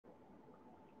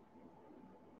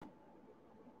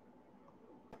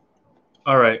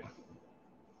All right,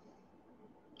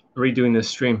 redoing this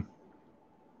stream.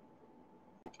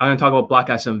 I'm gonna talk about Black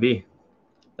SMB,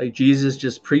 like Jesus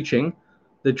just preaching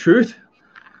the truth,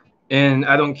 and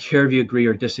I don't care if you agree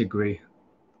or disagree.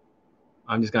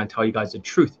 I'm just gonna tell you guys the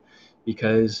truth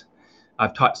because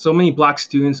I've taught so many black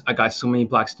students. I got so many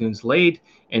black students laid,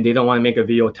 and they don't want to make a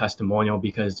video testimonial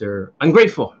because they're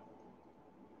ungrateful.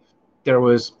 There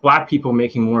was black people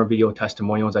making more video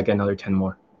testimonials. I get another 10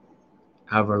 more.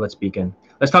 However, let's begin.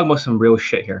 Let's talk about some real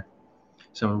shit here.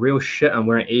 Some real shit. I'm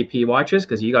wearing AP watches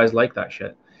because you guys like that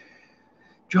shit.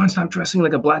 John, stop dressing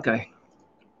like a black guy.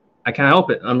 I can't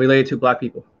help it. I'm related to black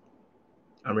people.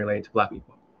 I'm related to black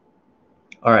people.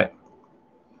 All right.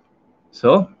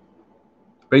 So,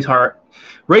 race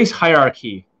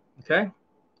hierarchy. Okay.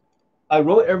 I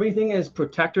wrote everything as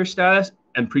protector status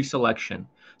and pre-selection.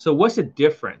 So, what's the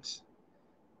difference?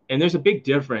 And there's a big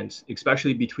difference,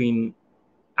 especially between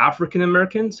African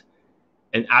Americans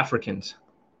and Africans.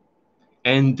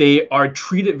 And they are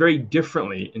treated very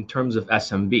differently in terms of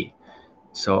SMB.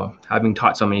 So, having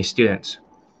taught so many students.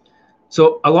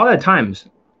 So, a lot of times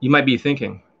you might be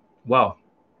thinking, well,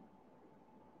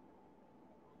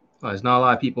 there's not a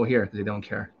lot of people here because they don't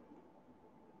care.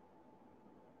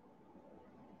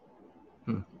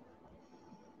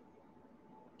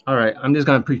 All right, I'm just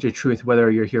going to preach the truth, whether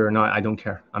you're here or not. I don't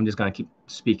care. I'm just going to keep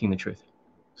speaking the truth.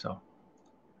 So,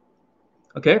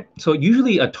 okay. So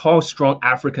usually a tall, strong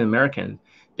African American,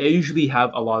 they usually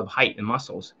have a lot of height and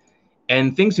muscles.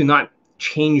 And things do not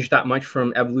change that much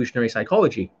from evolutionary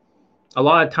psychology. A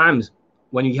lot of times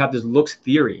when you have this looks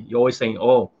theory, you're always saying,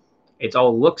 oh, it's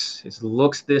all looks, it's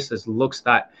looks this, it's looks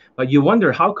that. But you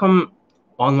wonder how come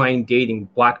online dating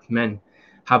black men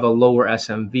have a lower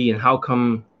SMV, and how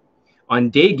come on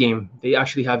day game they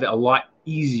actually have it a lot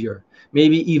easier,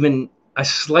 maybe even a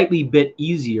slightly bit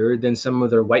easier than some of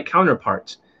their white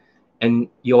counterparts. And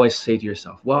you always say to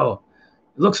yourself, well,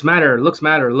 looks matter,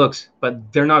 looks,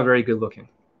 but they're not very good looking.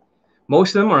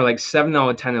 Most of them are like 7 out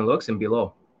of 10 in looks and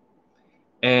below.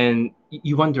 And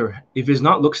you wonder if it's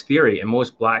not looks theory, and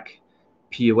most black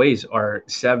PUAs are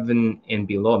 7 and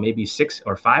below, maybe 6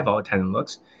 or 5 out of 10 in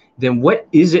looks, then what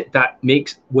is it that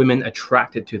makes women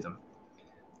attracted to them?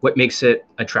 What makes it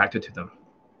attracted to them?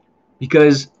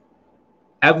 Because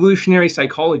evolutionary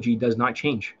psychology does not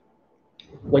change.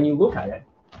 When you look at it,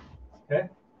 okay,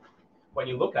 when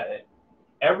you look at it,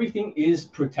 everything is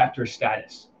protector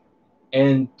status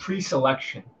and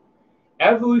pre-selection.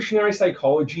 Evolutionary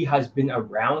psychology has been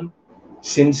around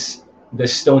since the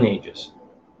Stone Ages.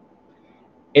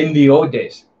 In the old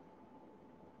days,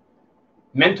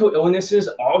 mental illnesses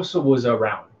also was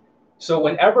around. So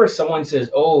whenever someone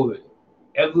says, oh,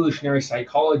 evolutionary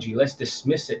psychology, let's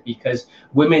dismiss it because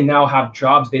women now have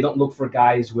jobs, they don't look for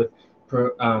guys with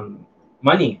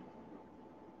money.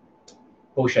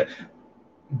 Bullshit.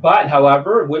 But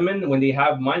however, women, when they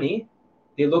have money,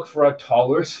 they look for a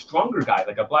taller, stronger guy,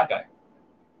 like a black guy.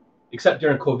 Except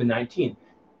during COVID-19,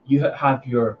 you have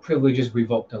your privileges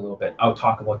revoked a little bit. I'll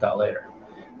talk about that later.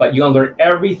 But you're gonna learn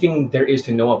everything there is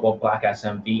to know about black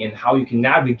SMB and how you can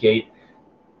navigate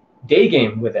day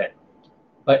game with it.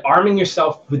 By arming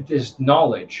yourself with this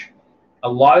knowledge, a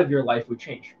lot of your life would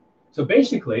change. So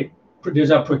basically,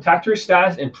 there's a protector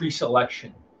status and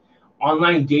pre-selection.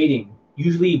 Online dating,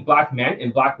 usually black men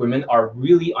and black women are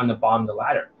really on the bottom of the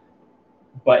ladder.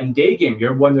 But in day game,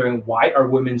 you're wondering, why are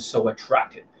women so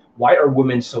attracted? Why are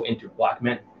women so into black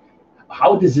men?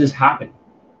 How does this happen?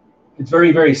 It's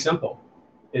very, very simple.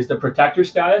 It's the protector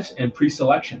status and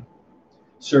pre-selection,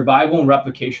 survival and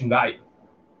replication value.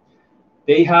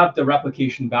 They have the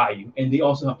replication value, and they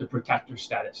also have the protector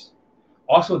status.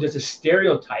 Also, there's a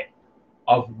stereotype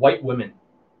of white women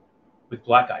with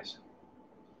black guys.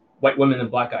 White women and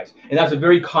black guys. And that's a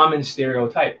very common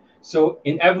stereotype. So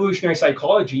in evolutionary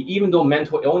psychology, even though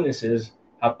mental illnesses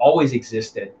have always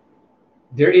existed,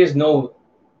 there is no,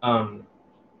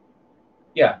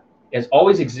 it's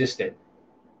always existed.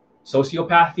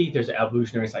 Sociopathy, there's an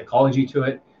evolutionary psychology to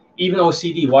it. Even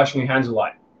OCD, washing your hands a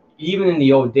lot. Even in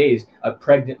the old days, a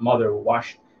pregnant mother will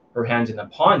wash her hands in a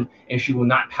pond and she will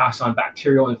not pass on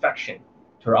bacterial infection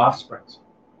to her offsprings.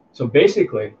 So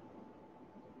basically,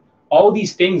 all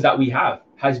these things that we have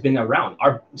has been around.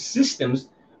 Our systems,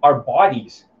 our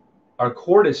bodies, our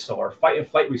cortisol, our fight and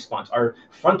flight response, our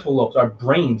frontal lobes, our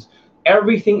brains,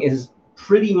 everything is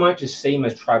pretty much the same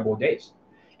as tribal days.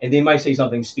 And they might say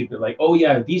something stupid like, oh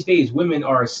yeah, these days women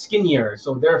are skinnier,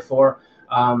 so therefore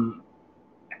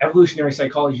evolutionary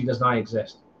psychology does not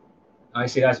exist. I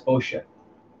say that's bullshit,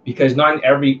 because not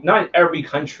in every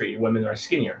country women are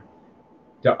skinnier.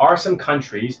 There are some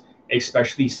countries,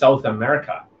 especially South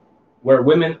America, where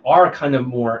women are kind of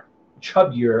more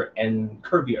chubbier and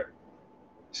curvier.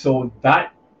 So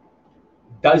that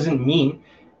doesn't mean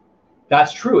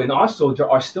that's true. And also, there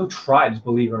are still tribes,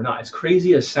 believe it or not. As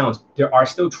crazy as it sounds, there are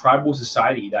still tribal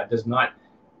society that does not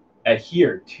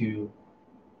adhere to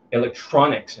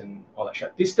electronics and all that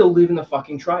shit. They still live in the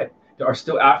fucking tribe. There are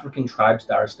still African tribes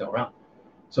that are still around.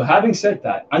 So having said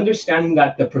that, understanding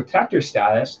that the protector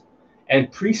status and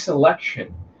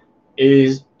pre-selection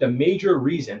is the major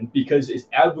reason because it's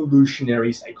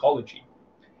evolutionary psychology.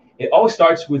 It all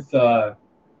starts with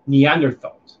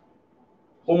Neanderthals.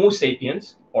 Homo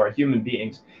sapiens, or human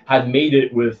beings, had made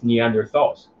it with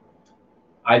Neanderthals.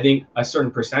 I think a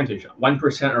certain percentage,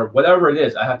 1% or whatever it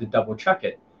is, I have to double check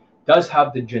it, does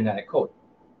have the genetic code.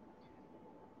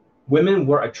 Women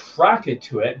were attracted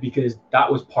to it because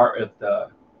that was part of the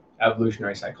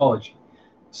evolutionary psychology.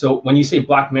 So when you say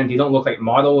black men, they don't look like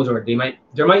models, or there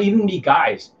might even be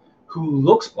guys who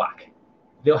looks black.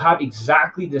 They'll have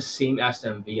exactly the same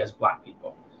SMV as black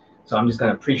people. So I'm just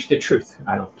gonna preach the truth.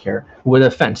 I don't care with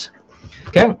offense.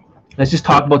 Okay, let's just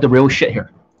talk about the real shit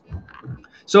here.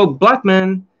 So black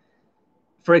men,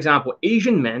 for example,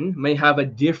 Asian men may have a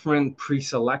different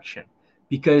pre-selection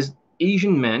because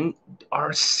Asian men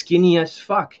are skinny as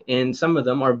fuck, and some of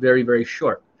them are very, very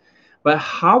short. But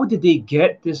how did they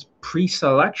get this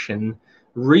pre-selection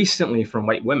recently from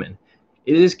white women?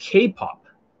 It is K-pop,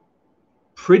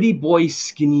 pretty boy,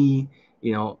 skinny,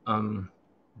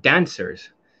 dancers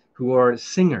who are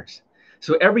singers.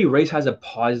 So every race has a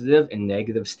positive and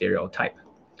negative stereotype.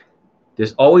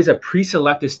 There's always a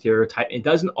pre-selected stereotype. It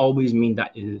doesn't always mean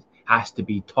that it has to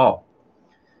be tall.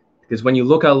 Because when you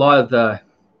look at a lot of the,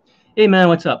 hey man,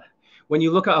 what's up? When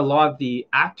you look at a lot of the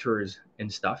actors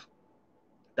and stuff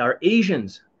that are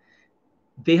Asians,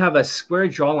 they have a square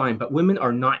jawline, but women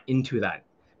are not into that.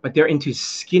 But they're into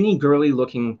skinny, girly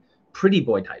looking, pretty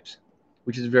boy types,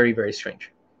 which is very, very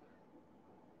strange.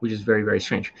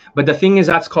 But the thing is,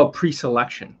 that's called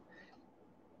pre-selection.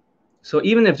 So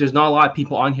even if there's not a lot of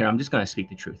people on here, I'm just going to speak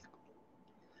the truth.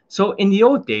 So in the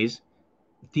old days,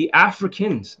 the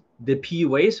Africans, the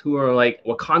PUAs, who are like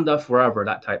Wakanda forever,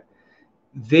 that type,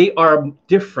 they are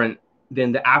different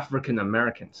than the African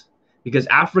Americans because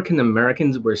African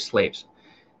Americans were slaves.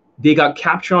 They got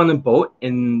captured on a boat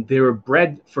and they were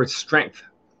bred for strength.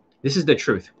 This is the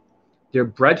truth. They're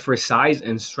bred for size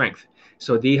and strength.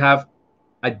 So they have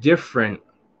a different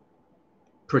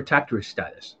protector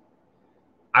status.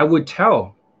 I would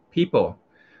tell people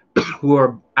who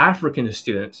are African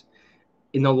students,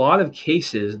 in a lot of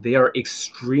cases, they are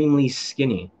extremely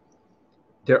skinny.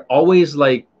 They're always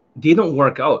like, they don't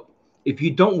work out. If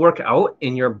you don't work out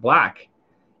and you're black,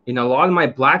 in a lot of my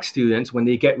black students, when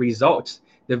they get results,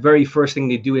 the very first thing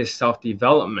they do is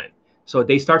self-development. So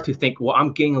they start to think, well,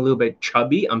 I'm getting a little bit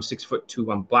chubby. I'm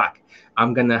 6'2", I'm black.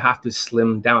 I'm going to have to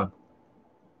slim down.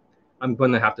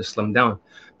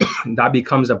 That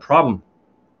becomes a problem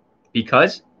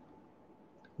because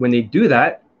when they do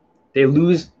that, they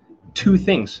lose two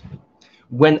things.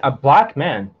 When a black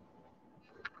man,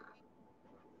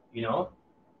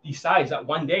 decides that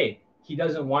one day he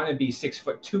doesn't want to be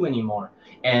 6'2" anymore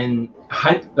and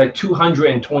like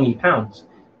 220 pounds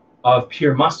of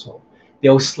pure muscle,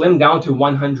 they'll slim down to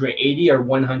 180 or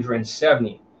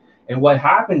 170. And what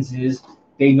happens is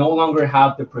they no longer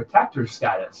have the protector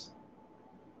status.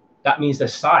 That means the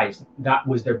size, that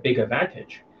was their big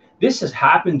advantage. This has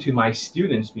happened to my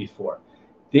students before.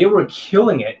 They were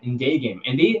killing it in day game,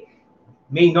 and they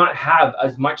may not have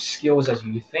as much skills as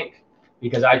you think.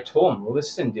 Because I told them, well,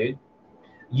 listen, dude,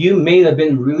 you may have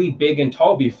been really big and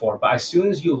tall before, but as soon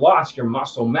as you lost your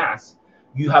muscle mass,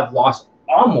 you have lost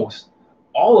almost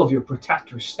all of your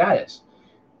protector status.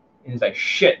 And it's like,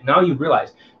 shit, now you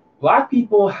realize black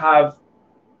people have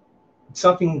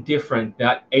something different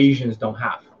that Asians don't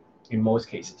have in most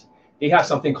cases. They have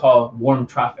something called warm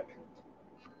traffic.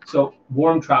 So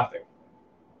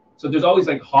there's always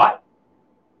like hot,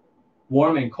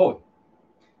 warm, and cold.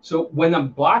 So when a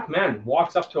black man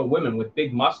walks up to a woman with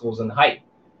big muscles and height,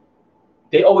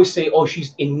 they always say, oh,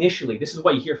 she's initially, this is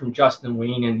what you hear from Justin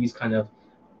Wayne and these kind of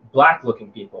black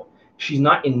looking people. She's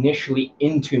not initially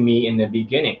into me in the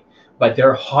beginning, but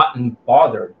they're hot and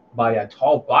bothered by a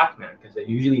tall black man because they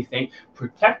usually think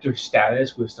protector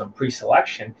status with some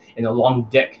pre-selection and a long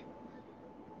dick.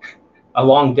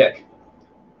 Like,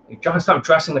 John, stop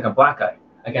dressing like a black guy.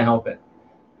 I can't help it.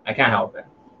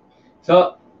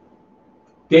 So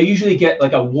they usually get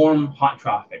like a warm, hot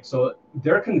traffic. So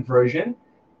their conversion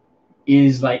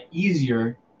is like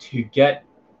easier to get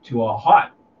to a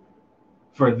hot.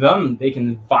 For them, they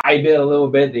can vibe it a little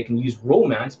bit. They can use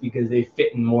romance because they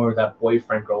fit in more of that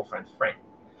boyfriend-girlfriend frame.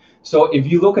 So if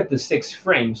you look at the 6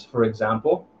 frames, for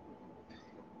example,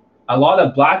 A lot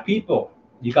of black people,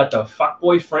 you got the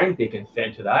fuckboy frame, they can fit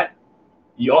into that.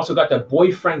 You also got the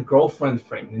boyfriend girlfriend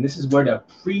frame, and this is where the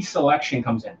pre-selection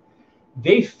comes in.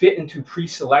 They fit into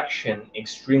pre-selection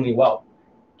extremely well,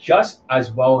 just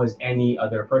as well as any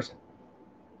other person.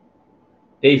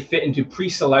 They fit into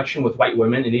pre-selection with white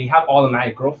women, and they have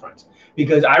automatic girlfriends.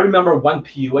 Because I remember one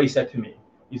PUA said to me,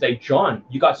 he's like, John,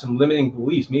 you got some limiting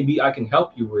beliefs. Maybe I can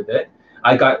help you with it.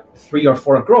 I got 3 or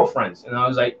 4 girlfriends. And I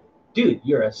was like, dude,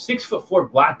 you're a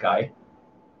 6'4" black guy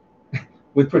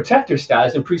with protector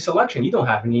status and pre-selection. You don't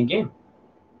have any in game.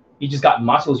 You just got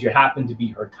muscles. You happen to be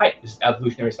her type. This is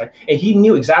evolutionary psych. And he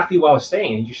knew exactly what I was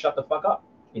saying, and he just shut the fuck up.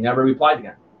 He never replied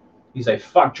again. He's like,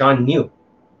 fuck, John knew.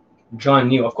 John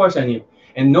knew. Of course I knew.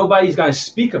 And nobody's going to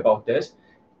speak about this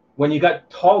when you got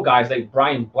tall guys like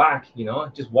Brian Black, you know,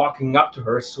 just walking up to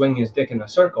her, swinging his dick in a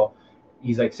circle.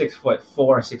 He's like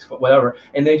 6'4", 6 foot, whatever.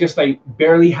 And they're just like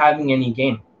barely having any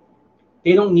game.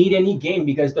 They don't need any game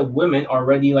because the women are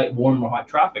already like warm or hot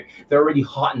traffic. They're already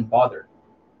hot and bothered,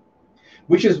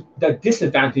 which is the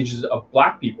disadvantages of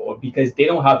black people because they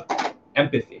don't have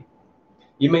empathy.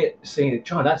 You may say,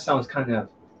 John, that sounds kind of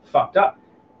fucked up.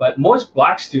 But most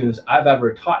black students I've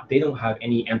ever taught, they don't have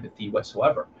any empathy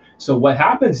whatsoever. So what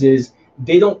happens is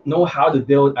they don't know how to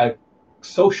build a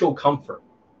social comfort.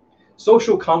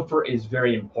 Social comfort is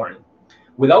very important.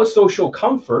 Without social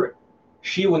comfort,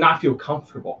 she will not feel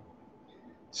comfortable.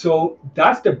 So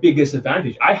that's the biggest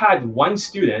advantage. I had one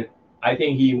student, I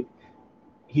think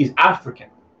he's African,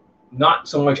 not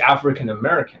so much African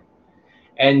American.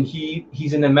 And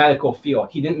he's in the medical field.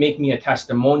 He didn't make me a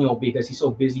testimonial because he's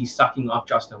so busy sucking off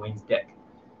Justin Wayne's dick.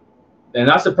 And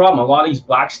that's the problem. A lot of these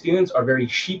black students are very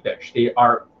sheepish. They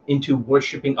are into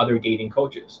worshiping other dating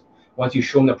coaches. Once you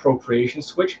show them the procreation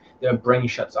switch, their brain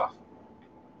shuts off.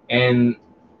 And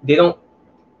they don't.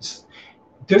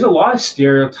 There's a lot of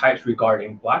stereotypes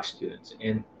regarding black students.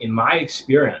 And in my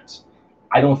experience,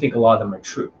 I don't think a lot of them are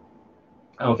true.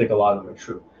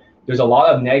 There's a lot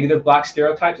of negative black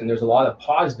stereotypes and there's a lot of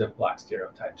positive black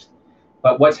stereotypes.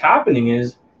 But what's happening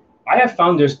is I have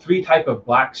found there's 3 types of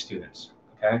black students,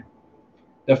 okay?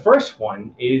 The first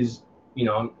one is, you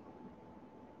know,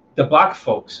 the black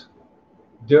folks.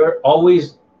 They're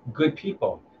always good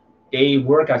people. They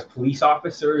work as police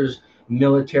officers,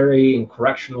 military and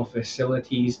correctional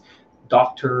facilities,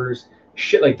 doctors,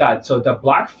 shit like that. So the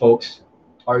black folks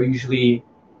are usually,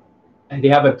 and they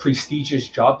have a prestigious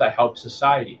job that helps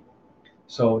society.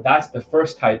 So that's the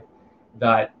first type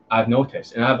that I've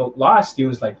noticed. And I have a lot of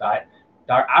students like that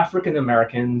are African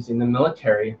Americans in the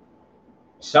military,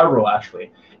 several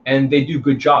actually, and they do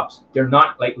good jobs. They're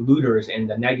not like looters and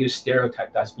the negative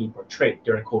stereotype that's being portrayed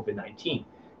during COVID-19.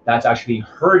 That's actually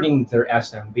hurting their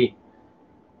SMV.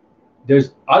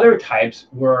 There's other types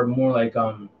where are more like,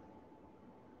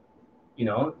 you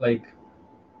know, like,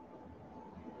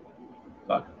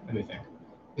 fuck, let me think.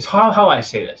 It's how I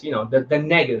say this, you know, the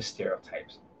negative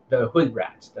stereotypes, the hood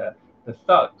rats, the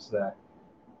thugs, the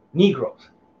Negroes.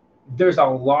 There's a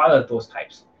lot of those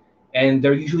types. And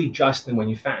they're usually Justin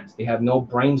Wayne fans. They have no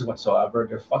brains whatsoever.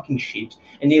 They're fucking sheeps.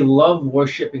 And they love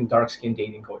worshiping dark-skinned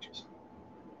dating coaches.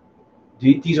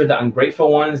 These are the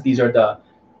ungrateful ones. These are the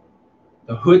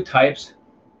hood types.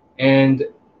 And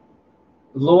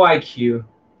low IQ,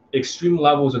 extreme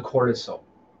levels of cortisol.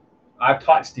 I've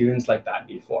taught students like that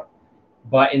before.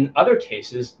 But in other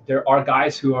cases, there are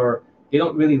guys who are, they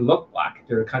don't really look black.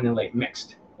 They're kind of like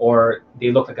mixed, or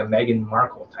they look like a Meghan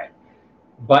Markle type.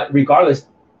 But regardless,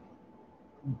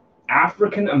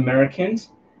 African Americans,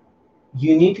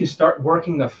 you need to start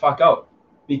working the fuck out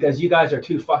because you guys are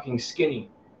too fucking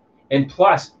skinny. And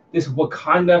plus, this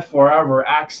Wakanda Forever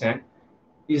accent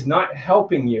is not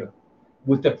helping you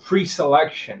with the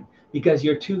pre-selection because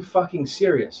you're too fucking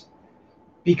serious.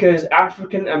 Because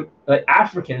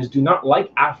Africans do not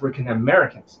like African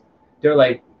Americans. They're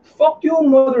like, fuck you,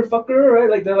 motherfucker, right?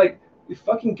 Like, they're like, you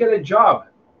fucking get a job.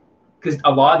 Because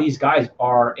a lot of these guys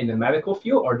are in the medical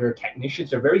field or they're technicians.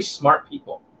 They're very smart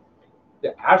people.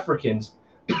 The Africans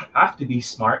have to be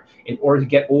smart in order to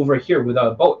get over here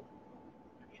without a boat.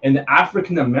 And the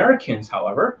African Americans,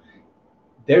 however,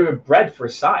 they're bred for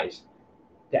size.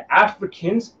 The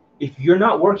Africans, if you're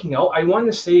not working out, I want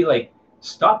to say, like,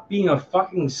 stop being a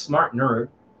fucking smart nerd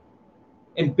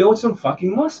and build some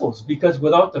fucking muscles, because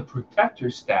without the protector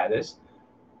status,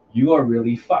 you are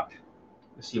really fucked.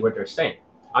 Let's see what they're saying.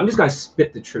 I'm just gonna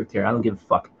spit the truth here. I don't give a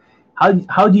fuck.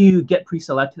 How do you get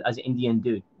pre-selected as an Indian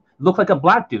dude? Look like a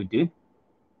black dude.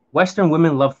 Western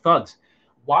women love thugs.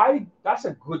 Why? That's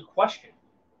a good question.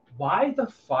 Why the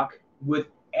fuck would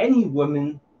any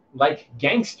woman like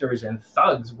gangsters and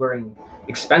thugs wearing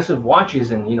expensive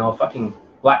watches and, you know, fucking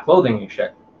black clothing and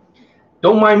shit?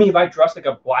 Don't mind me if I dress like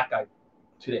a black guy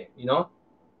today, you know?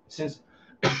 Since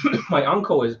my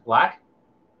uncle is black,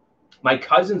 my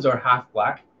cousins are half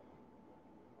black,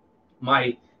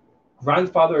 my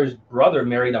grandfather's brother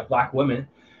married a black woman.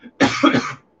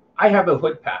 I have a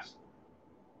hood pass.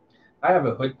 I have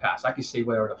a hood pass. I can say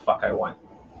whatever the fuck I want.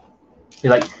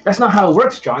 You're like, that's not how it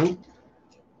works, Johnny.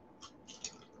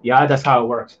 Yeah, that's how it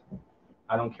works.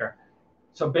 I don't care.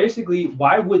 So basically,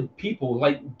 why would people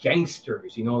like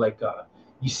gangsters, you know, like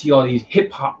you see all these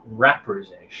hip hop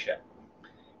rappers and shit.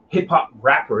 Hip hop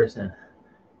rappers and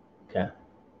okay.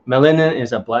 Melanin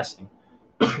is a blessing.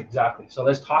 Exactly. So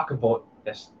let's talk about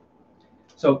this.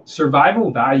 So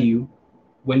survival value,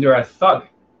 when they're a thug,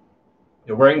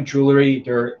 they're wearing jewelry,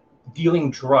 they're dealing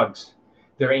drugs,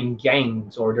 they're in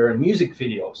gangs or they're in music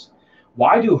videos.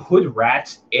 Why do hood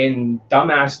rats and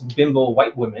dumbass bimbo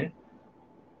white women,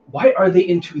 why are they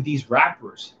into these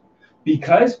rappers?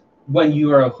 Because when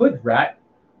you are a hood rat,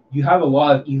 you have a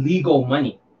lot of illegal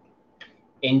money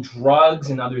in drugs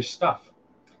and other stuff.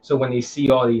 So when they see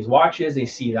all these watches, they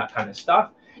see that kind of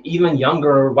stuff. Even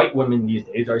younger white women these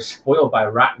days are spoiled by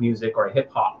rap music or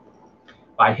hip hop,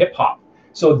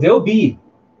 So they'll be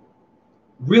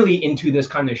really into this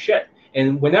kind of shit.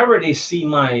 And whenever they see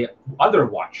my other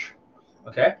watch,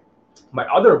 okay, my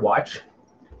other watch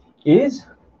is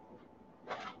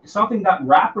something that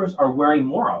rappers are wearing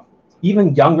more of.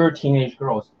 Even younger teenage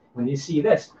girls, when they see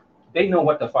this, they know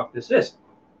what the fuck this is.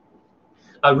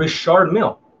 A Richard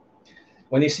Mille.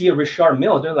 When they see a Richard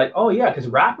Mille, they're like, oh yeah, because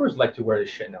rappers like to wear this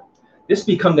shit now. This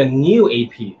become the new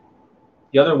AP.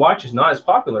 The other watch is not as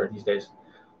popular these days.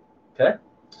 Okay?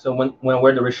 So when I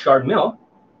wear the Richard Mille,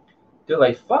 they're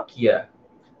like, fuck yeah.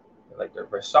 They're like their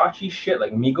Versace shit,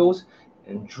 like Migos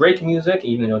and Drake music,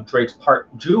 even though Drake's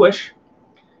part Jewish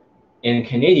and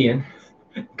Canadian,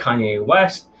 Kanye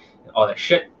West, and all that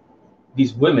shit.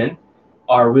 These women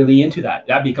are really into that.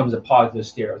 That becomes a positive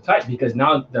stereotype because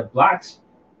now the blacks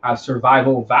have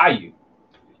survival value.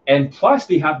 And plus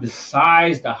they have the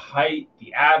size, the height,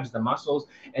 the abs, the muscles,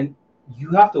 and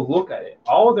you have to look at it.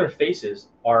 All their faces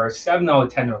are 7 out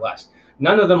of 10 or less.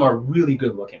 None of them are really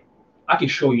good looking. I can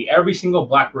show you every single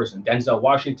black person, Denzel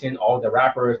Washington, all the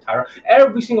rappers, Tyra,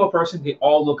 every single person, they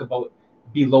all look about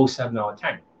below 7 out of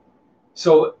 10.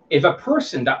 So if a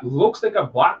person that looks like a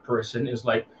black person is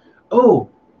like, oh,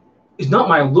 it's not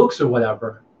my looks or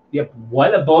whatever, yep,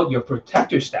 what about your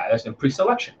protector status and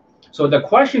pre-selection? So the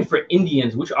question for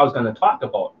Indians, which I was going to talk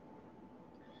about,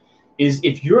 is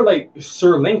if you're like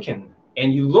Sir Lincoln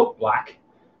and you look black,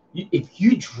 if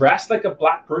you dress like a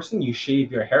black person, you shave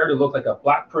your hair to look like a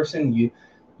black person, you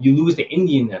lose the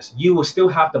Indianness. You will still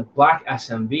have the black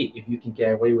SMV if you can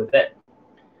get away with it.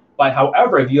 But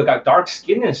however, if you got dark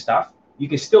skin and stuff, you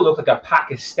can still look like a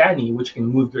Pakistani, which can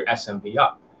move your SMV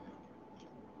up.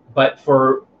 But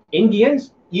for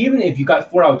Indians, even if you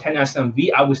got 4 out of 10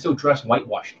 SMV, I would still dress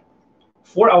whitewashed.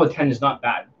 4 out of 10 is not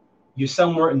bad. You're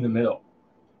somewhere in the middle.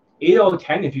 8 out of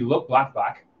 10 if you look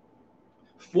black.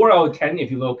 4 out of 10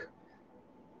 if you look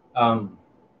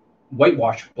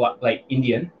whitewashed, like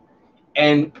Indian.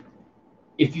 And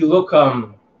if you look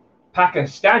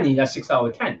Pakistani, that's 6 out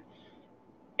of 10.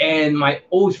 And my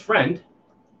old friend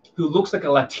who looks like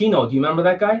a Latino, do you remember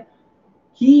that guy?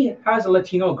 He has a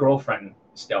Latino girlfriend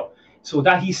still. So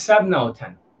that he's 7 out of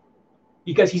 10.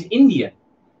 Because he's Indian.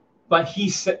 But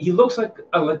he looks like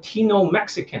a Latino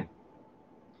Mexican.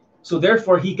 So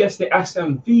therefore, he gets the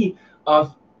SMV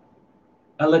of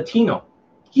a Latino.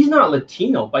 He's not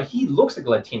Latino, but he looks like a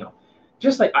Latino.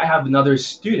 Just like I have another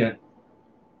student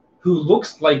who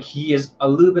looks like he is a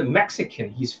little bit Mexican.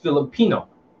 He's Filipino.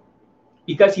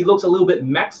 Because he looks a little bit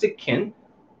Mexican,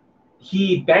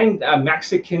 he banged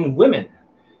Mexican women.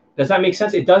 Does that make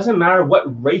sense? It doesn't matter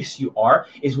what race you are,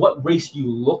 it's what race you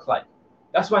look like.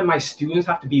 That's why my students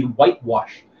have to be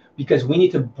whitewashed, because we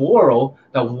need to borrow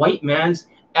the white man's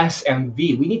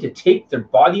SMV. We need to take their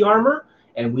body armor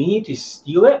and we need to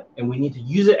steal it and we need to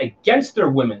use it against their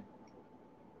women.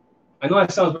 I know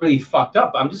that sounds really fucked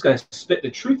up, but I'm just going to spit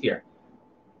the truth here.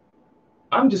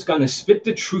 I'm just going to spit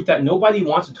the truth that nobody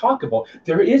wants to talk about.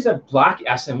 There is a black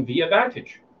SMV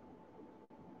advantage.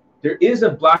 There is a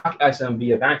black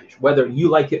SMV advantage, whether you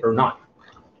like it or not.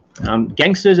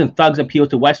 Gangsters and thugs appeal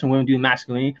to Western women due to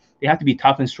masculinity. They have to be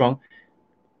tough and strong.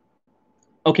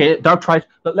 Okay, dark triad.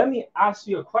 But let me ask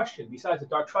you a question besides the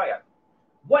dark triad.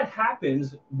 What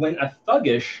happens when a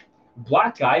thuggish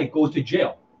black guy goes to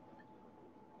jail?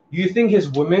 You think his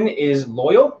woman is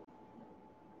loyal?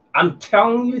 I'm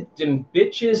telling you, them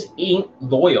bitches ain't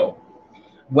loyal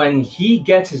when he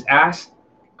gets his ass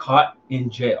caught in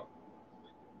jail.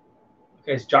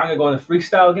 Okay, is John gonna go on a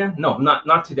freestyle again? No,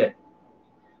 not today.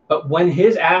 But when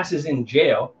his ass is in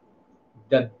jail,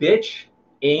 the bitch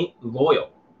ain't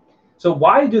loyal. So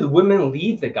why do the women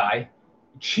leave the guy,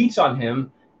 cheats on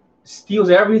him, steals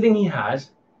everything he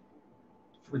has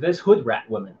for this hood rat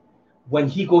woman when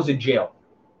he goes to jail?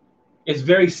 It's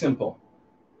very simple.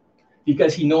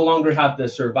 Because he no longer have the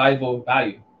survival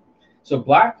value. So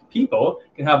black people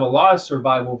can have a lot of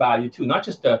survival value too, not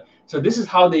just the. So this is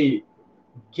how they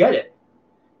get it.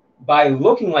 By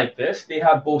looking like this, they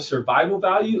have both survival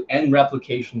value and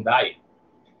replication value.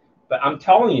 But I'm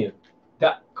telling you,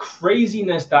 that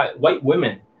craziness that white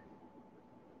women,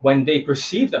 when they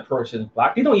perceive that person is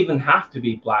black, they don't even have to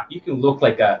be black. You can look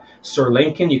like a Sri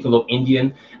Lankan, you can look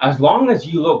Indian. As long as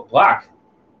you look black,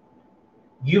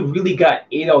 you really got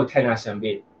 8 out of 10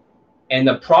 SMB. And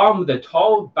the problem with the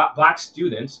tall black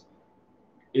students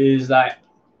is that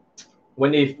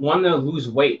when they want to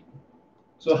lose weight.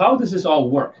 So how does this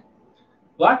all work?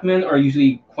 Black men are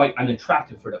usually quite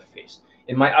unattractive for the face.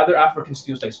 And my other African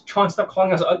students like, John, stop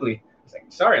calling us ugly. It's like,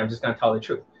 sorry, I'm just going to tell the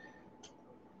truth.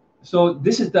 So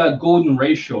this is the golden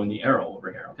ratio in the arrow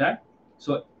over here, okay?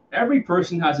 So every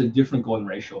person has a different golden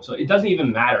ratio. So it doesn't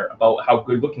even matter about how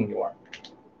good looking you are.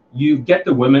 You get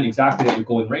the women exactly at your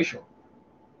golden ratio.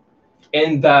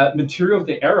 And the material of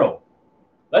the arrow,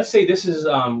 let's say this is,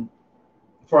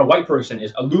 for a white person,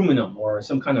 is aluminum or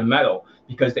some kind of metal,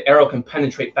 because the arrow can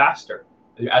penetrate faster.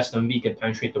 The SMV can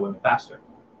penetrate the women faster.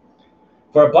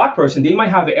 For a black person, they might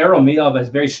have an arrow made of a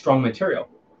very strong material.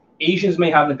 Asians may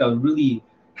have like a really,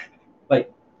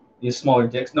 like, these smaller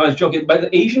dicks. No, I was joking. But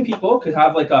the Asian people could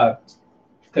have like a,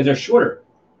 because they're shorter.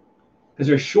 Because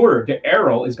they're shorter, the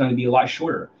arrow is going to be a lot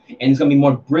shorter. And it's going to be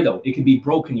more brittle. It can be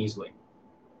broken easily.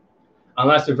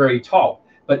 Unless they're very tall.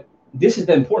 But this is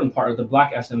the important part of the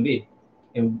black SMV.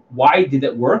 And why did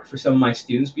it work for some of my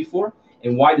students before?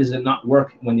 And why does it not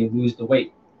work when they lose the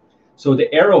weight? So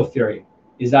the arrow theory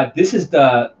is that this is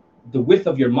the width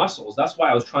of your muscles. That's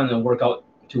why I was trying to work out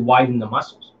to widen the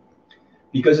muscles.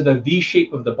 Because of the V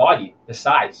shape of the body, the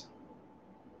size.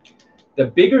 The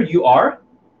bigger you are,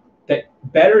 the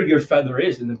better your feather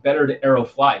is and the better the arrow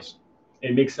flies.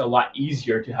 It makes it a lot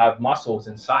easier to have muscles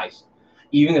and size.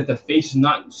 Even if the face is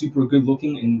not super good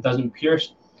looking and doesn't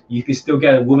pierce, you can still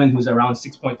get a woman who's around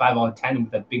 6.5 out of 10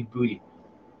 with a big booty.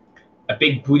 A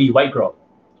big booty white girl.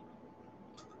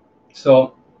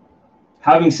 So,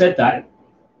 having said that,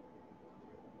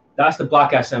 that's the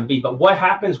black SMV. But what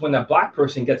happens when a black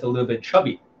person gets a little bit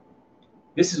chubby?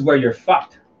 This is where you're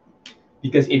fucked.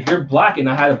 Because if you're black, and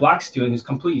I had a black student who's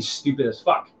completely stupid as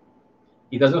fuck.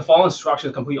 He doesn't follow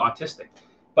instructions, completely autistic.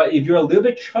 But if you're a little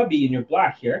bit chubby and you're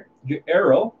black here, your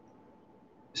arrow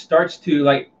starts to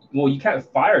like, well, you can't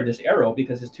fire this arrow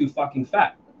because it's too fucking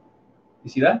fat. You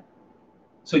see that?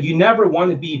 So you never want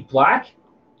to be black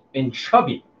and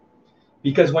chubby.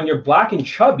 Because when you're black and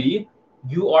chubby,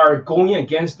 you are going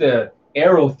against the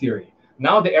arrow theory.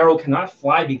 Now the arrow cannot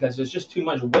fly because there's just too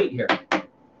much weight here.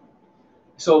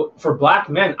 So for black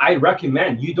men, I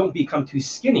recommend you don't become too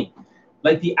skinny.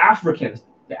 Like the Africans.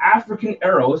 The African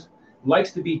arrows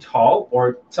likes to be tall,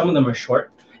 or some of them are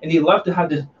short, and they love to have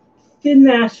this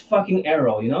thin-ass fucking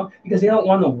arrow, you know? Because they don't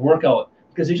want to work out.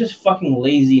 Because they're just fucking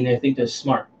lazy and they think they're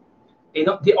smart.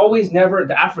 They always never,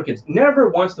 the Africans, never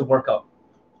wants to work out.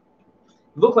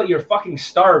 You look like you're fucking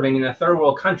starving in a third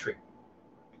world country.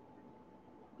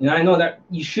 And I know that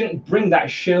you shouldn't bring that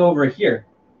shit over here.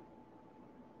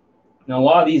 Now, a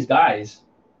lot of these guys,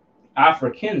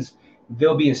 Africans,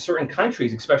 they'll be in certain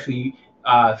countries, especially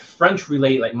French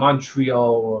related, like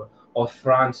Montreal or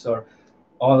France, or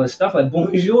all this stuff like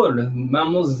bonjour,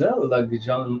 mademoiselle, like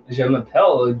je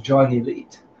m'appelle John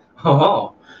Elite.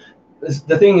 Oh,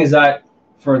 the thing is that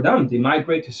for them, they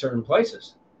migrate to certain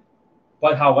places.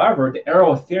 But however, the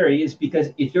arrow theory is because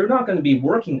if you're not going to be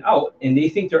working out, and they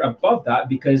think they're above that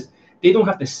because they don't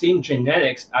have the same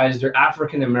genetics as their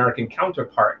African American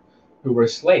counterpart who were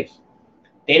slaves.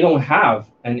 They don't have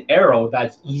an arrow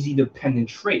that's easy to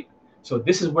penetrate. So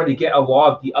this is where they get a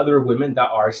lot of the other women that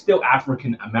are still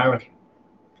African American,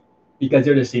 because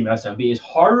they're the same SMV. It's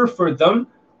harder for them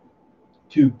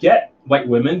to get white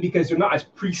women because they're not as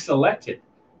pre-selected.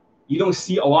 You don't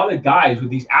see a lot of guys with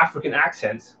these African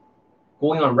accents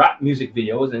going on rap music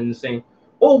videos and saying,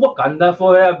 "Oh, Wakanda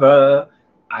forever,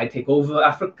 I take over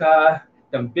Africa,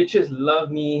 them bitches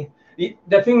love me."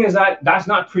 The thing is that that's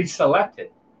not pre-selected.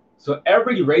 So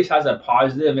every race has a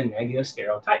positive and negative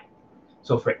stereotype.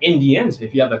 So for Indians,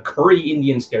 if you have a curry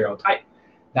Indian stereotype,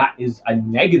 that is a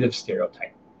negative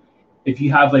stereotype. If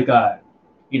you have like a,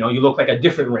 you know, you look like a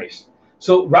different race.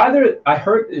 So rather, I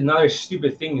heard another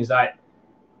stupid thing is that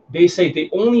they say the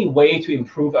only way to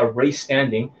improve a race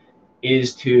standing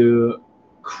is to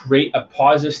create a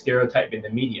positive stereotype in the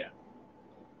media.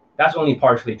 That's only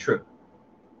partially true.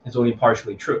 It's only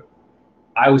partially true.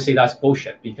 I would say that's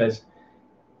bullshit because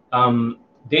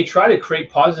they try to create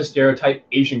positive stereotype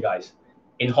Asian guys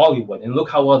in Hollywood, and look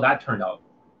how well that turned out.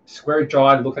 Square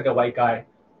jawed, look like a white guy,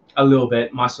 a little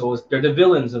bit muscles. They're the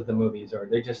villains of the movies, or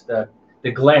they're just the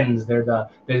Glens. They're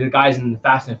the guys in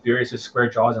Fast and Furious with square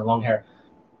jaws and long hair.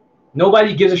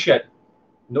 Nobody gives a shit.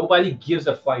 Nobody gives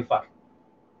a flying fuck.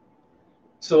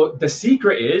 So the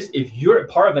secret is, if you're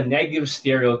part of a negative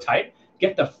stereotype,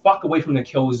 get the fuck away from the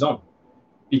kill zone.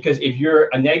 Because if you're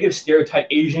a negative stereotype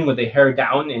Asian with the hair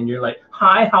down and you're like,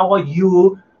 hi, how are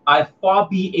you? I thought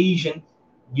be Asian.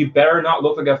 You better not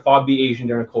look like a Fabi Asian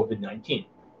during COVID-19.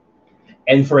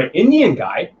 And for an Indian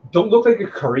guy, don't look like a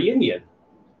Curry Indian.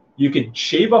 You could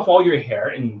shave off all your hair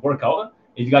and work out.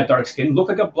 If you got dark skin, look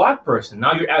like a black person.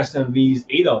 Now your SMV is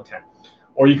 8 out of 10.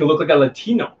 Or you can look like a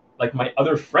Latino, like my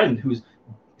other friend whose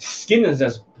skin is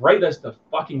as bright as the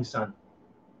fucking sun.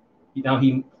 Now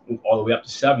he moved all the way up to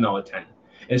 7 out of 10.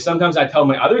 And sometimes I tell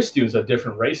my other students of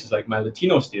different races, like my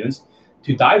Latino students,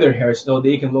 to dye their hair so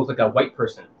they can look like a white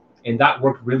person. And that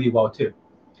worked really well too.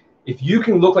 If you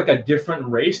can look like a different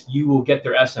race, you will get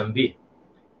their SMV.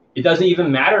 It doesn't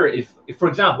even matter if, for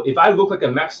example, if I look like a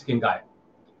Mexican guy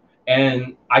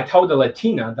and I tell the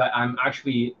Latina that I'm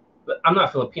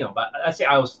not Filipino, but let's say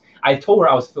I told her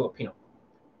I was Filipino.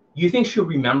 You think she'll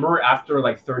remember after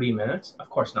like 30 minutes? Of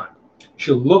course not.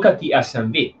 She'll look at the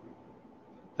SMV.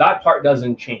 That part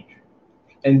doesn't change.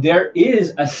 And there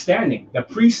is a standing, the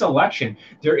pre-selection,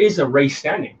 there is a race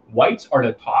standing. Whites are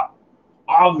the top,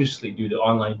 obviously due to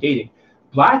online dating.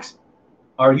 Blacks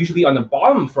are usually on the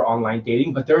bottom for online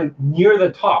dating, but they're near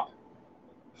the top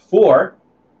for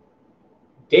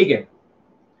dating.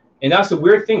 And that's the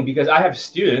weird thing, because I have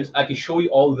students, I can show you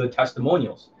all of the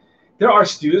testimonials. There are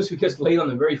students who gets laid on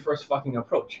the very first fucking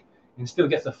approach and still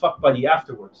gets a fuck buddy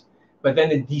afterwards. But then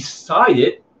they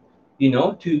decided,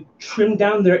 to trim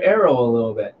down their arrow a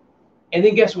little bit. And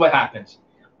then guess what happens?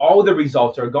 All the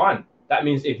results are gone. That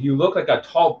means if you look like a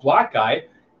tall black guy,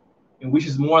 which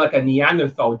is more like a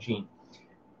Neanderthal gene.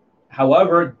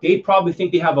 However, they probably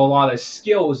think they have a lot of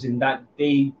skills in that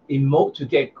they emote to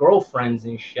get girlfriends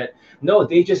and shit. No,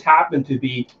 they just happen to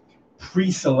be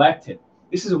pre-selected.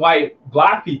 This is why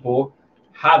black people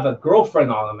have a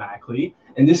girlfriend automatically.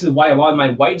 And this is why a lot of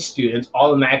my white students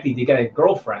automatically, they get a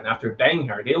girlfriend after banging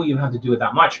her. They don't even have to do it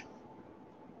that much.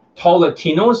 Tall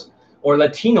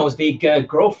Latinos, they get a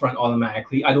girlfriend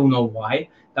automatically. I don't know why.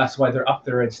 That's why they're up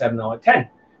there at 7 out of 10.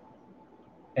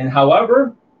 And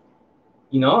however,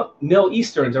 Middle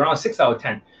Easterns around 6 out of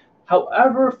 10.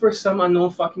 However, for some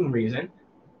unknown fucking reason,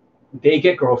 they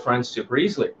get girlfriends super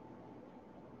easily.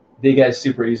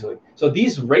 So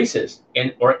these races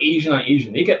or Asian on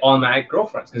Asian, they get automatic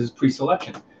girlfriends because it's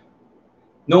pre-selection.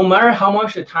 No matter how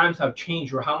much the times have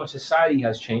changed or how much society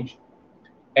has changed,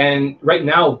 and right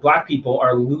now black people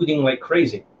are looting like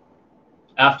crazy.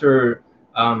 After,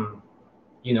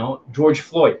 George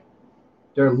Floyd,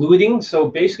 they're looting. So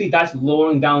basically, that's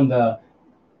lowering down the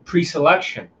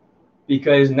pre-selection,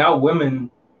 because now women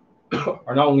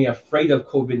are not only afraid of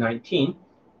COVID-19,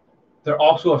 they're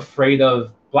also afraid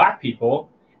of black people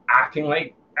acting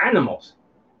like animals.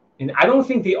 And I don't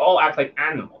think they all act like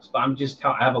animals, but I'm just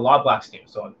telling, I have a lot of black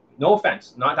students, so no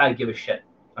offense, not that I give a shit.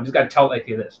 I'm just gonna tell it like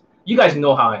it is. You guys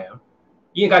know how I am.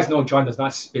 You guys know John does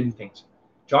not spin things.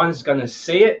 John is gonna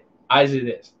say it as it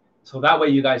is. So that way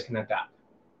you guys can adapt.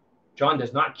 John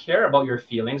does not care about your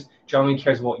feelings. John only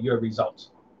cares about your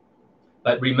results.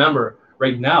 But remember,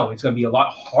 right now, it's gonna be a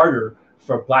lot harder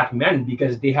for black men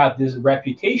because they have this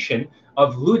reputation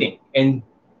of looting and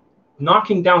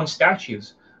knocking down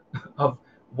statues of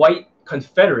white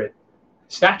Confederate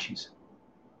statues.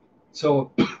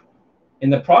 So,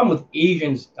 and the problem with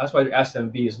Asians, that's why their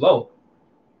SMV is low,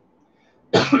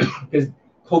 is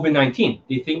COVID-19.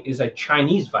 They think is a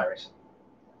Chinese virus.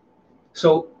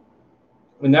 So,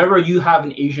 whenever you have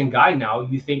an Asian guy now,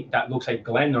 you think that looks like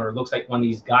Glenn or looks like one of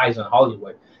these guys in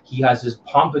Hollywood. He has this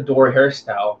pompadour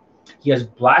hairstyle. He has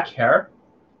black hair.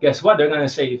 Guess what? They're going to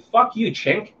say, fuck you,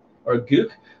 chink, or gook,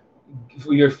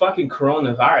 for your fucking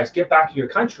coronavirus. Get back to your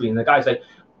country. And the guy's like,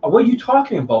 oh, what are you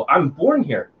talking about? I'm born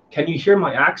here. Can you hear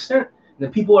my accent? And the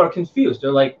people are confused.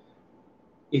 They're like,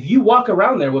 if you walk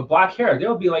around there with black hair,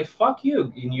 they'll be like, fuck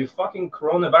you. In your fucking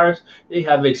coronavirus, they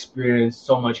have experienced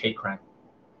so much hate crime.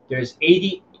 There's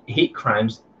 80 hate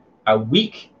crimes a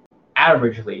week,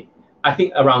 averagely. I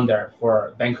think around there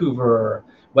for Vancouver or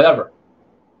whatever.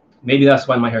 Maybe that's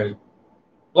why my hair is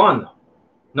blonde, though.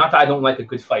 Not that I don't like a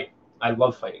good fight. I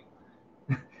love fighting.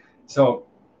 So,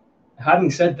 having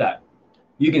said that,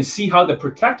 You can see how the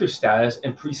protector status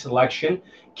and pre-selection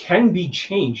can be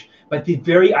changed, but the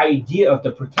very idea of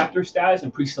the protector status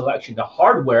and pre-selection, the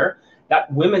hardware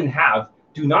that women have,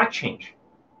 do not change.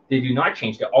 They do not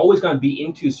change. They're always going to be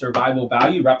into survival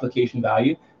value, replication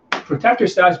value. Protector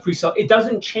status, pre-selection, it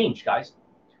doesn't change, guys.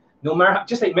 No matter how,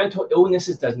 just like mental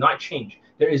illnesses does not change.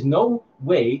 There is no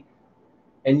way,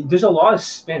 and there's a lot of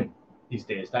spin these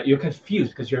days that you're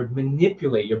confused because you're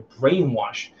manipulated, you're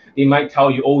brainwashed. They might tell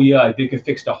you, oh yeah, they can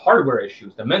fix the hardware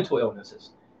issues, the mental illnesses.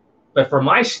 But for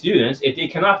my students, if they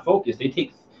cannot focus, they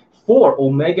take 4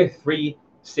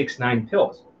 omega-369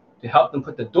 pills to help them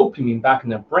put the dopamine back in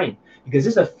their brain, because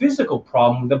this is a physical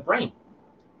problem with the brain.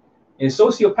 In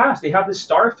sociopaths, they have this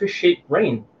starfish-shaped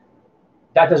brain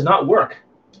that does not work.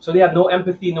 So they have no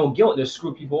empathy, no guilt. They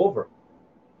screw people over.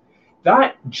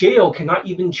 That jail cannot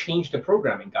even change the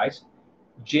programming, guys.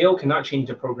 Jail cannot change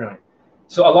the programming.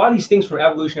 So a lot of these things from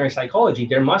evolutionary psychology,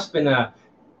 there must have been an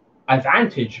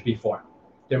advantage before.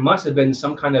 There must have been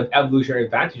some kind of evolutionary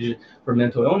advantage for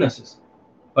mental illnesses.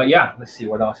 But yeah, let's see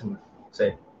what else I'm going to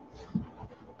say.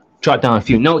 Jot down a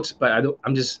few notes, but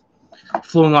I'm just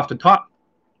flowing off the top.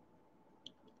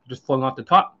 Just flowing off the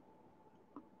top.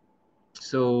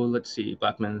 So let's see,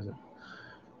 black men.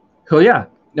 So yeah,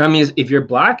 I mean, if you're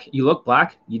black, you look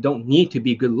black, you don't need to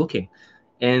be good looking.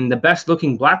 And the best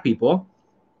looking black people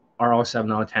are all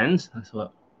 7 out of 10s. That's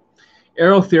what.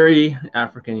 Arrow theory,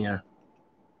 African, yeah.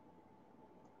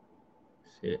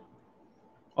 Let's see.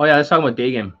 Oh yeah, let's talk about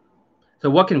day game. So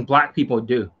what can black people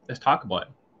do? Let's talk about it.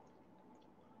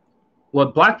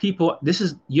 What black people,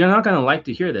 you're not going to like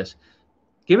to hear this.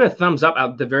 Give it a thumbs up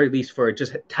at the very least for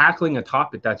just tackling a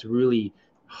topic that's really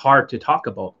hard to talk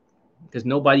about, because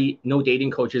no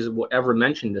dating coaches will ever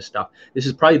mention this stuff. This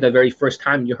is probably the very first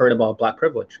time you heard about black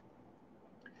privilege.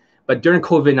 But during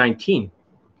COVID-19,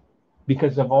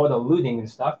 because of all the looting and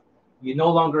stuff, you no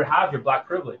longer have your black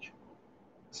privilege.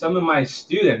 Some of my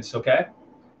students, okay,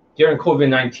 during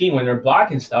COVID-19, when they're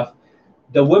black and stuff,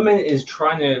 the woman is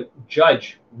trying to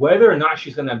judge whether or not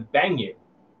she's going to bang you,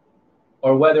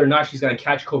 or whether or not she's going to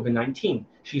catch COVID-19.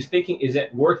 She's thinking, is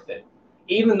it worth it?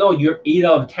 Even though you're 8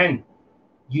 out of 10,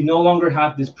 you no longer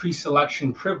have this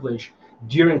pre-selection privilege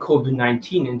during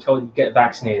COVID-19 until you get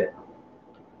vaccinated.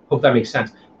 Hope that makes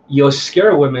sense. You'll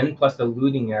scare women, plus the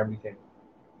looting and everything.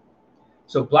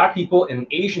 So black people and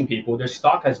Asian people, their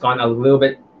stock has gone a little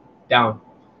bit down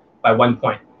by 1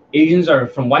 point. Asians are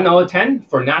from 1 out of 10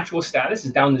 for natural status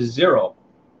is down to 0.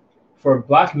 For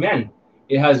black men,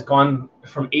 it has gone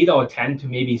from 8 out of 10 to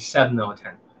maybe 7 out of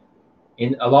 10.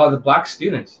 In a lot of the black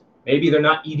students, maybe they're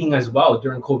not eating as well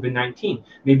during COVID-19.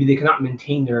 Maybe they cannot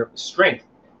maintain their strength.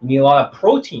 You need a lot of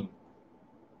protein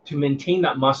to maintain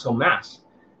that muscle mass,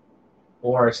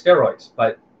 or steroids,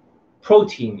 but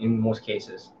protein in most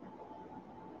cases.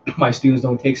 My students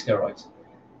don't take steroids.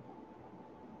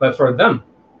 But for them,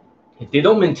 if they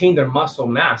don't maintain their muscle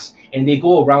mass and they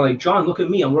go around like, John, look at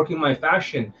me, I'm working my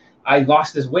fashion, I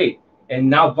lost this weight. And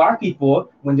now black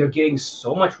people, when they're getting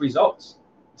so much results,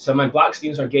 some of my black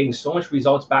students are getting so much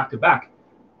results back to back.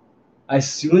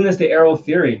 As soon as the arrow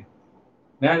theory,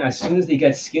 man, as soon as they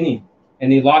get skinny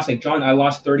and they lost, like, John, I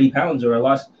lost 30 pounds, or I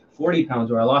lost 40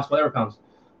 pounds, or I lost whatever pounds.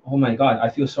 Oh my God, I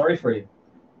feel sorry for you.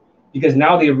 Because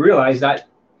now they realize that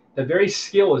the very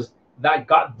skills that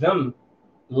got them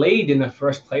laid in the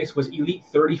first place was Elite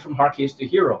 30 from Hard Case to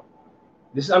Hero.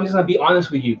 I'm just gonna be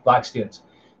honest with you, black students.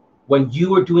 When you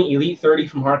were doing Elite 30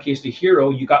 from Hard Case to Hero,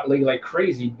 you got laid like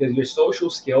crazy because your social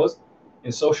skills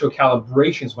and social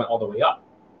calibrations went all the way up.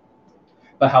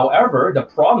 But however, the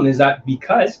problem is that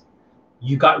because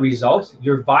you got results,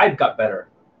 your vibe got better.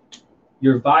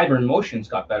 Your vibe or emotions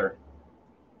got better.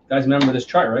 You guys remember this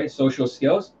chart, right? Social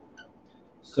skills,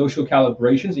 social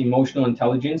calibrations, emotional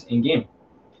intelligence, in game.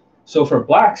 So for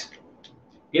blacks,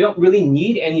 they don't really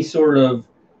need any sort of,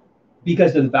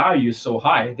 because the value is so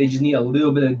high, they just need a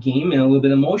little bit of game and a little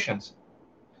bit of emotions.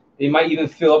 They might even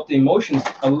fill up the emotions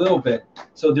a little bit.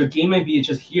 So their game might be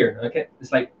just here, okay?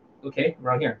 It's like, okay,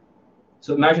 around here.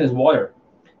 So imagine it's water.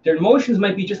 Their emotions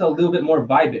might be just a little bit more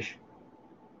vibe-ish.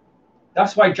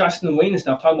 That's why Justin Wayne and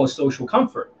stuff talking about social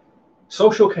comfort.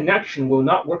 Social connection will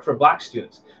not work for black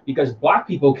students because black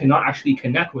people cannot actually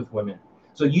connect with women.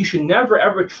 So you should never,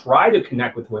 ever try to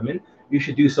connect with women. You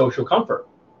should do social comfort.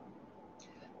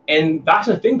 And that's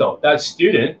the thing, though. That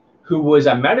student who was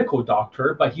a medical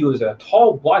doctor, but he was a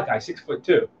tall black guy,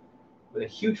 6'2", with a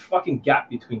huge fucking gap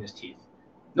between his teeth.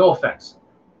 No offense.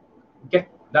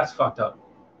 That's fucked up.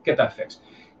 Get that fixed.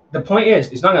 The point is,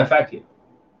 it's not going to affect you.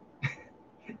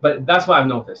 But that's why I've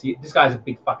noticed. This guy has a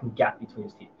big fucking gap between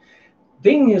his teeth.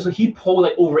 Thing is, he pulled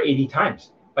like over 80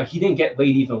 times, but he didn't get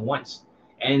laid even once.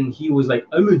 And he was like,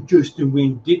 I'm a Justin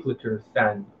Wayne Dick Licker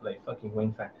fan, like fucking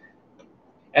Wayne fan.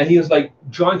 And he was like,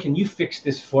 John, can you fix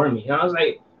this for me? And I was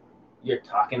like, you're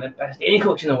talking the best dating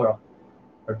coach in the world,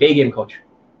 or day game coach.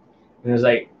 And he was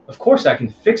like, of course I can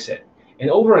fix it. And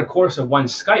over a course of one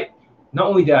Skype, not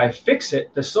only did I fix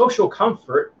it, the social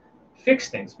comfort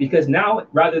fixed things. Because now,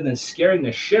 rather than scaring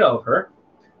the shit out of her,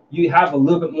 you have a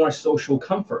little bit more social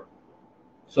comfort.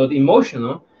 So the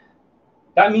emotional,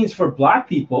 that means for Black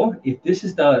people, if this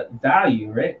is the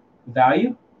value, right?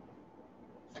 Value,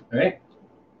 right?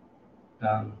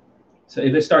 So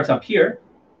if it starts up here,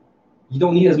 you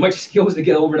don't need as much skills to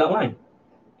get over that line.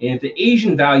 And if the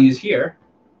Asian value is here,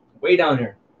 way down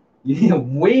here, you need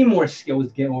way more skills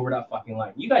to get over that fucking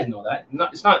line. You guys know that.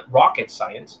 It's not rocket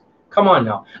science. Come on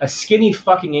now. A skinny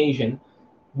fucking Asian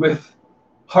with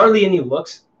hardly any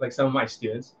looks, like some of my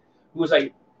students, who was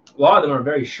like, a lot of them are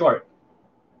very short,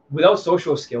 without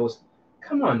social skills.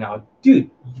 Come on now, dude.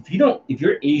 If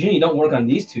you're Asian, you don't work on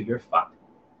these two, you're fucked.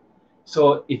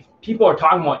 So if people are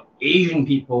talking about Asian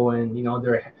people and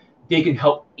they can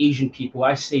help Asian people,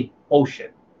 I say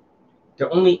bullshit. The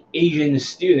only Asian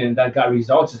student that got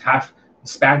results is half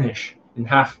Spanish and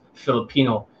half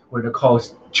Filipino, where they're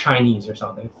called Chinese or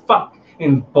something. Fuck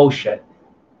and bullshit.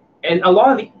 And a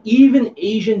lot of even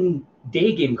Asian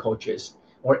day game coaches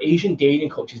or Asian dating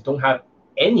coaches don't have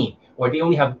any, or they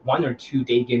only have 1 or 2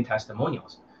 day game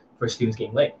testimonials for students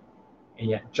getting laid. And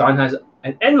yet John has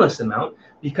an endless amount,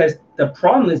 because the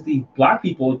problem is the Black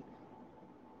people,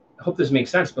 I hope this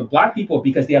makes sense, but Black people,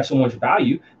 because they have so much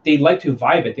value, they like to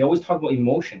vibe it. They always talk about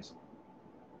emotions.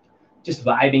 Just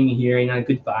vibing here,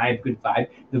 good vibe, good vibe.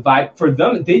 The vibe, for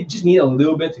them, they just need a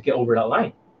little bit to get over that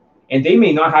line. And they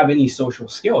may not have any social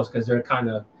skills because they're kind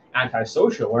of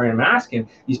antisocial, wearing a mask, and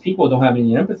these people don't have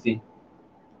any empathy.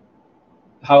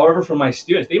 However, for my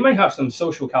students, they might have some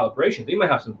social calibration. They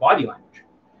might have some body language.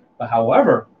 But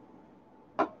however,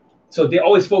 so they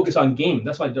always focus on game.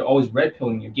 That's why they're always red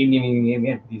pilling you,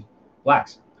 game, these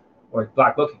Blacks, or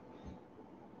Black looking.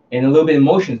 And a little bit of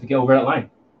emotions to get over that line.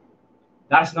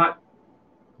 That's not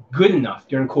good enough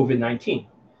during COVID-19,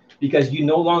 because you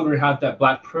no longer have that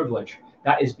Black privilege.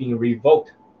 That is being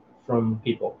revoked from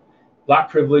people. Black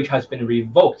privilege has been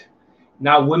revoked.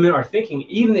 Now women are thinking,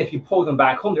 even if you pull them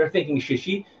back home, they're thinking, should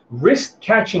she risk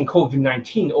catching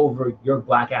COVID-19 over your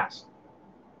Black ass?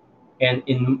 And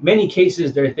in many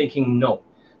cases, they're thinking no.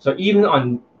 So even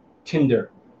on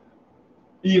Tinder,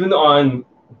 even on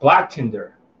Black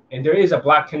Tinder, and there is a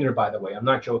Black Tinder, by the way, I'm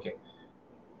not joking.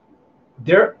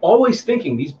 They're always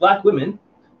thinking, these Black women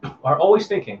are always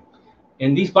thinking,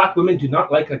 and these Black women do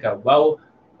not like a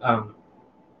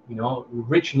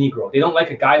rich Negro. They don't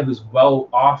like a guy who's well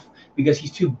off because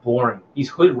he's too boring. These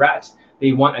hood rats,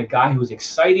 they want a guy who's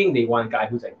exciting. They want a guy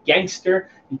who's a gangster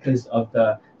because of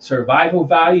the survival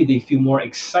value. They feel more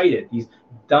excited, these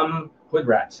dumb hood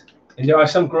rats. And there are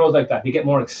some girls like that. They get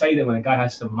more excited when a guy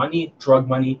has some money, drug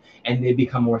money, and they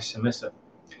become more submissive.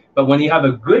 But when you have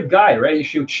a good guy, right,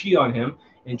 she'll cheat on him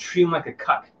and treat him like a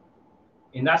cuck.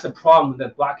 And that's a problem with the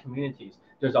Black communities.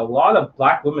 There's a lot of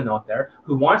Black women out there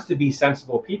who wants to be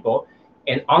sensible people,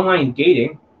 and online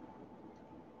dating,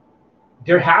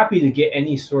 they're happy to get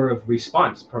any sort of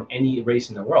response from any race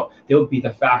in the world. They'll be the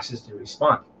fastest to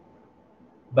respond.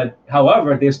 But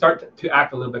however, they start to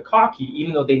act a little bit cocky,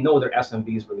 even though they know their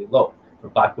SMV is really low for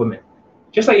Black women.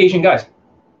 Just like Asian guys.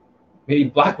 Maybe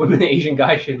Black women and Asian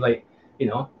guys should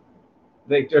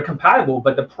they're compatible,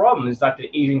 but the problem is that the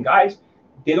Asian guys,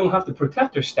 they don't have to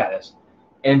protect their status.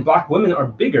 And Black women are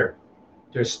bigger.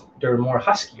 They're more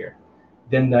huskier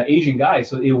than the Asian guys,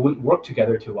 so it wouldn't work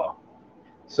together too well.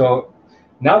 So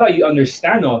now that you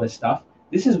understand all this stuff,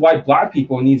 this is why Black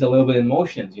people needs a little bit of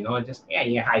emotions, and just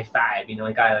high five,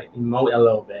 gotta emote a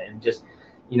little bit, and just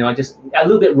a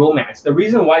little bit romance. The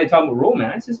reason why they talk about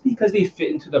romance is because they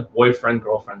fit into the boyfriend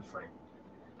girlfriend frame.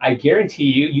 I guarantee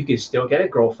you can still get a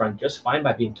girlfriend just fine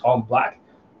by being tall and Black,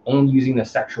 only using the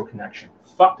sexual connection.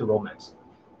 Fuck the romance.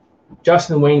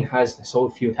 Justin Wayne has so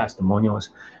few testimonials.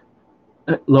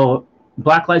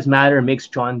 Black Lives Matter makes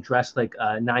John dress like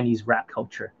 90s rap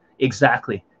culture.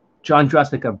 Exactly. John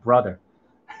dressed like a brother.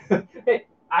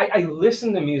 I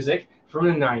listen to music from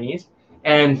the 90s,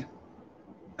 and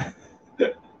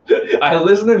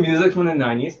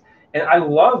I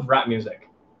love rap music.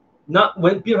 Not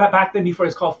when people back then, before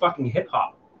it's called fucking hip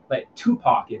hop, like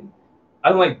Tupac, and I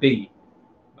don't like Biggie.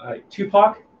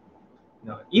 Tupac,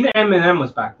 no, even Eminem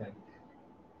was back then,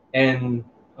 and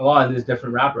a lot of these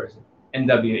different rappers,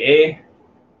 NWA,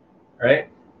 right?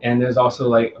 And there's also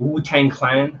like Wu-Tang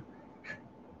Clan,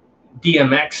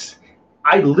 DMX.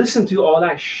 I listen to all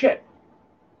that shit.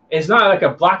 It's not like a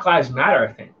Black Lives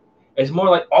Matter thing. It's more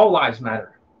like all lives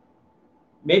matter.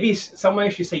 Maybe someone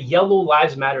should say yellow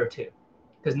lives matter too,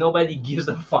 because nobody gives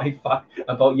a flying fuck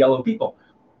about yellow people.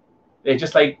 It's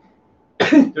just like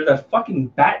there's a fucking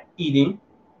bat eating,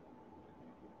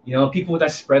 people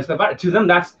that spreads the virus. To them,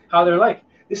 that's how they're like.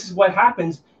 This is what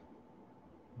happens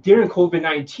during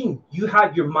COVID-19. You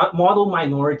have your model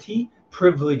minority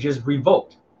privileges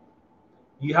revoked.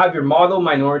 You have your model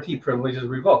minority privileges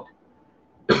revoked.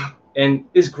 And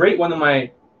it's great. One of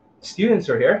my students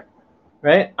are here,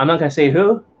 right? I'm not going to say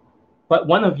who, but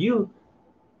one of you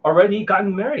already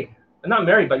gotten married. Not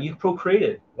married, but you've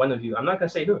procreated. One of you. I'm not going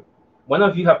to say who. One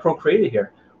of you have procreated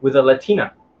here with a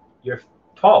Latina. You're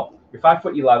tall. You're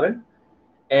 5'11",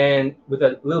 and with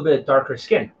a little bit darker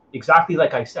skin. Exactly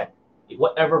like I said.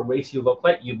 Whatever race you look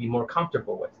like, you'd be more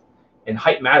comfortable with. And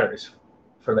height matters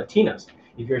for Latinas.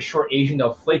 If you're a short Asian,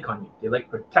 they'll flake on you. They like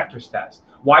protector status.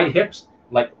 Wide hips,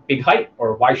 like big height,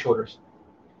 or wide shoulders.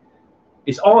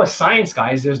 It's all a science,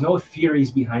 guys. There's no theories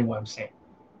behind what I'm saying.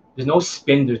 There's no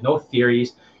spin. There's no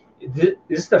theories. This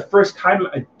is the first time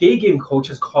a day game coach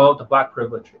has called out the black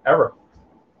privilege ever.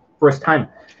 First time.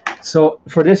 So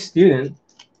for this student,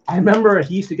 I remember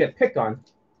he used to get picked on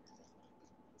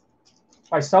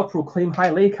by self-proclaimed high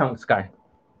leg counts guy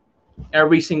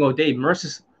every single day,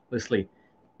 mercilessly.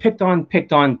 Picked on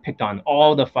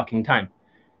all the fucking time.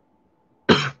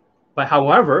 But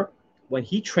however, when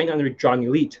he trained under John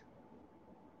Elite,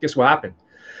 guess what happened?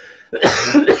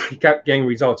 He kept getting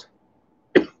results.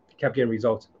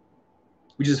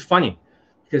 Which is funny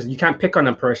because you can't pick on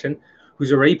a person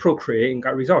who's already procreated and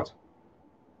got results.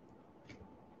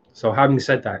 So having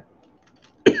said that,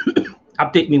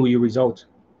 update me with your results.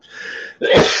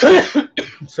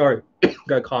 Sorry,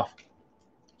 got a cough.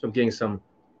 So I'm getting some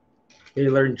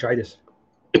laryngitis.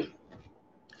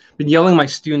 Been yelling at my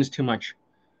students too much.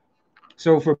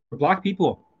 So for black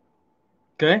people,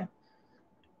 okay,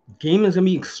 game is gonna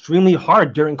be extremely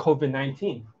hard during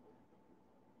COVID-19.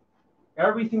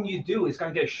 Everything you do is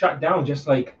gonna get shut down just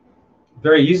like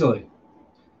very easily.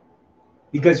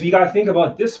 Because we gotta think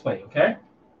about it this way, okay?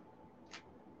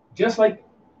 Just like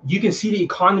you can see the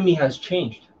economy has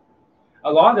changed.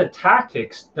 A lot of the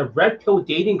tactics, the red pill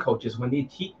dating coaches, when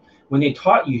they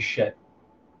taught you shit,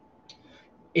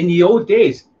 in the old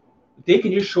days, they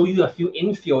can just show you a few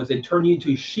infields and turn you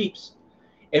into sheeps.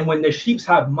 And when the sheeps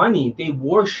have money, they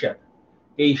worship.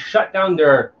 They shut down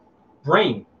their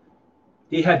brain.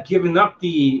 They have given up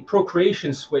the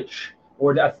procreation switch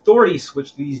or the authority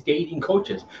switch to these dating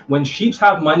coaches. When sheeps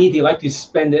have money, they like to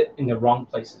spend it in the wrong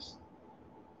places.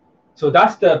 So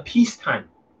that's the peacetime.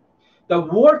 The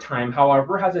wartime,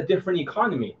 however, has a different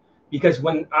economy, because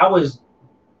when I was,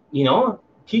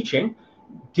 teaching,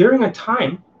 during a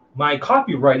time, my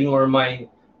copywriting or my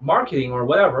marketing or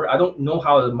whatever, I don't know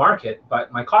how to market,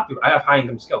 but my copy, I have high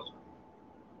income skills.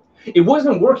 It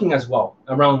wasn't working as well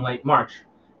around like March.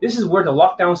 This is where the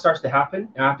lockdown starts to happen,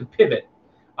 and I have to pivot.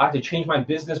 I have to change my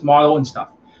business model and stuff.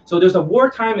 So there's a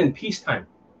wartime and peacetime.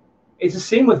 It's the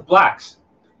same with blacks.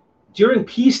 During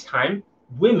peacetime,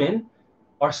 women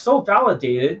are so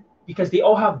validated because they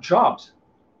all have jobs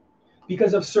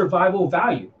because of survival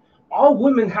value. All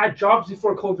women had jobs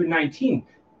before COVID-19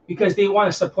 because they want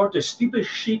to support their stupid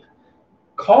sheep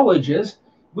colleges,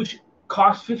 which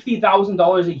cost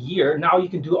 $50,000 a year. Now you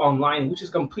can do online, which is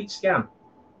a complete scam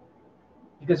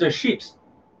because they're sheeps.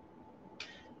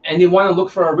 And they want to look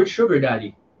for a rich sugar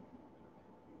daddy.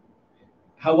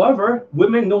 However,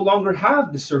 women no longer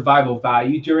have the survival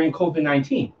value during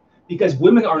COVID-19 because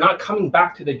women are not coming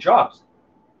back to the jobs.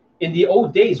 In the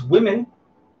old days, women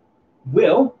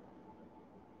will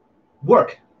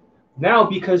work. Now,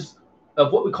 because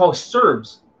of what we call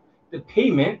CERBs, the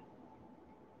payment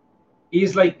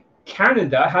is like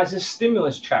Canada has a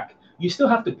stimulus check. You still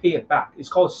have to pay it back. It's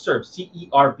called CERBs,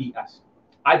 C-E-R-B-S.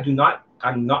 I'm not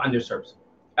under CERBs,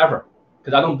 ever,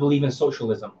 because I don't believe in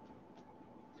socialism.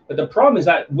 But the problem is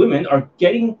that women are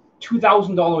getting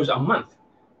 $2,000 a month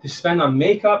to spend on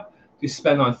makeup, to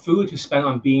spend on food, to spend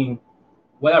on being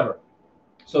whatever.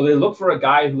 So they look for a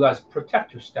guy who has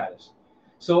protector status.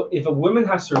 So if a woman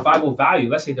has survival value,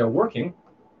 let's say they're working,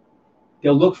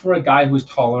 they'll look for a guy who's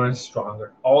taller and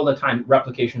stronger all the time,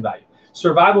 replication value.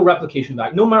 Survival replication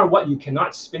value. No matter what, you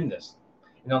cannot spin this.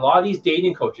 And a lot of these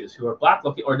dating coaches who are black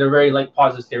looking, or they're very like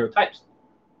positive stereotypes.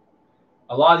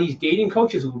 A lot of these dating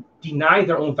coaches who deny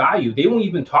their own value, they won't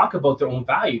even talk about their own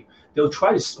value. They'll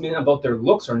try to spin about their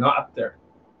looks are not up there.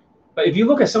 But if you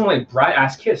look at someone like Brad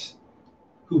Askiss,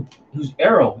 whose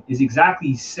arrow is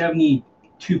exactly 70%,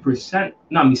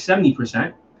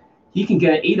 he can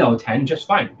get an 8 out of 10 just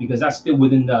fine because that's still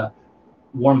within the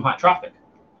warm, hot traffic.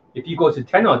 If you go to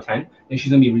 10 out of 10, then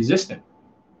she's going to be resistant.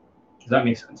 Does that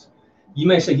make sense? You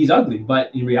may say he's ugly,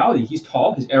 but in reality, he's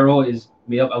tall. His arrow is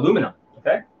made of aluminum.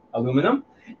 Okay, aluminum,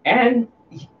 and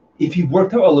if he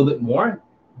worked out a little bit more,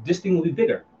 this thing will be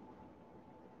bigger.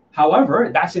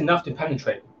 However, that's enough to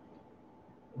penetrate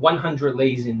 100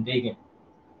 lays in vegan.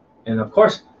 And of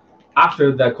course,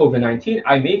 after the COVID-19,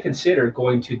 I may consider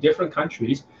going to different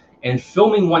countries and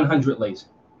filming 100 lays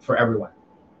for everyone.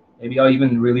 Maybe I'll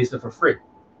even release it for free.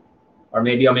 Or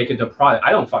maybe I'll make it a product.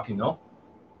 I don't fucking know.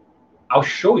 I'll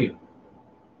show you.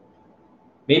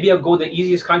 Maybe I'll go to the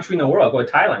easiest country in the world. I'll go to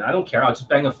Thailand. I don't care. I'll just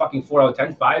bang a fucking 4 out of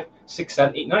 10, 5, 6,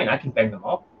 7, 8, 9. I can bang them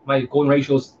all. My golden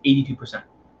ratio is 82%.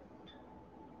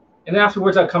 And then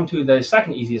afterwards, I'll come to the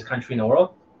second easiest country in the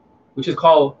world, which is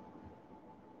called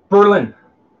Berlin.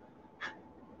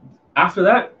 After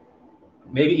that,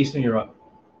 maybe Eastern Europe.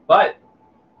 But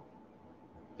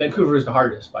Vancouver is the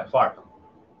hardest by far.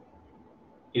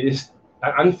 It is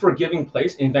an unforgiving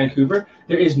place in Vancouver.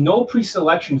 There is no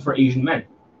pre-selection for Asian men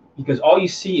because all you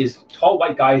see is tall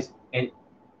white guys and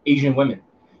Asian women.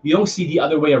 You don't see the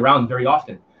other way around very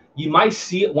often. You might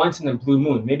see it once in a blue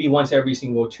moon, maybe once every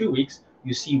single 2 weeks.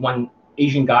 You see one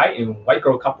Asian guy and white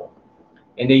girl couple.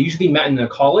 And they usually met in a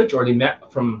college or they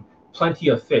met from Plenty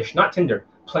of Fish, not Tinder,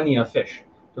 Plenty of Fish.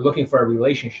 They're looking for a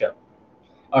relationship.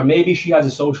 Or maybe she has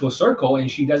a social circle and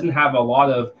she doesn't have a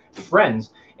lot of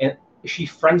friends and she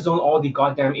friend zoned all the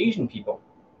goddamn Asian people,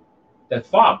 the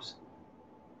fobs.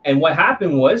 And what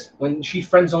happened was when she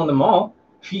friend zoned them all,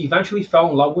 she eventually fell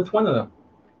in love with one of them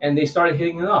and they started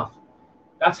hitting it off.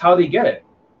 That's how they get it.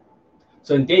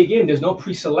 So in day game, there's no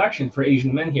pre-selection for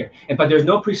Asian men here. But there's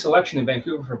no pre-selection in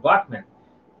Vancouver for black men.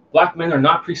 Black men are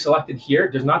not pre-selected here.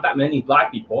 There's not that many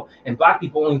black people, and black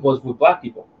people only goes with black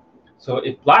people. So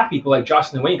if black people like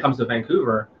Justin Wayne comes to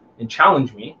Vancouver and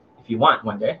challenge me, if you want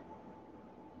one day,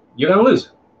 you're gonna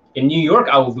lose. In New York,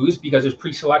 I will lose because there's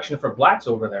pre-selection for blacks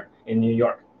over there in New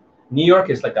York. New York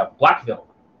is like a Blackville.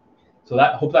 So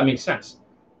that hope that makes sense.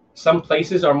 Some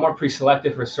places are more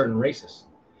pre-selected for certain races.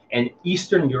 And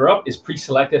Eastern Europe is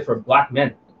pre-selected for black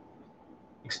men,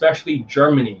 especially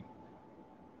Germany.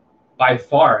 By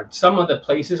far, some of the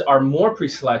places are more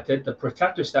pre-selected. The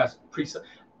protector status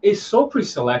is so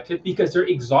pre-selected because they're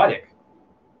exotic.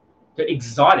 They're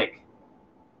exotic.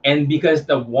 And because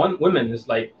the one woman is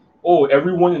like, oh,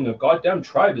 everyone in the goddamn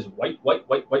tribe is white, white,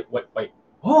 white, white, white, white.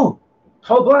 Oh,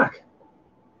 tall black.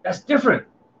 That's different.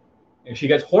 And she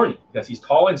gets horny because he's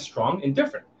tall and strong and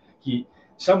different.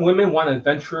 Some women want to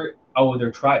venture out of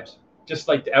their tribes, just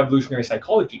like the evolutionary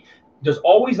psychology. There's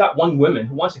always that one woman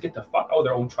who wants to get the fuck out of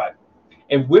their own tribe.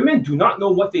 And women do not know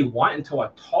what they want until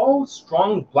a tall,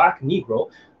 strong black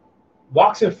Negro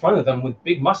walks in front of them with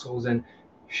big muscles. And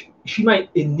she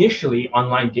might initially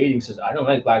online dating says, I don't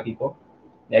like black people,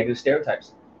 negative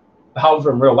stereotypes.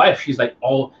 However, in real life, she's like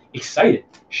all excited.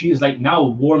 She is like now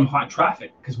warm, hot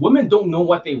traffic because women don't know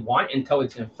what they want until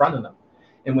it's in front of them.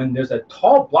 And when there's a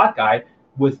tall black guy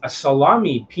with a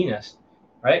salami penis,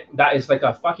 right? That is like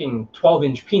a fucking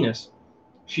 12-inch penis.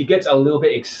 She gets a little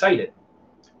bit excited.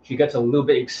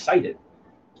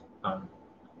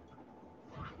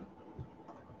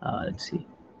 Let's see.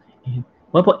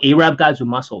 What about Arab guys with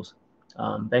muscles?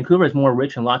 Vancouver is more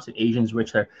rich and lots of Asians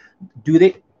rich there.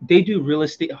 They do real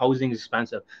estate housing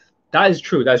expensive. That is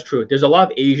true. That's true. There's a lot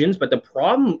of Asians, but the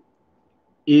problem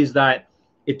is that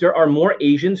if there are more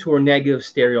Asians who are negative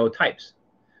stereotypes,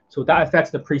 so that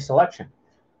affects the pre-selection.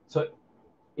 So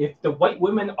if the white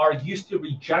women are used to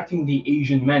rejecting the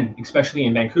Asian men, especially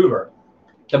in Vancouver,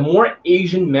 the more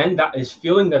Asian men that is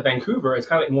feeling that Vancouver is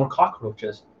kind of like more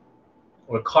cockroaches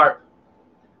or carp,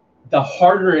 the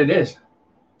harder it is.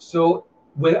 So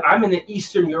when I'm in an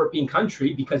Eastern European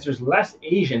country, because there's less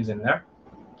Asians in there,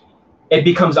 it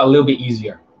becomes a little bit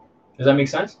easier. Does that make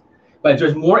sense? But if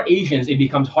there's more Asians, it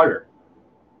becomes harder.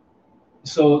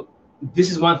 So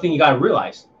this is one thing you got to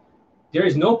realize. There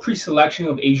is no pre-selection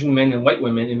of Asian men and white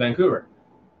women in Vancouver.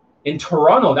 In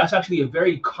Toronto, that's actually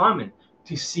very common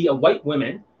to see a white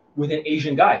woman with an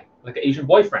Asian guy, like an Asian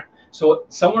boyfriend. So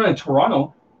somewhere in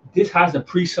Toronto, this has a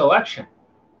pre-selection.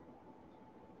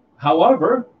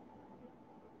 However,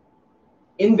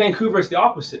 in Vancouver, it's the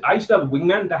opposite. I used to have a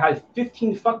wingman that had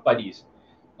 15 fuck buddies.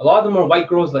 A lot of them are white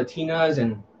girls, Latinas,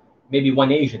 and maybe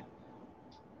one Asian.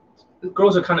 The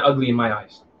girls are kind of ugly in my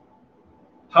eyes.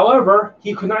 However,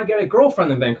 he could not get a girlfriend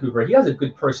in Vancouver. He has a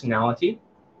good personality.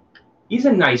 He's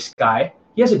a nice guy.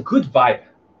 He has a good vibe.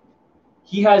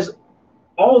 He has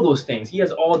all those things. He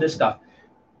has all this stuff.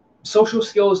 Social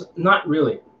skills, not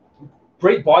really.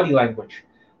 Great body language.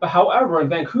 But however, in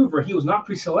Vancouver, he was not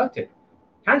pre-selected.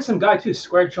 Handsome guy too,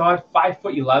 square jawed,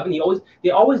 5'11". They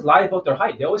always lie about their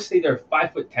height. They always say they're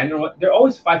 5'10" or what. They're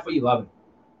always 5'11".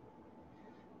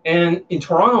 And in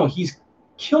Toronto, he's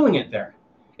killing it there.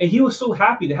 And he was so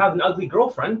happy to have an ugly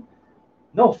girlfriend.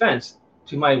 No offense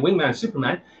to my wingman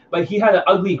Superman, but he had an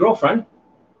ugly girlfriend.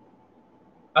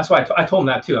 That's why I told him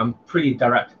that too. I'm pretty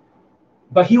direct.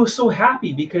 But he was so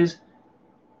happy because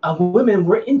women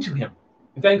were into him.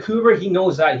 In Vancouver, he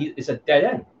knows that it's a dead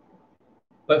end.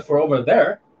 But for over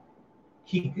there,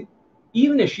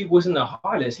 even if she wasn't the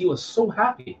hottest, he was so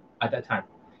happy at that time.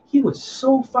 He was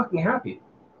so fucking happy.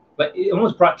 But it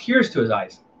almost brought tears to his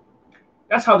eyes.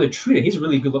 That's how they're treated. He's a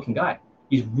really good-looking guy.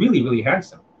 He's really, really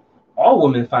handsome. All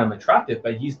women find him attractive,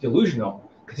 but he's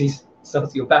delusional because he's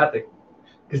sociopathic.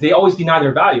 Because they always deny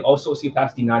their value. All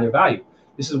sociopaths deny their value.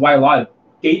 This is why a lot of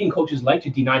dating coaches like to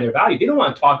deny their value. They don't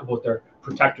want to talk about their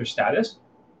protector status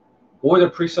or their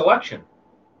pre-selection.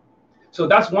 So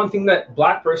that's one thing that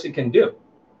Black person can do.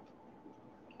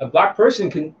 A Black person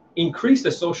can increase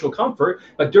the social comfort,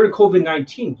 but during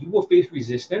COVID-19, you will face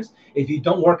resistance if you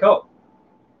don't work out.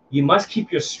 You must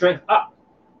keep your strength up.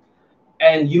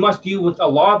 And you must deal with a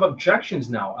lot of objections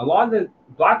now. A lot of the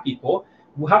Black people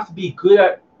will have to be good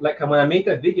at, like when I made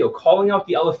that video, calling out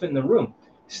the elephant in the room,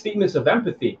 statements of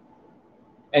empathy.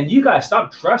 And you guys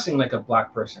stop dressing like a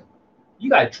Black person. You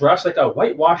gotta dress like a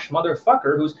whitewashed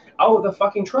motherfucker who's out of the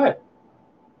fucking tribe.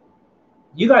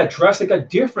 You gotta dress like a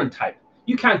different type.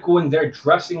 You can't go in there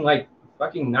dressing like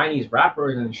fucking 90s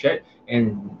rappers and shit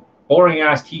and boring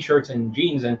ass t-shirts and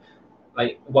jeans and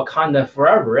like Wakanda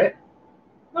forever, right?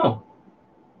 No.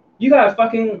 You gotta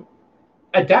fucking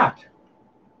adapt.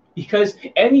 Because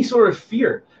any sort of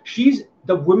fear,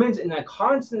 the woman's in a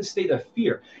constant state of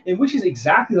fear, and which is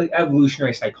exactly like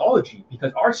evolutionary psychology,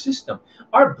 because our system,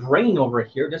 our brain over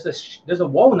here, there's a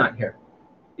walnut here.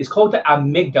 It's called the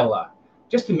amygdala.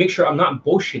 Just to make sure I'm not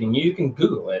bullshitting you, you can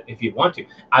Google it if you want to.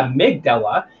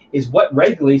 Amygdala is what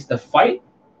regulates the fight,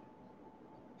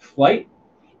 flight,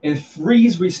 and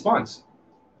freeze response.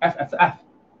 FFF.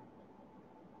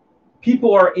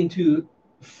 People are into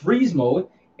freeze mode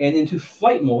and into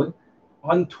flight mode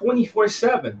on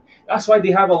 24/7. That's why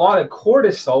they have a lot of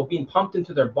cortisol being pumped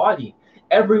into their body.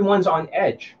 Everyone's on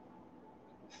edge.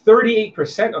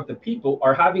 38% of the people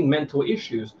are having mental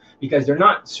issues because they're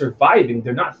not surviving,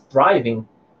 they're not thriving.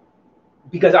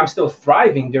 Because I'm still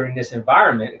thriving during this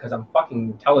environment because I'm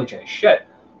fucking intelligent as shit.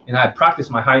 And I practice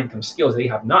my high income skills they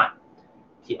have not.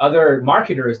 The other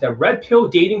marketers, the red pill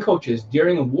dating coaches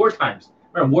during war times,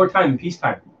 remember wartime and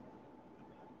peacetime.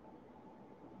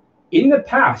 In the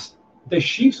past, the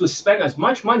Chiefs would spend as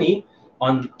much money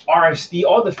on RSD,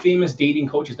 all the famous dating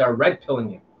coaches that are red pilling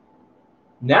you.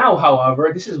 Now,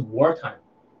 however, this is wartime.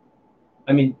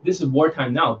 I mean, this is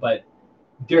wartime now, but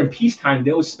during peacetime,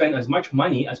 they would spend as much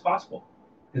money as possible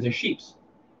because they're Chiefs.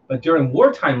 But during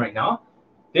wartime right now,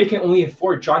 they can only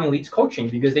afford Johnny Elite's coaching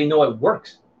because they know it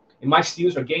works. And my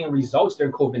students are getting results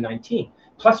during COVID-19.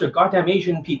 Plus, they're goddamn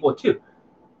Asian people too,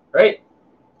 right?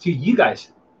 To you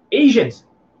guys, Asians,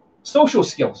 social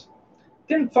skills.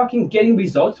 They're fucking getting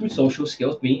results through social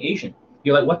skills being Asian.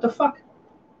 You're like, what the fuck?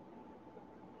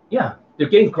 Yeah, they're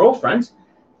getting girlfriends.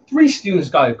 3 students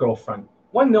got a girlfriend.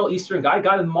 1 Middle Eastern guy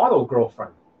got a model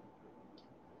girlfriend.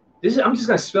 I'm just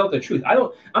gonna spell the truth.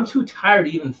 I'm too tired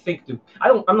to even think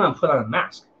I'm not gonna put on a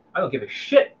mask. I don't give a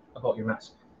shit about your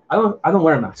mask. I don't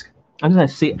wear a mask. I'm just gonna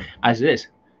say it as it is.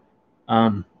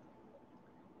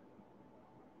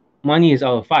 Money is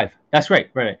out of 5. That's right.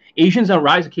 Asians are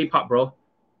rise of K-pop, bro.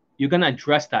 You're gonna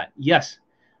address that. Yes,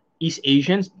 East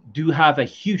Asians do have a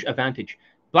huge advantage.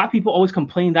 Black people always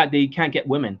complain that they can't get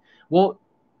women. Well,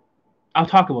 I'll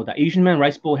talk about that. Asian man,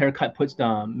 rice bowl haircut, puts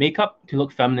the makeup to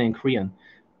look feminine and Korean.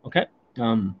 Okay.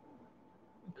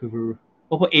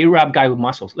 Arab guy with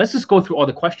muscles. Let's just go through all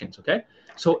the questions. Okay.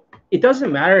 So it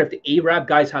doesn't matter if the Arab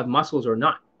guys have muscles or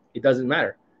not. It doesn't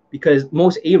matter because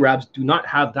most Arabs do not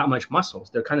have that much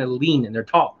muscles. They're kind of lean and they're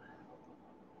tall.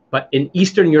 But in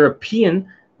Eastern European,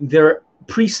 they're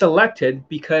pre-selected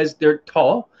because they're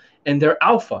tall and they're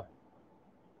alpha.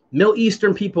 Middle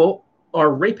Eastern people are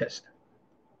rapists.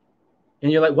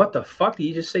 And you're like, what the fuck did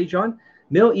you just say, John?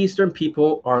 Middle Eastern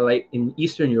people are like in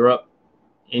Eastern Europe,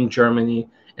 in Germany,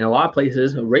 and a lot of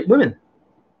places rape women.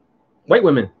 White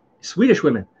women, Swedish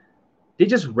women. They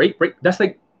just rape. That's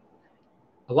like,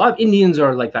 a lot of Indians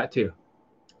are like that too.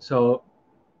 So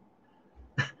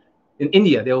in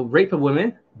India, they'll rape a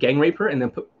woman, gang rape her, and then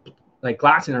put like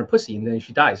glass in her pussy, and then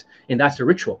she dies. And that's the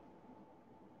ritual.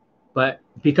 But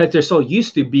because they're so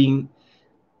used to being,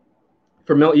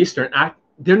 for Middle Eastern,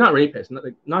 they're not rapists,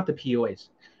 not the POAs.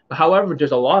 But however,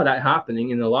 there's a lot of that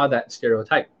happening and a lot of that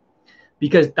stereotype.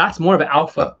 Because that's more of an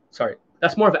alpha,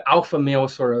 that's more of an alpha male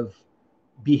sort of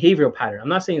behavioral pattern. I'm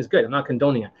not saying it's good. I'm not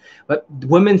condoning it. But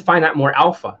women find that more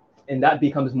alpha. and that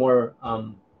becomes more,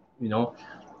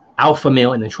 alpha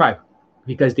male in the tribe,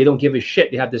 because they don't give a shit.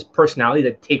 They have this personality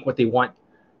that take what they want.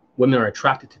 Women are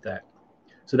attracted to that.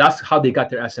 So that's how they got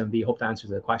their SMV. Hope that answers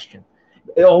the question.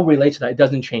 It all relates to that. It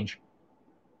doesn't change.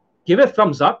 Give it a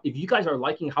thumbs up if you guys are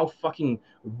liking how fucking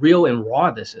real and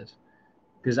raw this is,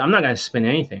 because I'm not going to spin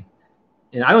anything.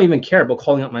 And I don't even care about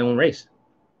calling out my own race.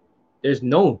 There's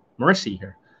no mercy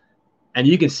here. And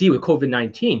you can see with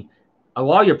COVID-19, a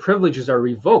lot of your privileges are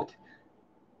revoked.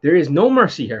 There is no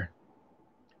mercy here.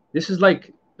 This is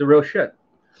like the real shit.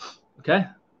 Okay?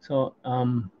 So,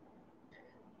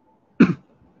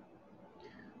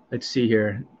 let's see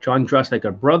here. John dressed like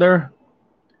a brother.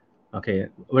 Okay,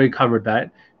 we already covered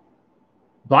that.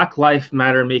 Black Lives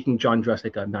Matter making John dress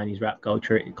like a 90s rap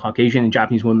culture. Caucasian and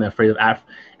Japanese women afraid of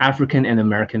African and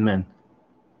American men.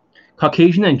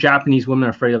 Caucasian and Japanese women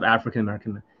are afraid of African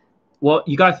American men. Well,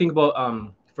 you got to think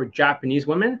about, for Japanese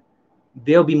women,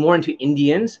 they'll be more into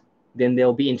Indians than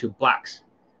they'll be into blacks.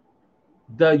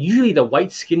 Usually the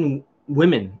white-skinned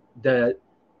women, the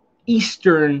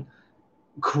Eastern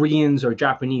Koreans or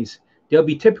Japanese, they'll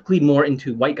be typically more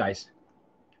into white guys,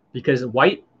 because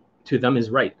white to them is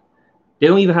right. They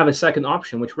don't even have a second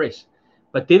option, which race.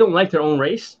 But they don't like their own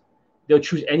race, they'll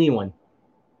choose anyone.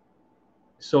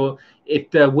 So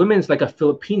if the woman's like a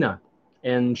Filipina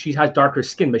and she has darker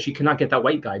skin, but she cannot get that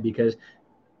white guy because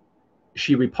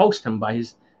she repulsed him by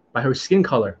her skin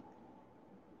color,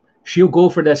 she'll go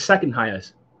for the second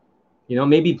highest.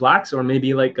 Maybe blacks, or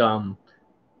maybe like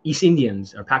East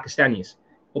Indians or Pakistanis.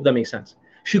 Hope that makes sense.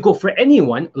 She'll go for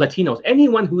anyone, Latinos,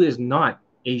 anyone who is not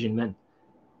Asian men.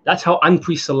 That's how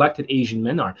unpre-selected Asian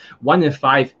men are. 1 in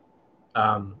 5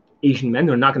 Asian men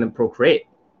are not going to procreate.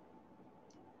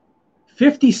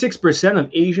 56% of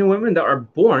Asian women that are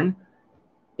born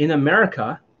in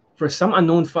America, for some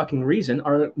unknown fucking reason,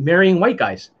 are marrying white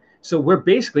guys. So we're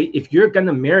basically, if you're going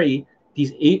to marry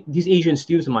these Asian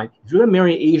students of mine, if you're going to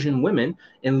marry Asian women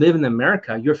and live in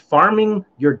America, you're farming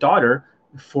your daughter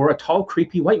for a tall,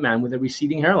 creepy white man with a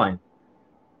receding hairline.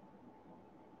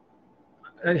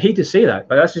 I hate to say that,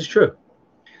 but that's just true.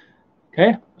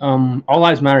 Okay. All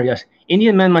lives matter. Yes.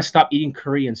 Indian men must stop eating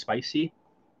curry and spicy.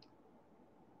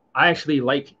 I actually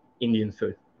like Indian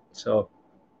food. So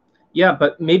yeah,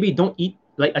 but maybe don't eat,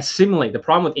 like assimilate. The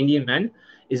problem with Indian men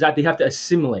is that they have to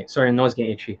assimilate. Sorry, I know it's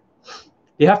getting itchy.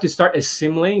 They have to start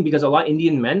assimilating, because a lot of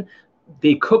Indian men,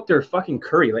 they cook their fucking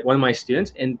curry. Like one of my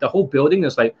students, and the whole building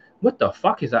is like, what the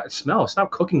fuck is that smell?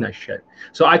 Stop cooking that shit.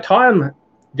 So I taught him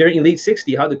during Elite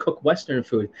 60 how to cook Western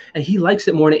food, and he likes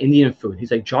it more than Indian food.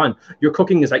 He's like, John, your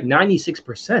cooking is like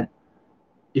 96%.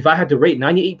 If I had to rate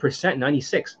 98%,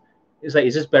 96. It's like,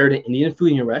 is this better than Indian food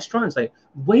in your restaurant? It's like,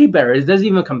 way better. It doesn't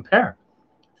even compare.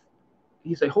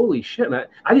 He's like, holy shit, man.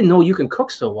 I didn't know you can cook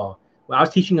so well. Well, I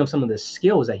was teaching him some of the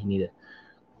skills that he needed.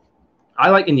 I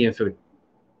like Indian food.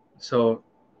 So,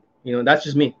 that's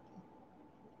just me.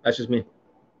 That's just me.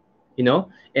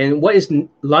 And what is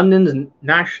London's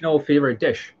national favorite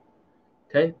dish?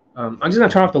 Okay. I'm just going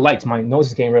to turn off the lights. My nose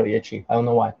is getting really itchy. I don't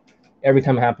know why. Every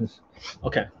time it happens.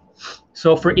 Okay.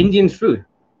 So for Indian food,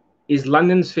 is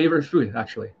London's favorite food,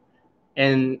 actually.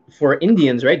 And for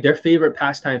Indians, right, their favorite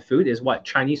pastime food is what?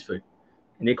 Chinese food.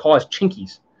 And they call us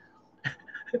chinkies.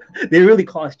 They really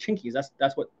call us chinkies.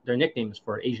 That's what their nickname is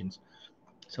for Asians.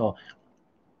 So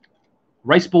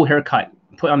rice bowl haircut,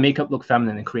 put on makeup, look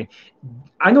feminine and Korean.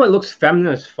 I know it looks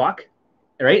feminine as fuck,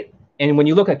 right? And when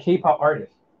you look at K-pop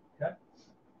artists, okay?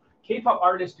 K-pop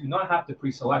artists do not have the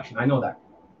pre-selection. I know that.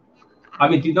 I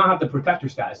mean, do not have the protector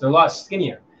status. They're a lot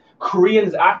skinnier.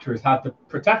 Korean actors have the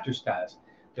protector status.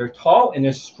 They're tall and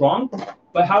they're strong,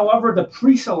 but however, the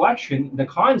pre-selection, the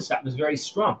concept is very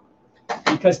strong,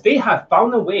 because they have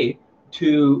found a way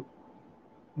to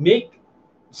make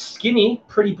skinny,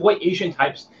 pretty boy Asian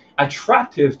types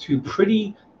attractive to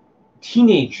pretty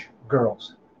teenage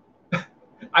girls.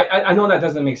 I know that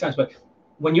doesn't make sense, but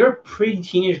when you're a pretty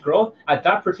teenage girl, at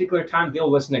that particular time, they'll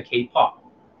listen to K-pop.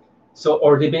 So,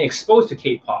 or they've been exposed to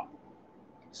K-pop.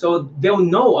 So they'll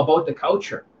know about the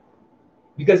culture.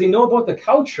 Because they know about the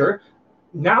culture,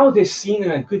 now they're seen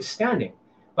in a good standing.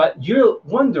 But you're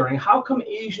wondering, how come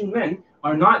Asian men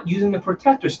are not using the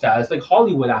protector status like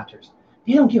Hollywood actors?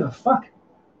 They don't give a fuck.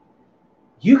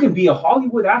 You can be a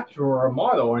Hollywood actor or a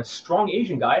model or a strong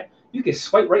Asian guy. You can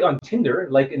swipe right on Tinder,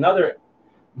 like another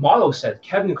model said,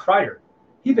 Kevin Kreider.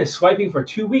 He's been swiping for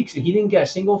 2 weeks and he didn't get a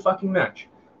single fucking match,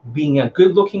 being a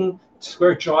good-looking,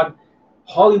 square-jawed,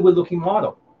 Hollywood-looking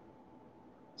model.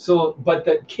 So, but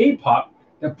the K-pop,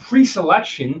 the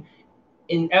pre-selection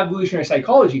in evolutionary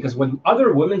psychology, because when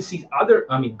other women see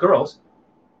girls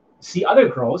see other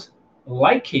girls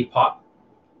like K-pop,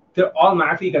 they're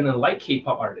automatically going to like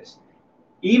K-pop artists.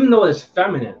 Even though it's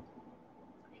feminine,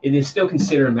 it is still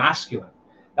considered masculine.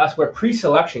 That's where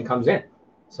pre-selection comes in.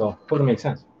 So, hope that makes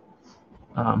sense.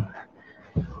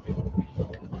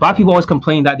 Black people always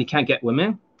complain that they can't get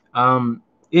women.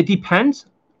 It depends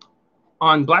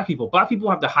on black people. Black people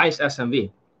have the highest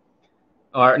SMV,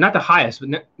 or not the highest,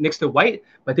 but next to white,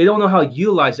 but they don't know how to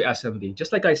utilize the SMV.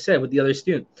 Just like I said with the other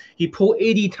student, he pulled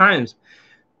 80 times.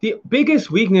 The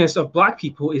biggest weakness of black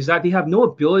people is that they have no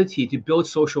ability to build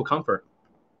social comfort.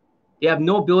 They have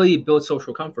no ability to build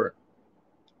social comfort.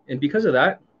 And because of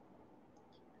that,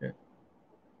 okay,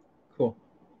 cool.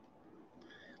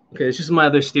 Okay, this is my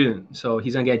other student. So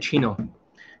he's going to get Chino.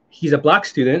 He's a black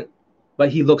student, but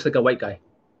he looks like a white guy,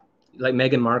 like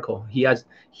Meghan Markle. He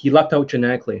lucked out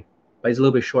genetically, but he's a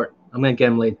little bit short. I'm going to get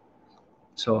him laid.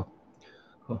 So,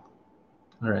 cool.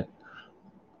 All right.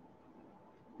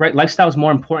 Right, lifestyle is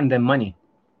more important than money.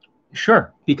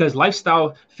 Sure, because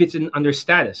lifestyle fits in under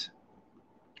status.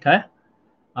 Okay?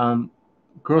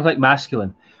 Girls like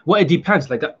masculine. Well, it depends.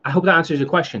 Like, I hope that answers your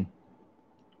question.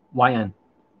 YN.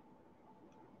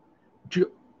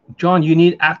 John, you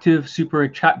need active super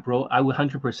chat, bro. I would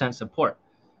 100% support.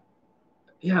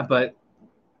 Yeah, but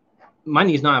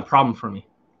money is not a problem for me.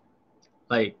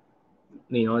 Like,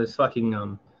 you know, it's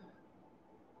fucking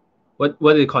what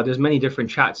do they call it? There's many different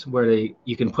chats where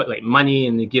you can put like money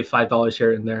and they give $5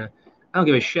 here and there. I don't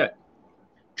give a shit.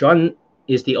 John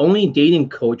is the only dating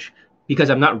coach because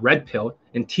I'm not red pill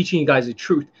and teaching you guys the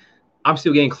truth. I'm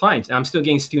still getting clients and I'm still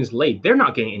getting students laid. They're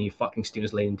not getting any fucking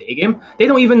students laid in day game. They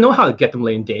don't even know how to get them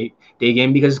laid in day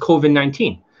game because of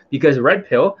COVID-19. Because red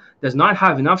pill does not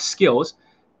have enough skills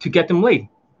to get them laid.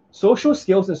 Social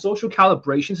skills and social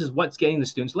calibrations is what's getting the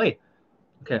students laid.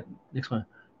 Okay, next one.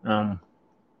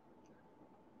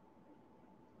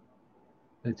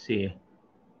 Let's see.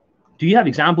 Do you have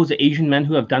examples of Asian men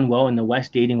who have done well in the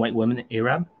West dating white women,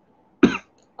 Arab?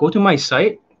 Go to my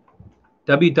site,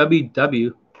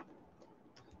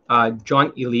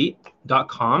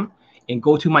 www.johnelite.com, and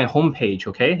go to my homepage,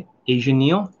 okay? Asian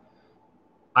Neil.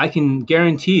 I can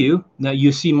guarantee you that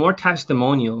you see more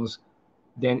testimonials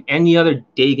than any other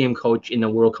day game coach in the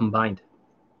world combined.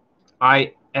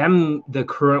 I am the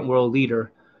current world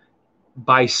leader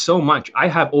by so much. I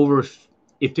have over,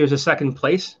 if there's a second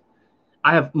place,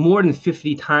 I have more than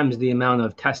 50 times the amount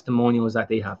of testimonials that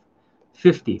they have.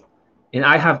 50. And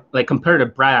I have, like, compared to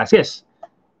Brad Assis,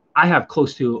 I have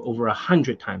close to over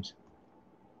 100 times.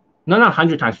 No, not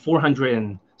 100 times, 400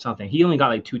 and something. He only got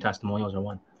like 2 testimonials or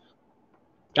 1.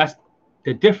 That's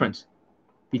the difference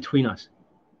between us.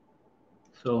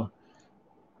 So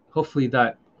hopefully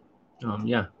that,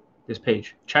 yeah, this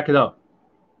page. Check it out.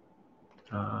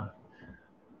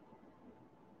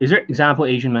 Is there example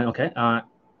Asian men? Okay.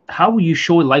 How will you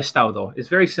show lifestyle though? It's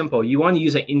very simple. You want to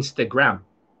use an Instagram,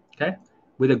 okay?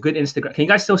 With a good Instagram. Can you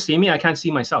guys still see me? I can't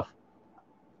see myself.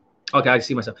 Okay, I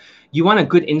see myself. You want a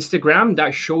good Instagram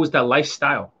that shows that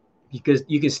lifestyle, because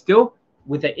you can still,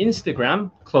 with the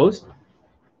Instagram closed,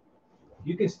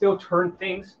 you can still turn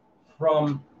things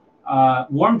from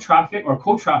warm traffic or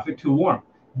cold traffic to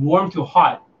warm to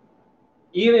hot.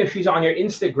 Even if she's on your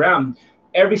Instagram,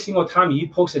 every single time you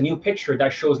post a new picture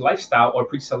that shows lifestyle or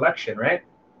pre-selection, right?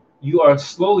 You are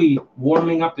slowly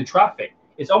warming up the traffic.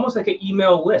 It's almost like an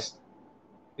email list.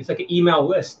 It's like an email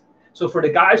list. So for the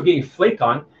guys getting flaked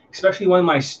on, especially one of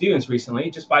my students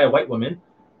recently, just by a white woman,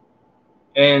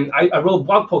 and I wrote a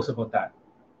blog post about that.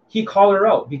 He called her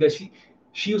out because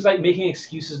she was like making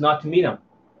excuses not to meet him.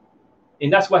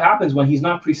 And that's what happens when he's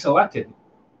not pre-selected,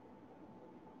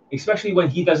 especially when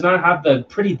he does not have the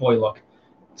pretty boy look.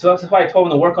 So that's why I told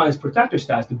him to work on his protector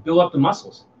stats to build up the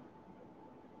muscles.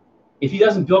 If he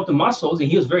doesn't build up the muscles, and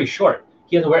he was very short,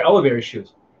 he has to wear elevator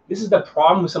shoes. This is the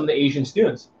problem with some of the Asian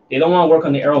students. They don't want to work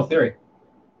on the arrow theory.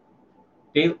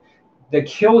 The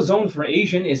kill zone for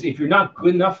Asian is if you're not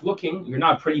good enough looking, you're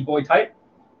not a pretty boy type,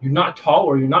 you're not tall,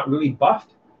 or you're not really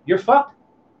buffed, you're fucked.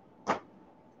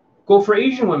 Go for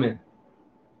Asian women.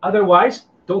 Otherwise,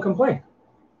 don't complain.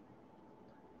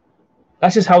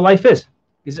 That's just how life is.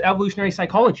 This is evolutionary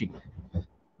psychology.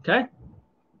 Okay?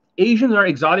 Asians are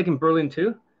exotic in Berlin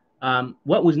too.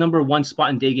 What was #1 spot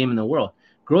in day game in the world?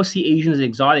 Girls see Asians as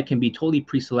exotic can be totally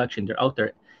pre-selection. They're out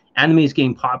there. Anime is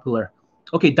getting popular.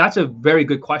 Okay, that's a very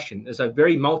good question. It's a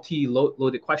very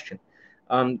multi-loaded question.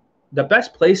 The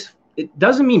best place, it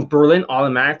doesn't mean Berlin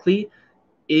automatically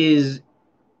is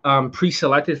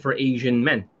pre-selected for Asian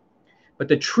men. But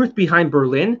the truth behind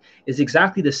Berlin is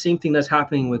exactly the same thing that's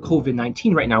happening with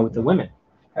COVID-19 right now with the women.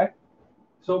 Okay?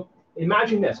 So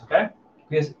imagine this, okay?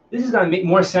 Because this is going to make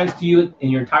more sense to you in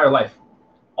your entire life.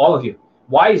 All of you.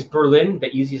 Why is Berlin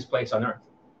the easiest place on earth?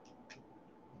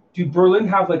 Do Berlin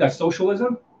have like a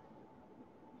socialism?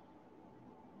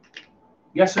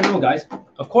 Yes or no, guys?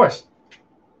 Of course.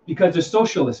 Because they're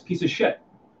socialist, piece of shit.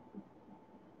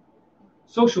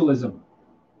 Socialism.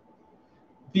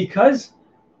 Because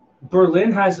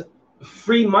Berlin has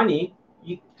free money,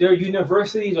 their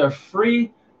universities are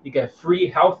free, you get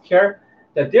free healthcare.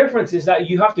 The difference is that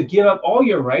you have to give up all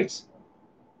your rights.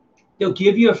 They'll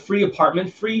give you a free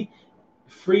apartment, free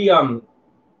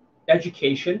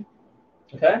education,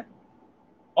 okay?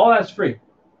 All that's free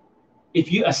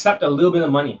if you accept a little bit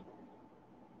of money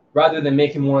rather than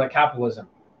making more like capitalism.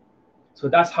 So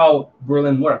that's how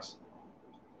Berlin works.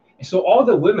 And so all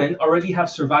the women already have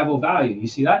survival value. You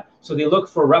see that? So they look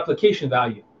for replication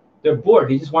value. They're bored.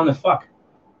 They just want to fuck.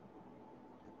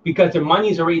 Because their money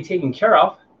is already taken care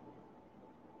of.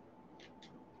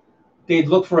 They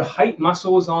look for height,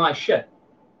 muscles, and all that shit.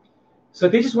 So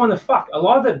they just want to fuck.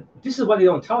 This is what they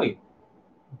don't tell you.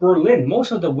 Berlin,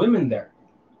 most of the women there,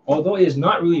 although it is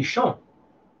not really shown,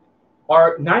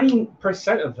 are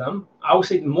 90% of them, I would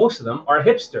say most of them, are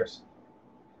hipsters.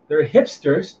 They're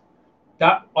hipsters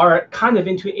that are kind of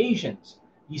into Asians.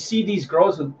 You see these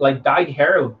girls with like dyed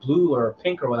hair of blue or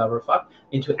pink or whatever, fuck,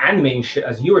 into anime and shit,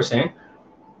 as you were saying.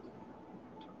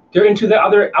 They're into the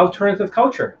other alternative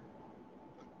culture.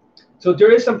 So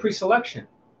there is some pre-selection.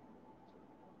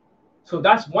 So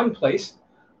that's one place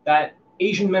that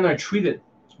Asian men are treated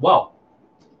well.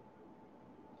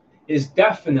 Is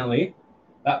definitely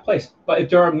that place. But if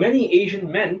there are many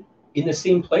Asian men in the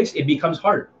same place, it becomes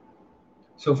harder.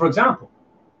 So for example,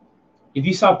 if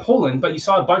you saw Poland, but you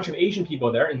saw a bunch of Asian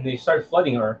people there and they started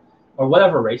flooding or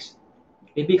whatever race,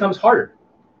 it becomes harder.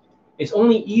 It's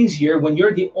only easier when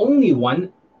you're the only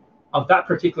one of that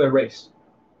particular race.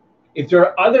 If there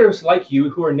are others like you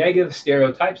who are negative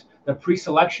stereotypes, the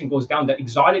pre-selection goes down, the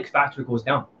exotic factor goes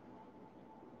down.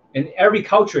 In every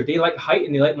culture, they like height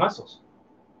and they like muscles.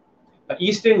 But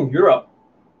Eastern Europe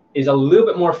is a little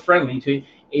bit more friendly to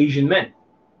Asian men.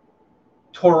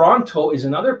 Toronto is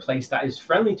another place that is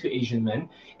friendly to Asian men,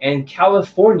 and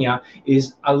California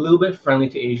is a little bit friendly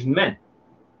to Asian men.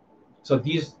 So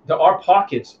there are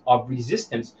pockets of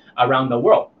resistance around the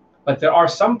world, but there are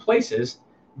some places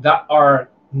that are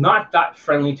not that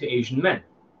friendly to Asian men.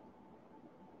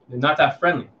 They're not that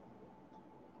friendly.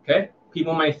 Okay?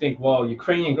 People might think, well,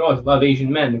 Ukrainian girls love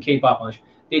Asian men and K-pop.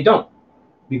 They don't,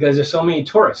 because there's so many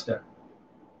tourists there.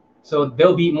 So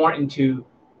they'll be more into,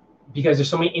 because there's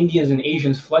so many Indians and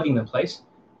Asians flooding the place,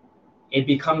 it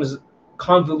becomes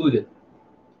convoluted.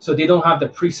 So they don't have the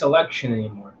pre-selection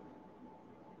anymore.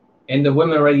 And the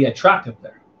women are already attractive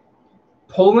there.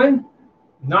 Poland,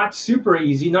 not super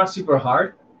easy, not super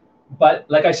hard. But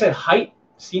like I said, height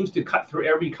seems to cut through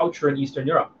every culture in Eastern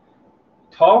Europe.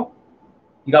 Tall,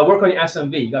 you got to work on your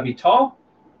SMV. You got to be tall,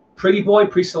 pretty boy,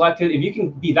 pre-selected. If you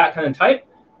can be that kind of type,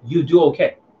 you do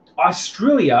okay.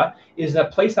 Australia is a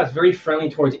place that's very friendly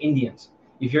towards Indians.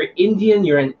 If you're Indian,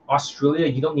 you're in Australia,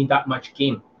 you don't need that much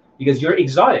game because you're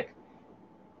exotic.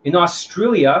 In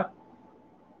Australia,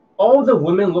 all the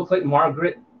women look like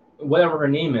Margaret, whatever her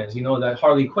name is, that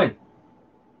Harley Quinn.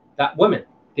 That woman,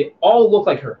 they all look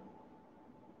like her.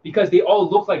 Because they all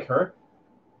look like her,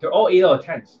 they're all 8 out of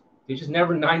 10s. They're just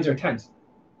never 9s or 10s.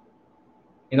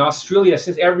 In Australia,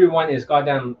 since everyone is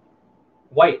goddamn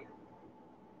white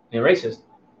and racist,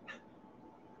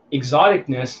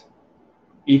 exoticness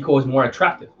equals more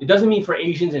attractive. It doesn't mean for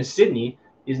Asians in Sydney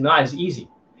is not as easy.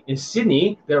 In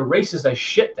Sydney, they're racist as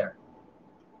shit there.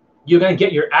 You're going to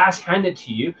get your ass handed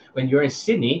to you when you're in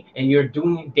Sydney and you're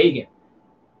doing day game.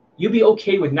 You'll be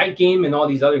okay with night game and all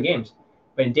these other games.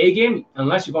 But in day game,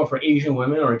 unless you're going for Asian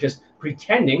women or just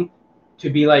pretending to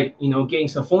be like, getting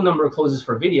some phone number closes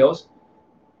for videos,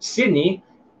 Sydney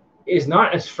is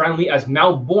not as friendly as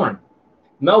Melbourne.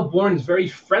 Melbourne is very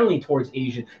friendly towards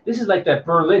Asian. This is like the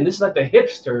Berlin. This is like the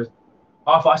hipsters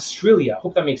of Australia.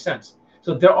 Hope that makes sense.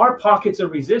 So there are pockets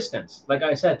of resistance. Like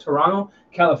I said, Toronto,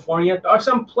 California, there are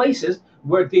some places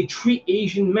where they treat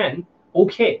Asian men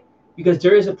okay because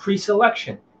there is a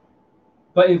pre-selection.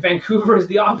 But in Vancouver is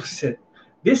the opposite.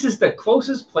 This is the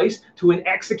closest place to an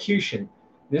execution.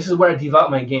 This is where I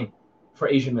developed my game for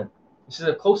Asian men. This is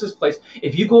the closest place.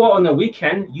 If you go out on the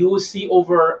weekend, you will see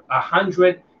over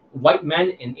 100 white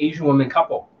men and Asian women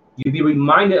couple. You'll be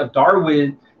reminded of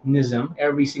Darwinism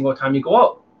every single time you go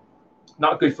out.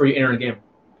 Not good for your inner game.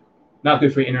 Not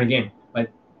good for your inner game.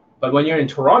 But when you're in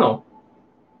Toronto,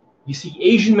 you see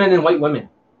Asian men and white women.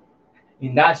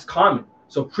 And that's common.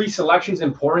 So pre-selection is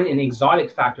important and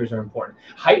exotic factors are important.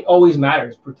 Height always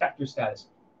matters. Protect your status.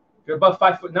 If you're above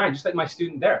 5'9", just like my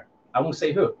student there, I won't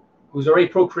say who's already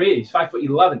procreated. He's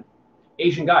 5'11",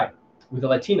 Asian guy with a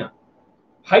Latina.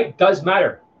 Height does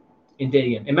matter. in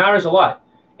dating. It matters a lot.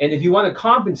 And if you want to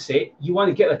compensate, you want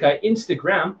to get like an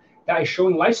Instagram that is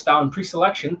showing lifestyle and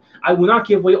pre-selection, I will not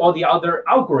give away all the other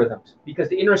algorithms because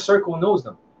the inner circle knows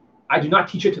them. I do not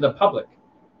teach it to the public.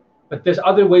 But there's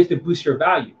other ways to boost your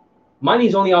value. Money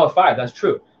is only out of 5, that's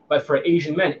true. But for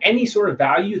Asian men, any sort of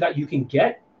value that you can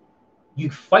get,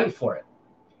 you fight for it.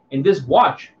 And this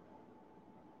watch,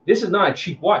 this is not a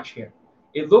cheap watch here.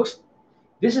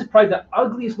 This is probably the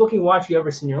ugliest looking watch you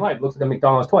ever seen in your life. It looks like a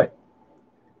McDonald's toy.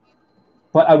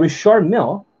 But a Richard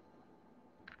Mille,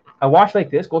 a watch like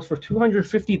this goes for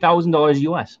 $250,000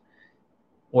 US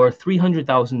or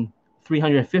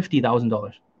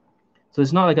 $350,000. So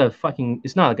it's not like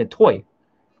it's not like a toy.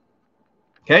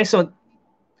 Okay, so,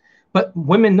 but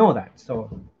women know that. So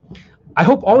I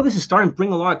hope all this is starting to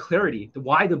bring a lot of clarity to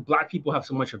why the black people have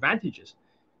so much advantages.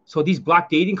 So these black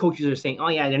dating coaches are saying, oh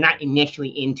yeah, they're not initially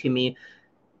into me.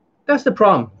 That's the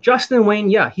problem. Justin Wayne,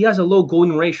 yeah, he has a low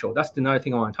golden ratio. That's another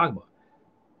thing I want to talk about.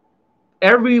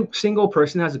 Every single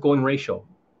person has a golden ratio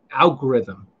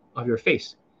algorithm of your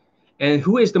face. And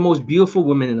who is the most beautiful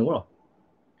woman in the world?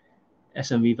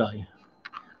 SMV value.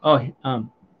 Oh,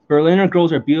 Berliner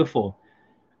girls are beautiful.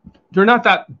 They're not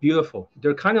that beautiful.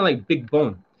 They're kind of like big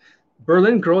bone.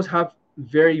 Berlin girls have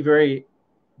very, very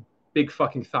big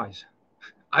fucking thighs.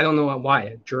 I don't know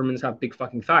why. Germans have big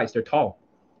fucking thighs. They're tall.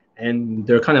 And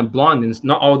they're kind of blonde. And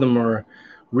not all of them are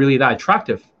really that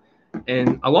attractive.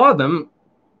 And a lot of them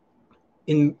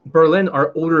in Berlin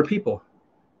are older people.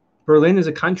 Berlin is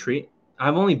a country.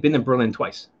 I've only been to Berlin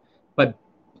twice. But,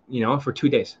 you know, for 2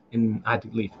 days. And I had to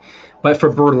leave. But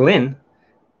for Berlin,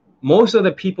 most of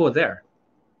the people there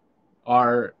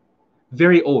are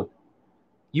very old.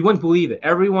 You wouldn't believe it.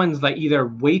 Everyone's like either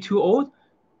way too old,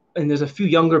 and there's a few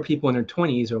younger people in their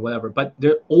 20s or whatever, but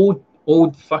they're old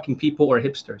fucking people or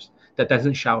hipsters that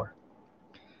doesn't shower.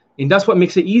 And that's what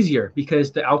makes it easier,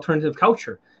 because the alternative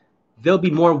culture, they'll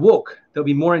be more woke. They'll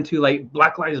be more into like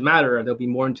Black Lives Matter, or they'll be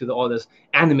more into all this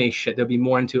anime shit. They'll be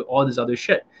more into all this other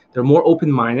shit. They're more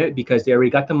open-minded because they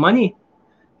already got the money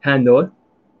handled.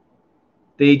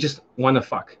 They just want to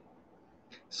fuck.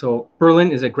 So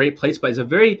Berlin is a great place, but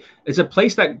it's a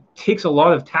place that takes a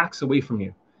lot of tax away from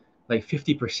you, like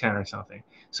 50% or something.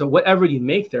 So whatever you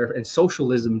make there in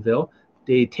socialismville,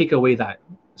 they take away that.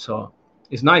 So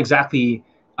it's not exactly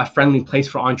a friendly place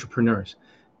for entrepreneurs.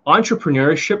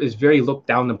 Entrepreneurship is very looked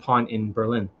down upon in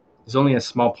Berlin. There's only a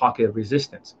small pocket of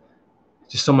resistance.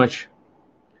 Just so much.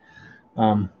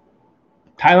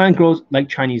 Thailand girls like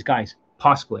Chinese guys,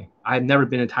 possibly. I've never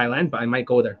been to Thailand, but I might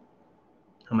go there.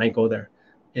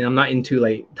 And I'm not into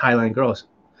like Thailand girls.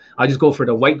 I'll just go for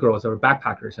the white girls or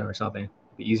backpackers or something.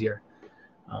 It'd be easier.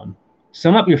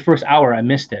 Sum up your first hour. I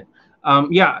missed it.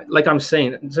 Yeah, like I'm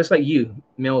saying, just like you,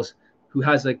 Mills, who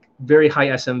has like very high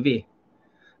SMV.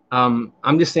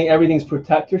 I'm just saying everything's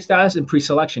protector status and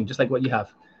pre-selection, just like what you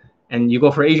have. And you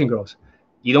go for Asian girls.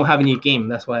 You don't have any game.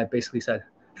 That's what I basically said.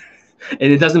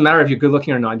 And it doesn't matter if you're good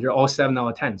looking or not. You're all 7 out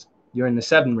of 10s. You're in the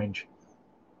 7 range.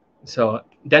 So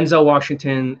Denzel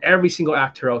Washington, every single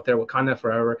actor out there, Wakanda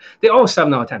Forever, they all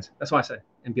 7 out of 10s. That's what I said,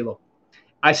 and below.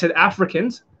 I said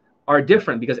Africans are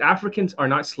different because Africans are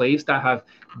not slaves that have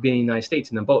been in the United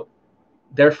States in a boat.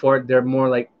 Therefore, they're more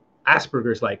like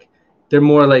Asperger's like. They're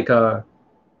more like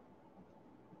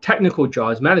technical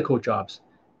jobs, medical jobs.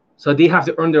 So they have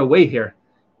to earn their way here.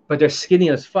 But they're skinny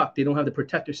as fuck. They don't have the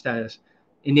protector status.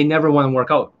 And they never want to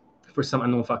work out for some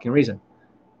unknown fucking reason.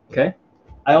 Okay?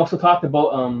 I also talked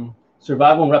about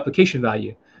survival and replication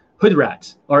value. Hood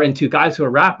rats are into guys who are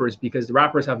rappers because the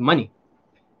rappers have money.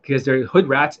 Because they're hood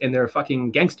rats and they're fucking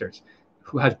gangsters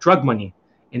who have drug money.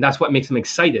 And that's what makes them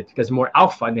excited, because they're more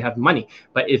alpha and they have money.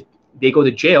 But if they go to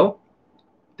jail,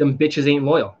 them bitches ain't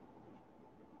loyal.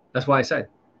 That's why I said.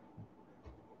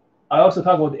 I also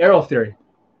talk about the arrow theory.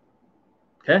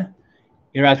 Okay?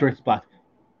 Your ass works black.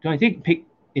 Do I think Pig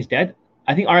is dead?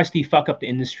 I think RSD fuck up the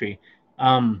industry.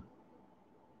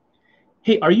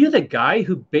 Hey, are you the guy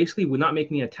who basically would not make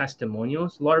me a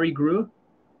testimonials, Laurie Gru?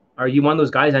 Are you one of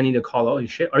those guys I need to call out and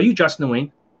shit? Are you Justin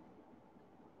Wayne?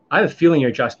 I have a feeling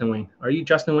you're Justin Wayne. Are you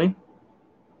Justin Wayne?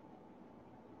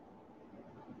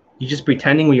 You just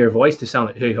pretending with your voice to sound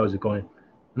like, hey, how's it going?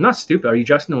 I'm not stupid. Are you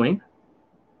Justin Wayne?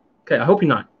 Okay, I hope you're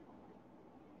not.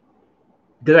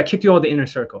 Did I kick you out of the inner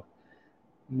circle?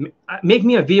 Make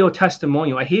me a video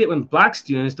testimonial. I hate it when black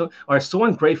students are so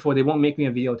ungrateful they won't make me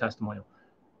a video testimonial.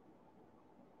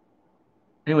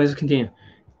 Anyways, let's continue.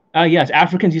 Yes,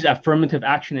 Africans use affirmative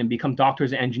action and become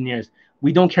doctors and engineers.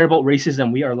 We don't care about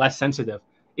racism. We are less sensitive.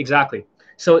 Exactly.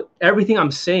 So everything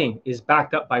I'm saying is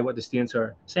backed up by what the students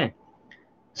are saying.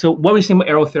 So what we're saying about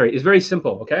arrow theory is very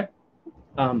simple, okay?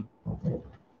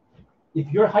 if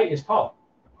your height is tall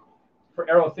for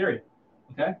arrow theory,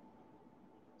 okay?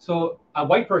 So a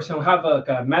white person will have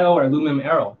a metal or aluminum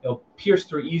arrow. It'll pierce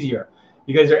through easier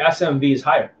because their SMV is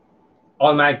higher.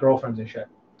 Automatic girlfriends and shit.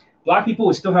 Black people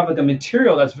will still have like a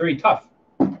material that's very tough.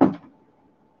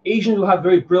 Asians will have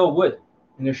very brittle wood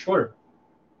and they're shorter.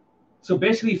 So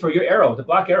basically for your arrow, the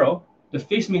black arrow, the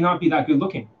face may not be that good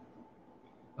looking.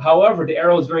 However, the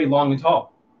arrow is very long and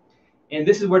tall. And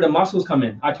this is where the muscles come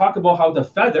in. I talk about how the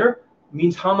feather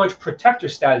means how much protector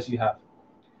status you have.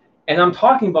 And I'm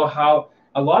talking about how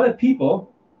a lot of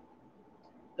people,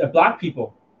 the black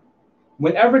people,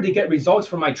 whenever they get results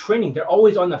from my training, they're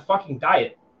always on the fucking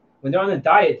diet. When they're on a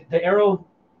diet,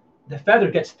 the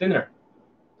feather gets thinner.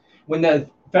 When the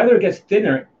feather gets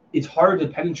thinner, it's harder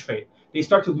to penetrate. They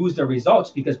start to lose their results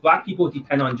because black people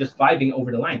depend on just vibing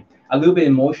over the line. A little bit of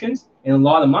emotions and a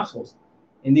lot of muscles.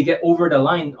 And they get over the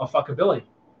line of fuckability.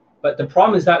 But the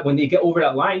problem is that when they get over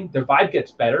that line, their vibe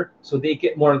gets better, so they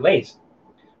get more lays.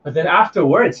 But then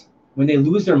afterwards, when they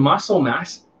lose their muscle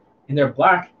mass and they're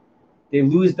black, they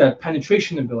lose the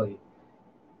penetration ability.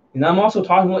 And I'm also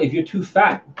talking about if you're too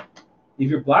fat, if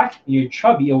you're black and you're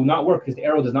chubby, it will not work because the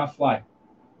arrow does not fly.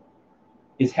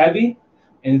 It's heavy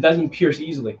and it doesn't pierce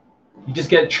easily. You just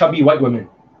get chubby white women.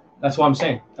 That's what I'm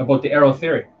saying about the arrow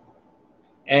theory.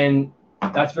 And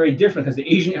that's very different because the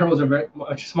Asian arrows are very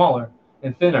much smaller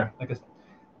and thinner. Like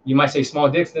you might say small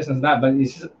dicks, this and that, but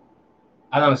it's just,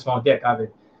 I don't have a small dick. I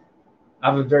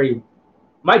have a very,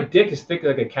 my dick is thick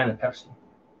like a can of Pepsi.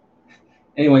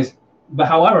 Anyways, but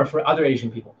however, for other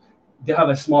Asian people, they have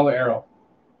a smaller arrow.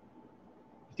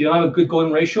 If they don't have a good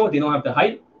golden ratio, they don't have the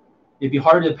height, it'd be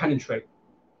harder to penetrate.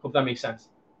 Hope that makes sense.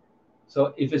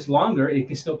 So if it's longer, it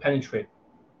can still penetrate.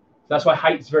 That's why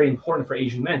height is very important for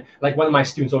Asian men. Like one of my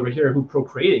students over here who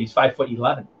procreated, he's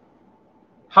 5'11".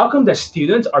 How come the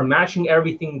students are matching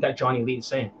everything that Johnny Lee is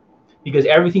saying? Because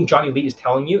everything Johnny Lee is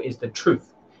telling you is the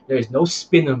truth. There is no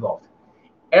spin involved.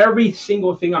 Every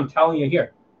single thing I'm telling you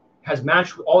here has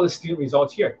matched with all the student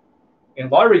results here.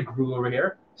 And Larry Gru over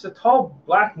here is a tall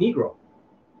black Negro.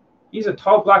 He's a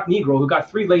tall black Negro who got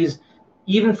 3 lays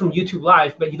even from YouTube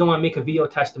Live, but you don't want to make a video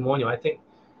testimonial. I think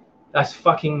that's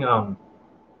fucking,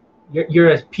 you're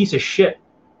a piece of shit,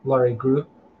 Larry Gru.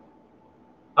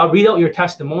 I'll read out your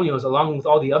testimonials along with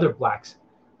all the other blacks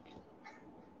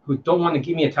who don't want to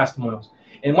give me a testimonials.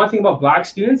 And one thing about black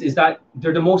students is that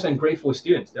they're the most ungrateful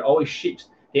students. They're always sheeps.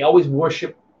 They always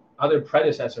worship other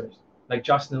predecessors like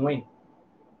Justin Wayne.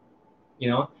 You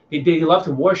know, they love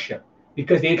to worship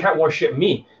because they can't worship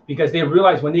me because they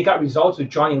realize when they got results with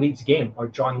Johnny Lee's game or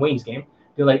John Wayne's game,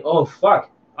 they're like, oh,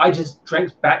 fuck, I just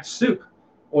drank bat soup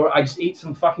or I just ate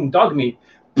some fucking dog meat.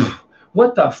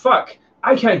 What the fuck?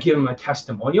 I can't give him a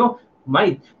testimonial.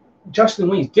 My Justin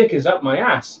Wayne's dick is up my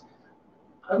ass.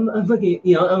 I'm looking,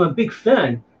 you know, I'm a big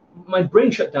fan. My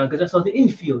brain shut down because I saw the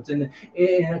infields and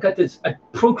I got this a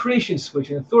procreation switch,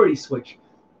 an authority switch.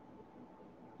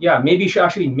 Yeah, maybe you should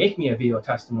actually make me a video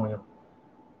testimonial.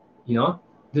 You know,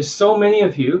 there's so many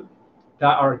of you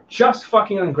that are just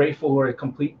fucking ungrateful who are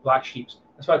complete black sheeps.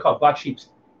 That's why I call it black sheeps.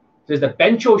 There's the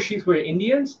Bencho sheeps who are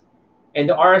Indians and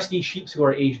the RSD sheeps who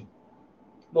are Asian.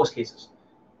 Most cases.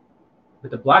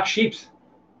 But the black sheeps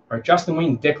are Justin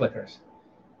Wayne dick lickers.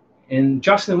 And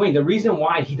Justin Wayne, the reason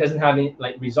why he doesn't have any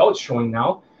like results showing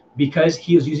now, because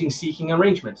he was using seeking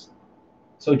arrangements.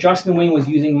 So Justin Wayne was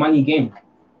using money game.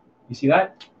 You see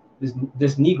that?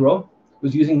 This Negro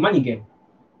was using money game.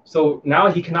 So now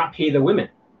he cannot pay the women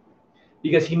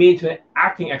because he made it to an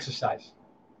acting exercise.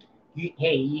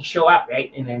 Hey, you show up,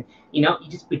 right? And then, you know, you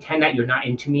just pretend that you're not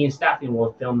into me and stuff and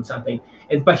we'll film something.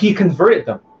 But he converted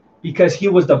them because he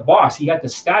was the boss. He had the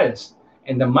status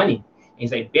and the money. And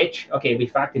he's like, bitch, okay, we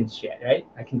fucked and shit, right?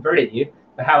 I converted you.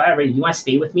 But however, you want to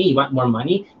stay with me? You want more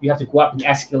money? You have to go up an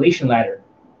escalation ladder.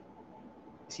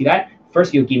 See that?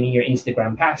 First, you'll give me your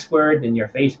Instagram password, then your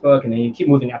Facebook, and then you keep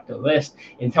moving up the list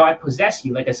until I possess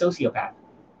you like a sociopath.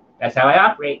 That's how I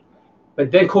operate. But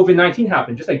then COVID-19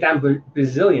 happened, just like Dan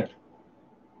Brazilian.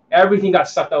 Everything got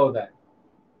sucked out of that.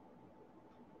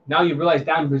 Now you realize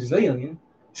Dan Brazilian,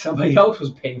 somebody else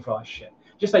was paying for all that shit.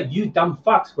 Just like you dumb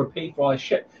fucks were paying for all that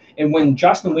shit. And when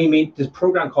Justin Wayne made this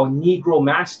program called Negro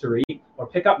Mastery, or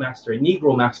Pickup Mastery,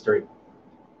 Negro Mastery,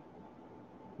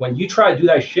 when you try to do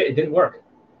that shit, it didn't work.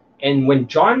 And when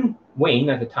John Wayne,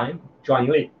 at the time, Johnny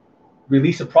Lee,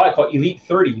 released a product called Elite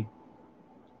 30,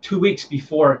 2 weeks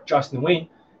before Justin Wayne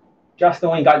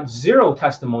got 0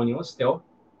 testimonials still,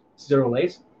 0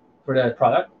 lays for the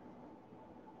product.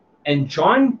 And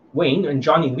John Wayne and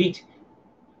Johnny Elite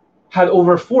had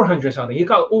over 400 something.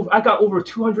 I got over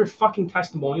 200 fucking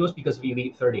testimonials because of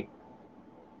Elite 30.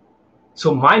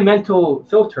 So my mental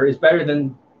filter is better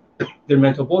than their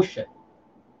mental bullshit.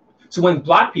 So when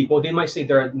black people, they might say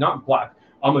they're not black.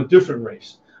 I'm a different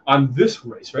race. I'm this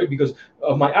race, right? Because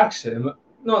of my accent.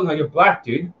 No, you're black,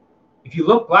 dude. If you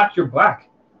look black, you're black.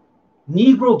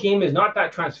 Negro game is not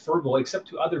that transferable except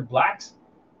to other blacks,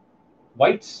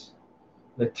 whites,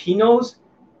 Latinos,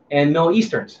 and Middle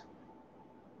Easterns.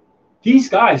 These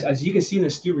guys, as you can see in the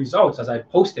Stew results, as I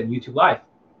posted in YouTube Live,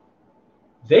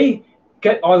 they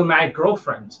get automatic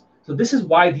girlfriends. So this is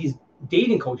why these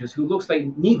dating coaches who looks like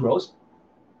Negroes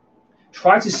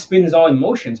try to spin his all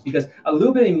emotions, because a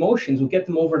little bit of emotions will get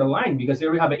them over the line because they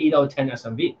already have an 8 out of 10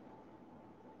 SMV.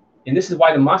 And this is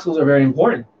why the muscles are very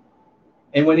important.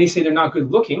 And when they say they're not good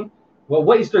looking, well,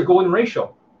 what is their golden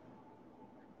ratio?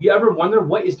 You ever wonder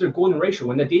what is their golden ratio?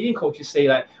 When the dating coaches say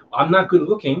that I'm not good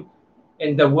looking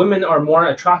and the women are more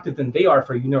attractive than they are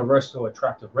for universal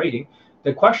attractive rating,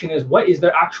 the question is, what is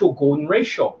their actual golden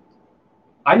ratio?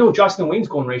 I know Justin Wayne's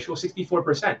golden ratio,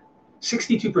 64%,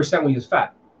 62% when he was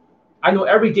fat. I know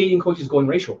every dating coach's golden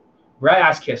ratio. Brad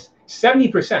Ass Kiss,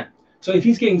 70%. So if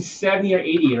he's getting 70 or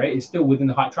 80, right, it's still within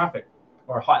the hot traffic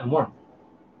or hot and warm.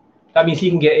 That means he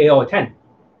can get 8 out of 10.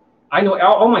 I know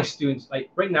all my students, like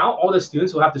right now, all the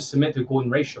students will have to submit their golden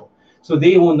ratio. So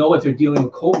they will know if they're dealing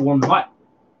with cold, warm, hot.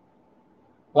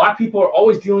 Black people are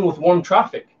always dealing with warm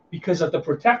traffic because of the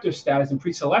protector status and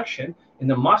pre-selection in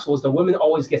the muscles. The women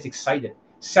always gets excited,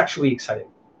 sexually excited.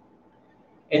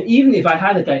 And even if I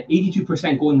had like that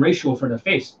 82% golden ratio for the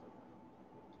face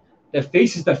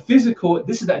is the physical,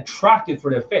 this is the attractive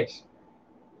for the face.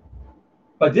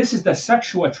 But this is the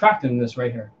sexual attractiveness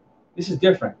right here. This is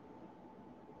different.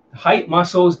 The height,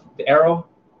 muscles, the arrow,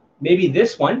 maybe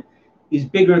this one is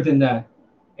bigger than the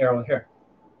arrow here.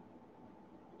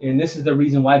 And this is the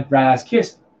reason why Brad Ass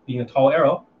Kiss, being a tall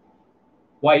arrow,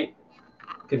 white,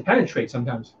 can penetrate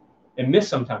sometimes and miss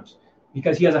sometimes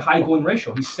because he has a high golden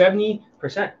ratio. He's 70%.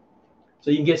 So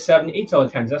you can get 7, 8 out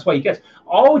of 10. That's why he gets.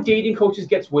 All dating coaches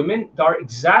gets women that are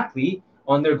exactly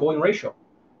on their golden ratio.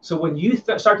 So when you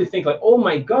start to think like, oh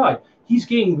my God, he's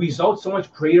getting results so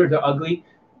much greater than ugly.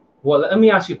 Well, let me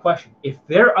ask you a question. If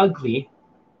they're ugly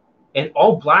and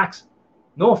all blacks,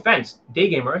 no offense,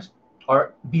 day gamers,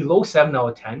 are below 7 out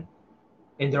of 10,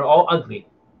 and they're all ugly,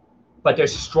 but they're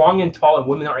strong and tall and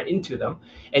women are into them,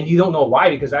 and you don't know why,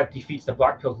 because that defeats the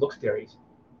black pill looks theories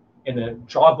and the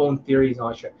jawbone theories and all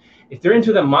that shit. If they're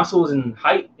into the muscles and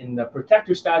height and the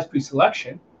protector status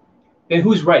pre-selection, then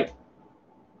who's right?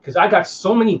 Because I got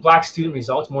so many black student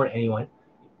results, more than anyone.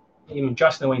 Even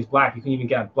Justin, when he's black, you can even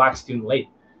get a black student late.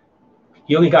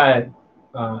 He only got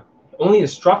only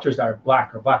instructors that are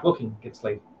black or black looking gets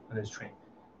laid on his train.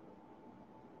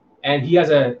 And he has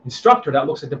an instructor that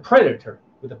looks like the Predator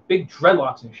with a big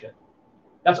dreadlocks and shit.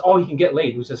 That's all he can get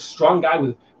laid. He was a strong guy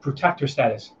with protector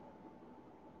status.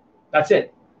 That's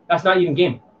it. That's not even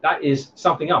game. That is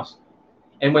something else.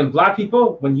 And when black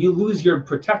people, when you lose your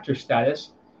protector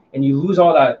status and you lose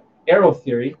all that arrow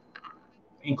theory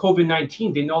in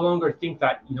COVID-19, they no longer think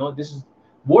that, this is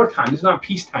wartime. This is not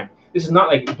peacetime. This is not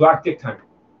like black dick time.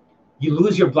 You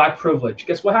lose your black privilege.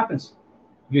 Guess what happens?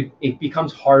 It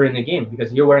becomes harder in the game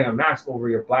because you're wearing a mask over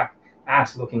your black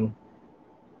ass looking,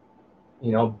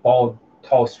 bald,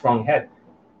 tall, strong head.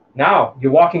 Now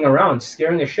you're walking around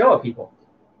scaring the shit out of people.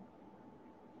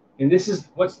 And this is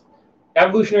what's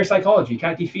evolutionary psychology. You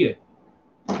can't defeat it.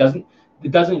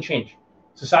 It doesn't change.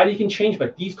 Society can change,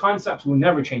 but these concepts will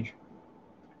never change.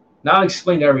 Now I'll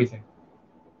explain everything.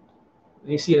 Let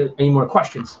me see any more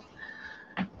questions.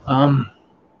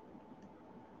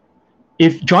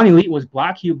 If Johnny Elite was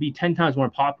black, he would be 10 times more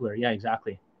popular. Yeah,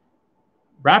 exactly.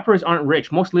 Rappers aren't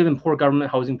rich. Most live in poor government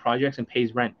housing projects and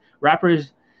pays rent.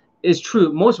 Rappers is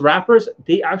true. Most rappers,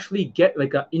 they actually get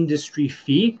like an industry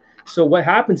fee. So what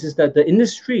happens is that the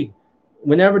industry,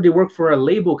 whenever they work for a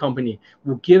label company,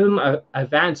 will give them an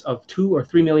advance of $2 or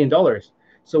 $3 million.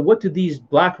 So what do these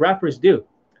black rappers do?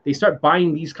 They start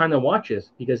buying these kind of watches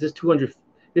because it's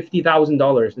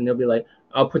 $250,000, and they'll be like,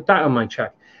 I'll put that on my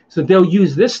check. So they'll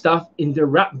use this stuff in their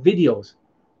rap videos.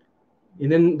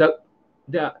 And then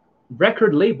the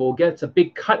record label gets a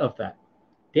big cut of that.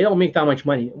 They don't make that much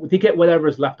money. They get whatever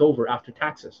is left over after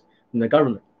taxes from the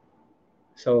government.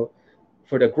 So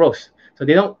for the gross.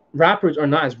 So rappers are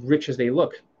not as rich as they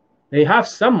look. They have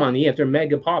some money if they're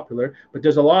mega popular, but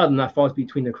there's a lot of them that falls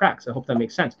between the cracks. I hope that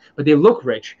makes sense. But they look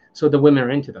rich, so the women are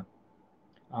into them.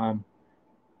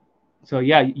 So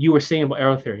yeah, you were saying about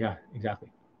arrow theory. Yeah, exactly.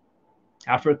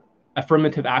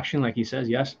 Affirmative action, like he says,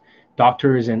 yes.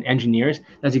 Doctors and engineers,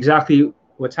 that's exactly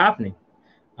what's happening.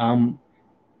 And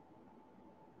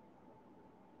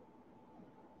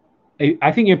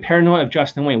I think you're paranoid of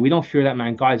Justin Wayne. We don't fear that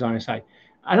man. God is on our side.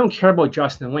 I don't care about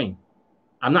Justin Wayne.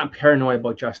 I'm not paranoid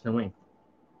about Justin Wayne.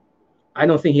 I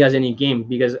don't think he has any game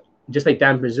because just like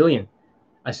Dan Brazilian,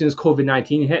 as soon as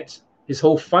COVID-19 hits, his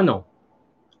whole funnel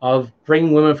of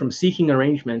bringing women from seeking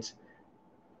arrangements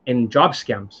and job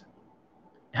scams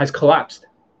has collapsed.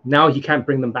 Now he can't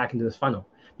bring them back into this funnel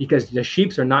because the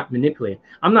sheeps are not manipulated.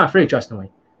 I'm not afraid of Justin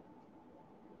Wayne.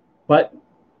 But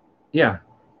yeah,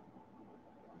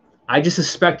 I just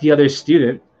suspect the other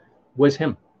student was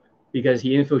him because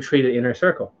he infiltrated Inner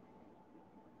Circle.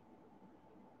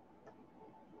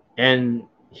 And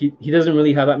he doesn't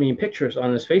really have that many pictures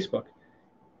on his Facebook.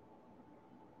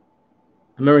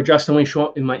 I remember Justin Wayne showing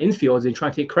up in my infields and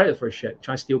trying to take credit for shit,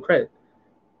 trying to steal credit.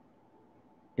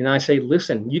 And I say,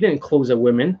 listen, you didn't close a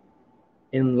woman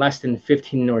in less than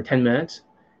 15 or 10 minutes,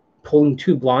 pulling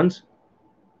 2 blondes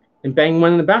and banging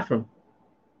one in the bathroom.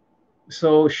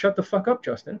 So shut the fuck up,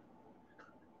 Justin.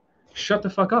 Shut the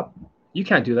fuck up. You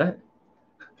can't do that.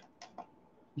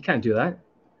 You can't do that.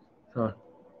 So,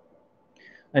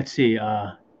 let's see.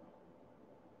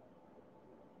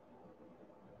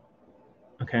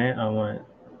 Okay, I want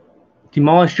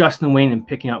demolish Justin Wayne and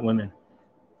picking out women.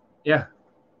 Yeah.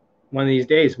 One of these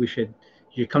days you should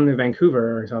come to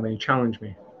Vancouver or something and challenge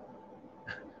me.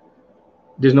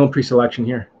 There's no pre-selection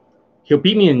here. He'll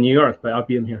beat me in New York, but I'll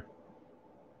beat him here.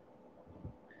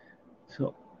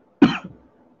 So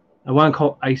I want to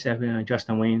call Ice Evan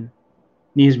Justin Wayne.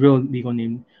 Need his real legal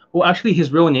name. Well, actually,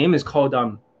 his real name is called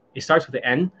it starts with an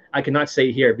N. I cannot say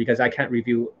it here because I can't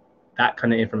review that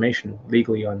kind of information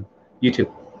legally on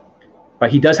YouTube.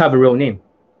 But he does have a real name.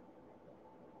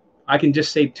 I can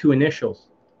just say 2 initials,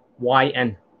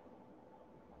 YN.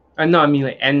 No, I mean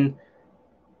like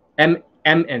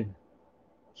MN.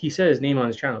 He said his name on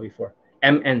his channel before.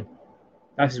 MN.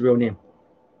 That's his real name.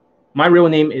 My real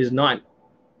name is not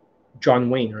John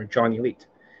Wayne or John Elite.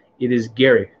 It is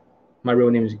Gary. My real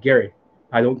name is Gary.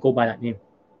 I don't go by that name.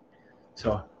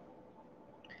 So,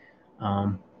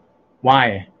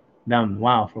 why them?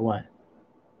 Wow, for what?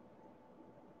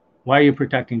 Why are you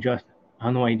protecting Justin? I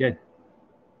don't know why he did.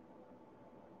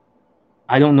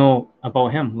 I don't know about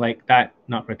him like that,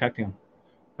 not protecting him.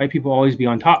 White people always be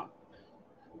on top.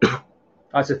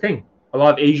 That's the thing. A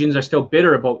lot of Asians are still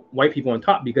bitter about white people on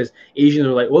top because Asians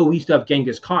are like, well, we used to have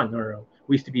Genghis Khan or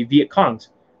we used to be Viet Congs.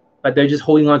 But they're just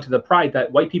holding on to the pride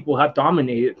that white people have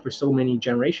dominated for so many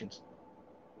generations.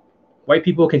 White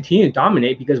people continue to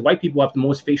dominate because white people have the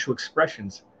most facial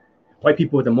expressions. White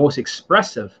people are the most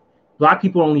expressive. Black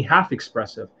people are only half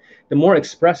expressive. The more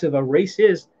expressive a race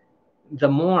is, the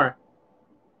more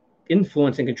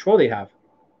influence and control they have.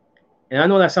 And I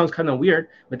know that sounds kind of weird,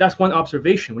 but that's one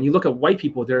observation. When you look at white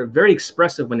people, they're very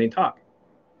expressive when they talk.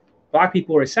 Black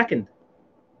people are second.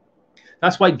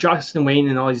 That's why Justin Wayne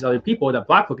and all these other people that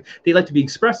black look, they like to be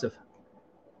expressive.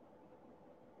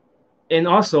 And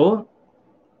also,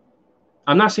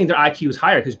 I'm not saying their IQ is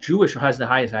higher because Jewish has the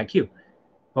highest IQ,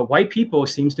 but white people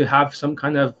seems to have some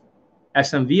kind of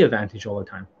SMV advantage all the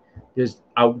time. There's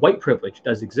a white privilege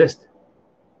does exist.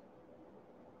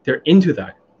 They're into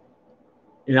that.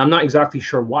 And I'm not exactly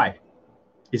sure why.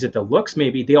 Is it the looks?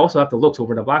 Maybe. They also have the looks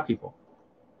over the black people.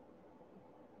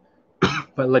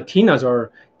 But Latinas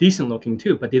are decent looking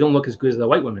too, but they don't look as good as the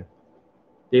white women.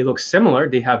 They look similar.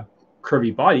 They have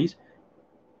curvy bodies.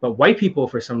 But white people,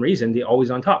 for some reason, they're always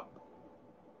on top.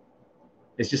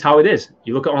 It's just how it is.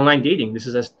 You look at online dating. This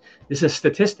is a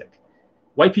statistic.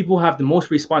 White people have the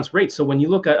most response rates. So when you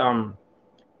look at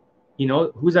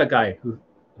who's that guy who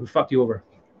fucked you over?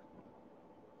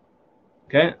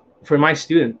 Okay, for my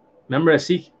student, remember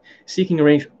seeking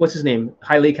arrange. What's his name?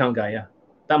 High lay count guy. Yeah,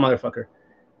 that motherfucker.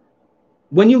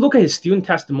 When you look at his student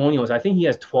testimonials, I think he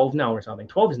has 12 now or something.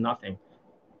 12 is nothing.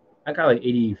 I got like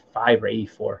 85 or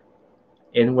 84,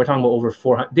 and we're talking about over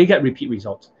 400. They get repeat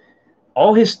results.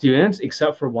 All his students,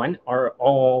 except for one, are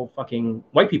all fucking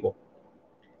white people.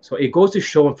 So it goes to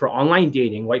show for online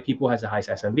dating, white people has the highest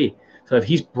SMV. So if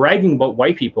he's bragging about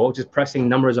white people, just pressing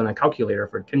numbers on a calculator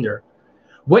for Tinder,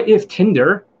 what if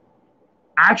Tinder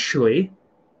actually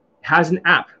has an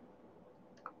app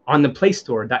on the Play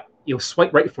Store that it'll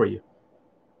swipe right for you,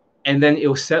 and then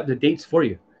it'll set up the dates for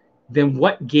you? Then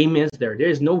what game is there? There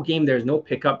is no game. There is no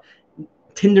pickup.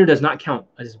 Tinder does not count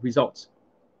as results.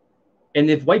 And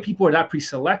if white people are that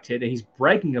pre-selected and he's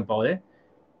bragging about it,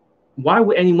 why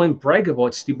would anyone brag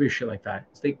about stupid shit like that?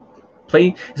 It's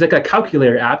like a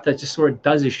calculator app that just sort of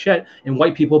does his shit, and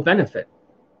white people benefit.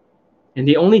 And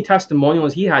the only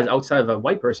testimonials he has outside of a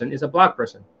white person is a black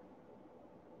person.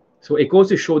 So it goes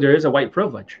to show there is a white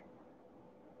privilege.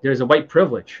 There's a white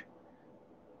privilege.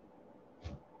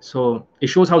 So it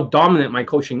shows how dominant my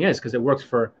coaching is because it works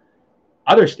for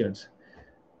other students.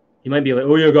 You might be like,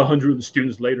 oh, yeah, I got 100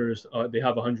 students later. They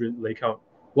have 100 lay count.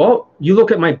 Well, you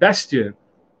look at my best student.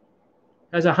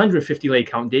 Has 150 lay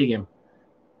count day game.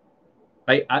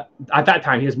 Like at that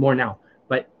time, he has more now.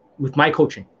 But with my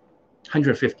coaching,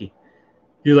 150.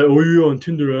 You're like, oh, yeah, on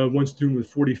Tinder, I have one student with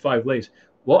 45 lays.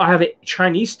 Well, I have a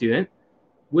Chinese student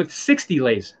with 60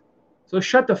 lays. So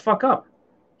shut the fuck up.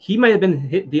 He might have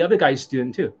been the other guy's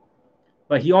student too.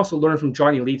 But he also learned from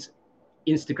Johnny Elite's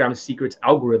Instagram secrets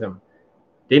algorithm.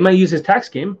 They might use his tax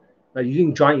game by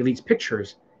using Johnny Elite's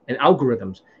pictures and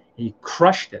algorithms. And he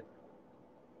crushed it.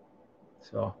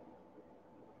 So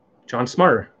John's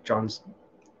smarter. John's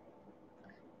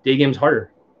day game's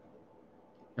harder.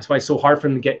 That's why it's so hard for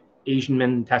him to get Asian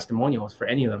men testimonials for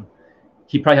any of them.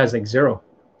 He probably has like 0.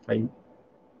 Like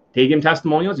day game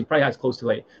testimonials, he probably has close to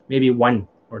like maybe 1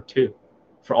 or 2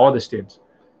 for all the students,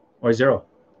 or 0.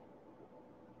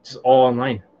 Just all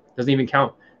online. Doesn't even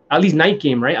count. At least night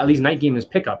game, right? At least night game is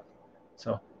pickup.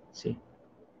 So let's see.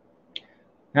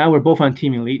 Now we're both on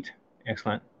Team Elite.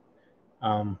 Excellent.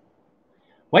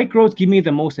 White girls give me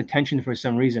the most attention for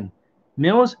some reason.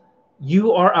 Mills,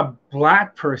 you are a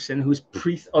black person who's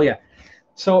oh yeah.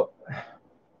 So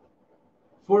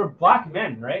for black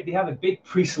men, right? They have a big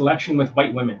pre-selection with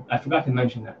white women. I forgot to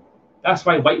mention that. That's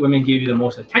why white women give you the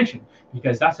most attention,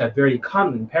 because that's a very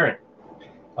common parent.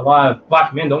 A lot of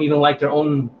black men don't even like their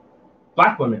own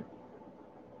black women.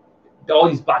 All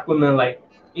these black women are like,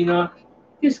 you know,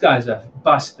 this guy's a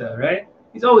buster, right?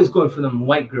 He's always going for them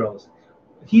white girls.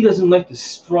 He doesn't like the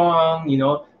strong, you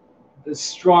know, the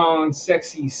strong,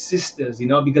 sexy sisters, you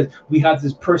know, because we have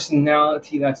this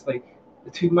personality that's like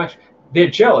too much. They're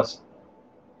jealous.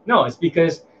 No, it's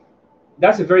because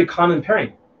that's a very common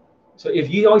pairing. So if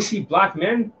you always see black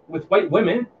men with white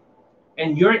women,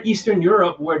 and you're in Eastern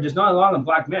Europe where there's not a lot of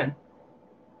black men,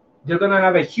 they're going to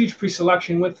have a huge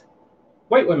pre-selection with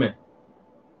white women.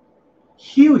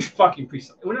 Huge fucking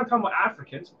pre-selection. We're not talking about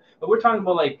Africans, but we're talking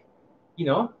about, like, you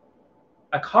know,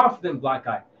 a confident black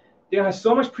guy. There has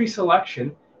so much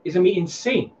pre-selection, it's going to be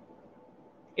insane.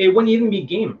 It wouldn't even be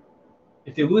game.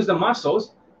 If they lose the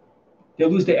muscles, they'll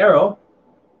lose the arrow.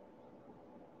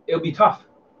 It'll be tough.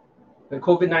 But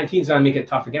COVID-19 is going to make it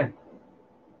tough again,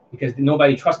 because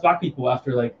nobody trusts black people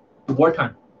after like the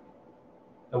wartime.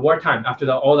 The wartime,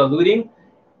 after all the looting.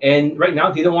 And right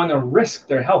now, they don't want to risk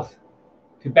their health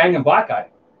to bang a black guy.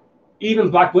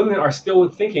 Even black women are still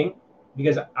thinking,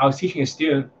 because I was teaching a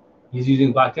student, he's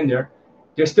using Black Tinder,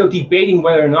 they're still debating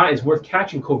whether or not it's worth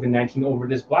catching COVID-19 over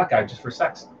this black guy just for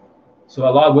sex. So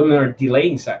a lot of women are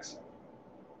delaying sex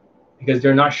because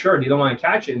they're not sure. They don't want to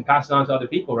catch it and pass it on to other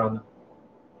people around them.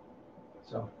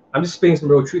 So I'm just spitting some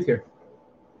real truth here.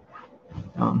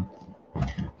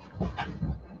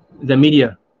 The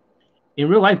media. In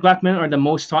real life, black men are the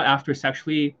most sought after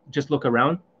sexually. Just look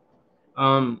around.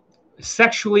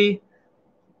 Sexually,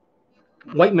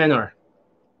 white men are.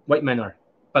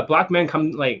 But black men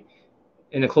come like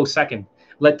in a close second.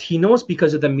 Latinos,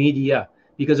 because of the media,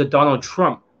 because of Donald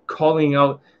Trump calling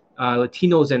out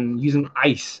Latinos and using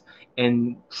ICE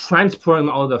and transporting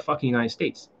them out of the fucking United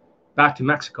States back to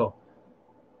Mexico.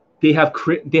 They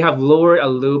have lowered a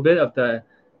little bit of the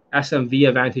SMV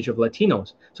advantage of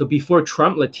Latinos. So before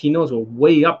Trump, Latinos were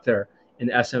way up there in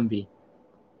the SMV.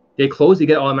 They close, they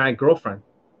get automatic girlfriend.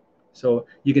 So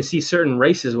you can see certain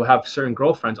races will have certain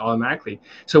girlfriends automatically.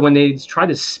 So when they try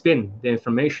to spin the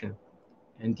information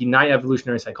and deny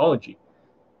evolutionary psychology,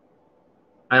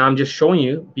 and I'm just showing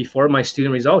you before my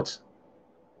student results.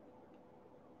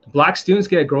 Black students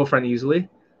get a girlfriend easily.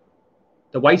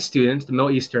 The white students, the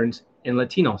Middle Easterns, and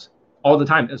Latinos, all the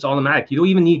time. It's automatic. You don't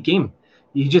even need game.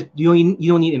 You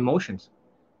don't need emotions.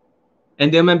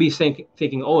 And they might be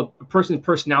thinking, oh, a person's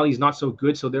personality is not so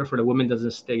good, so therefore the woman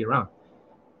doesn't stay around.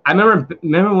 I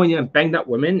remember when you banged that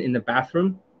woman in the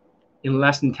bathroom in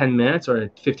less than 10 minutes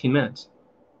or 15 minutes.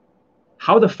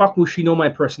 How the fuck will she know my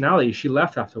personality? She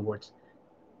left afterwards.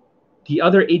 The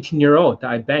other 18-year-old that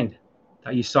I banged,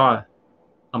 that you saw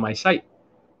on my site,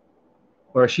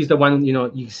 where she's the one, you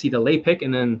know, you see the lay pick,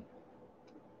 and then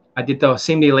I did the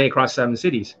same day lay across 7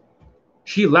 cities.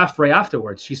 She left right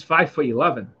afterwards. She's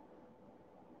 5'11".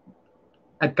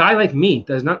 A guy like me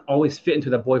does not always fit into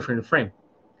the boyfriend frame.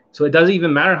 So it doesn't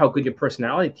even matter how good your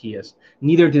personality is.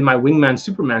 Neither did my wingman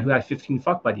Superman, who had 15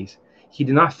 fuck buddies. He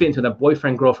did not fit into the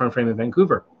boyfriend-girlfriend frame in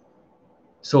Vancouver.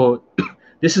 So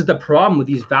this is the problem with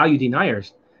these value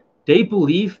deniers. They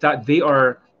believe that they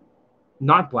are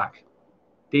not black.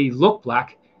 They look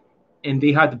black, and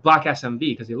they have the black SMV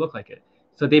because they look like it.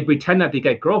 So they pretend that they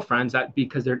get girlfriends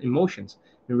because they're emotions.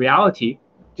 In reality,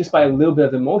 just by a little bit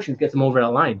of emotions gets them over that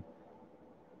line.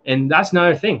 And that's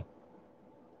another thing.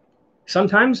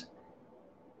 Sometimes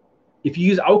if you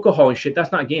use alcohol and shit,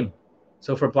 that's not game.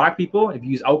 So for black people, if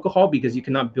you use alcohol because you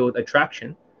cannot build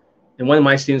attraction, and one of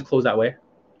my students closed that way,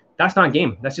 that's not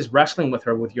game. That's just wrestling with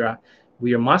her with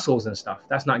your muscles and stuff.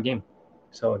 That's not game.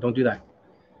 So don't do that.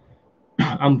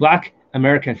 I'm Black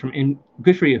American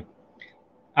good for you.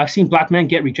 I've seen black men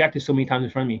get rejected so many times in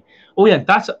front of me. Oh yeah,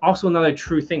 that's also another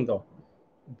true thing though.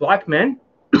 Black men,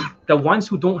 the ones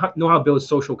who don't know how to build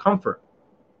social comfort.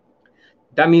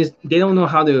 That means they don't know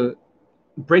how to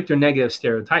break their negative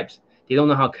stereotypes. They don't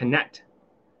know how to connect.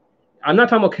 I'm not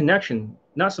talking about connection,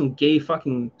 not some gay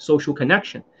fucking social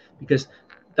connection, because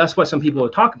that's what some people will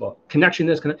talk about. Connection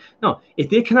is no. If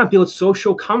they cannot build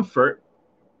social comfort,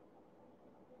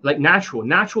 like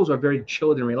naturals are very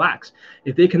chilled and relaxed.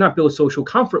 If they cannot build social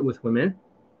comfort with women,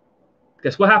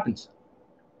 guess what happens?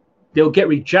 They'll get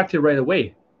rejected right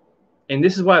away. And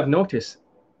this is what I've noticed.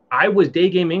 I was day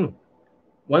gaming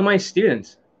one of my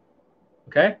students.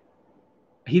 Okay,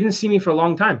 he didn't see me for a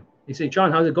long time. He said,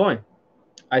 "John, how's it going?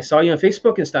 I saw you on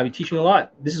Facebook and stuff. You're teaching a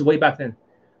lot." This is way back then.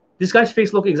 This guy's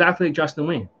face looked exactly like Justin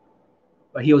Wayne,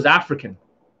 but he was African.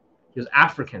 He was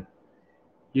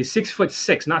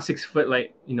 6'6", not 6 foot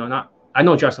like, not. I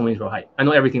know Justin Wayne's real height. I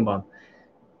know everything about him.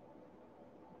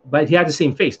 But he had the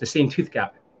same face, the same tooth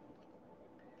gap.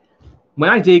 When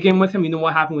I day game with him, you know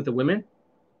what happened with the women?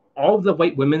 All of the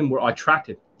white women were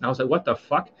attracted. And I was like, what the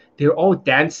fuck? They're all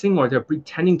dancing or they're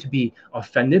pretending to be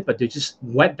offended, but they're just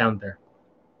wet down there.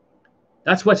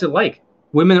 That's what's it like.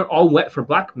 Women are all wet for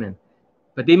black men.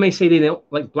 But they may say they don't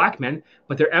like black men,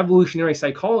 but their evolutionary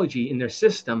psychology in their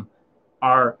system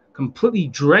are completely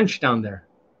drenched down there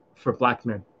for black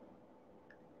men.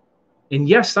 And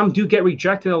yes, some do get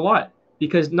rejected a lot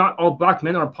because not all black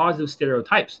men are positive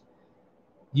stereotypes.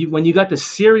 When you got the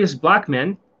serious black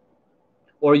men,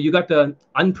 or you got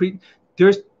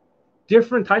there's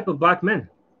different type of black men.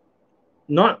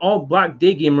 Not all black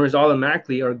day gamers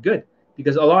automatically are good,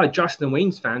 because a lot of Justin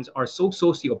Wayne's fans are so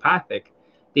sociopathic,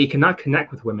 they cannot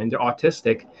connect with women. They're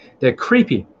autistic. They're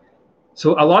creepy.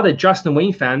 So a lot of Justin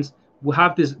Wayne fans will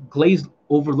have this glazed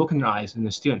over look in their eyes in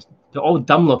the students. They're all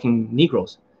dumb-looking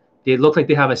Negroes. They look like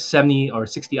they have a 70 or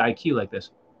 60 IQ like this.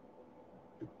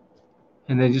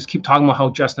 And they just keep talking about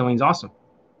how Justin Wayne's awesome.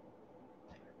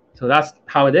 So that's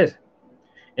how it is.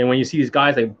 And when you see these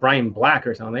guys like Brian Black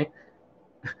or something,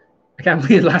 I can't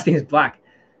believe his last name is Black,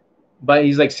 but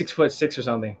he's like 6'6" or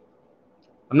something.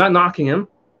 I'm not knocking him,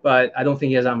 but I don't think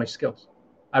he has that much skills.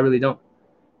 I really don't.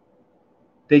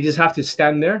 They just have to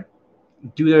stand there,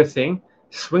 do their thing,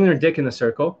 swing their dick in a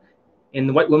circle, and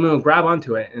the white woman will grab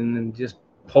onto it and then just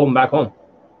pull them back home.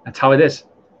 That's how it is.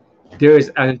 There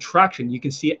is an attraction. You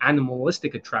can see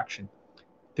animalistic attraction.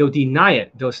 They'll deny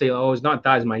it. They'll say, oh, it's not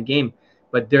that, it's my game.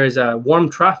 But there's a warm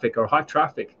traffic or hot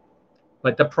traffic.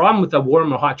 But the problem with the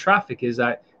warm or hot traffic is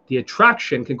that the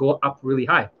attraction can go up really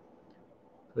high.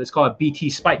 It's called a BT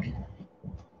spike.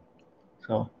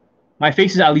 So my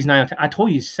face is at least 9 out of 10. I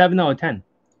told you 7 out of 10.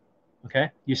 Okay?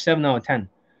 You're 7 out of 10.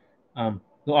 The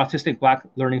autistic black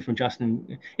learning from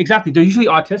Justin. Exactly. They're usually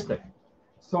autistic.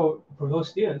 So for those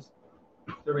students,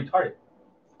 they're retarded.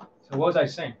 So what was I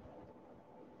saying?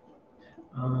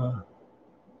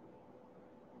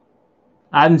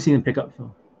 I haven't seen him pick up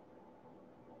film.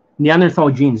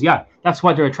 Neanderthal genes. Yeah, that's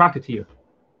why they're attracted to you.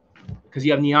 Because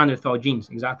you have Neanderthal genes.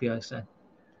 Exactly as I said.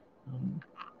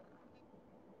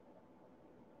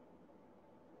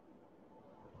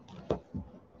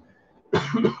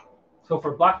 So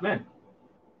for black men,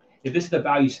 if this is the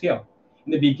value scale,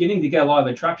 in the beginning, they get a lot of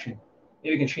attraction.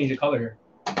 Maybe we can change the color here.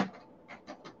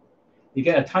 You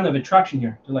get a ton of attraction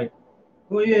here. They're like,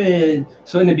 oh yeah.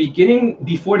 So in the beginning,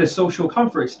 before the social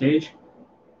comfort stage,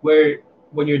 where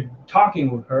when you're talking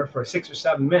with her for 6 or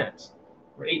 7 minutes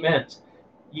or 8 minutes,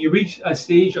 you reach a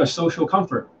stage of social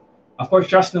comfort. Of course,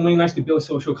 Justin Wayne likes to build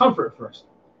social comfort first,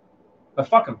 but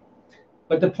fuck him.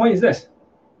 But the point is this: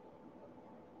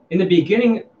 in the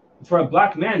beginning, for a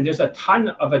black man, there's a ton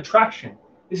of attraction.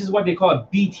 This is what they call a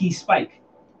BT spike.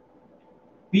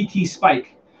 BT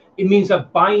spike. It means a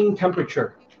buying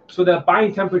temperature. So the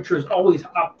buying temperature is always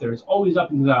up there. It's always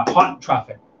up in the hot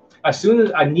traffic. As soon as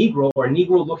a Negro or a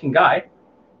Negro-looking guy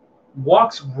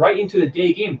walks right into the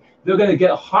day game, they're going to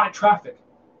get hot traffic,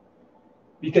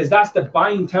 because that's the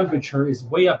buying temperature is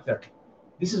way up there.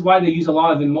 This is why they use a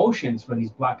lot of emotions for these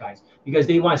black guys, because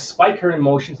they want to spike her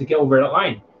emotions to get over that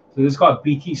line. So this is called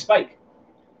BT spike.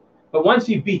 But once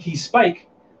you BT spike,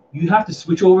 you have to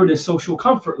switch over to social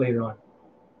comfort later on.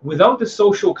 Without the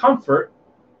social comfort,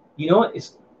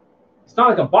 it's not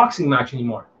like a boxing match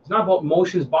anymore. It's not about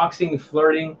emotions, boxing,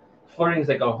 flirting, flirting is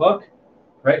like a hook,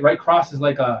 right? Right cross is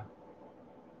like a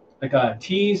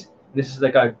tease. This is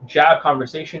like a jab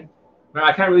conversation. Now,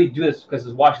 I can't really do this because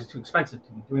this watch is too expensive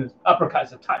to be doing this. Uppercut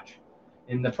is a touch.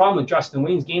 And the problem with Justin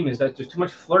Wayne's game is that there's too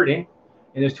much flirting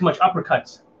and there's too much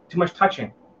uppercuts, too much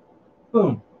touching.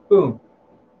 Boom, boom,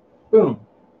 boom.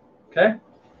 Okay?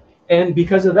 And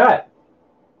because of that,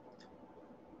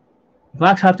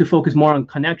 blacks have to focus more on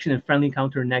connection and friendly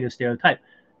counter negative stereotype.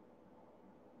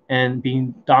 And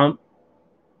being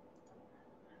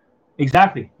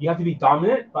exactly. You have to be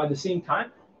dominant, but at the same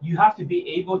time, you have to be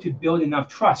able to build enough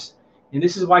trust. And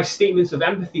this is why statements of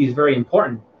empathy is very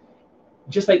important.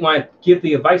 Just like when I give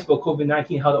the advice about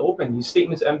COVID-19, how to open, these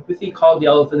statements of empathy call the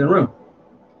elephant in the room.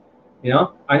 You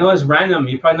know, I know it's random.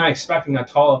 You're probably not expecting a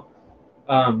tall,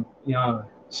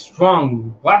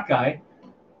 strong black guy,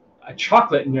 a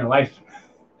chocolate in your life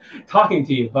talking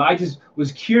to you, but I just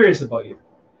was curious about you.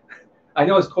 I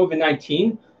know it's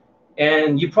COVID-19,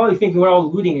 and you're probably thinking we're all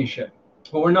looting and shit,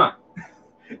 but we're not.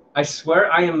 I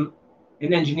swear I am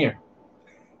an engineer.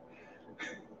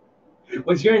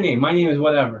 What's your name? My name is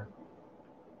whatever.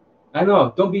 I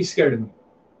know, don't be scared of me.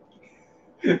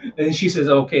 And then she says,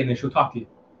 okay, and then she'll talk to you.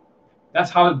 That's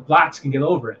how blacks can get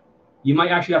over it. You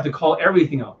might actually have to call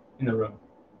everything out in the room.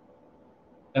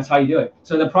 That's how you do it.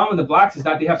 So the problem with the blacks is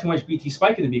that they have too much BT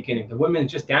spike in the beginning. The women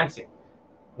just dancing.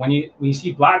 When you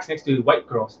see blacks next to white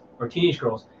girls or teenage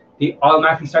girls, they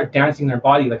automatically start dancing their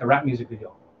body like a rap music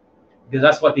video. Because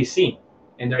that's what they see.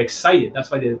 And they're excited.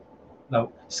 That's why the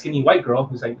skinny white girl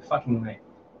who's like fucking like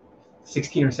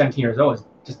 16 or 17 years old is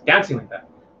just dancing like that.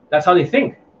 That's how they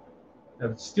think.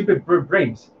 The stupid bird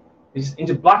brains. They're just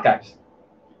into black guys.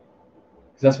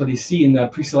 Because that's what they see in the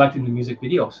pre-selected music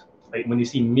videos. Like when they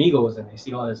see Migos and they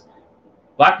see all this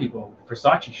black people,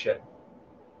 Versace shit.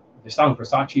 They're selling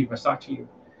Versace.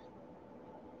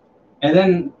 And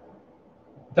then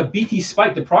the BT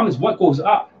spike, the problem is what goes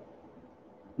up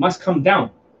must come down.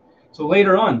 So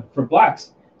later on, for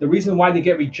blacks, the reason why they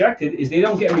get rejected is they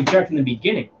don't get rejected in the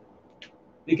beginning.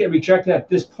 They get rejected at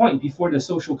this point before the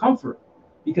social comfort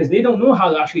because they don't know how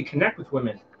to actually connect with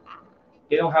women.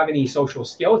 They don't have any social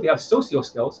skills. They have socio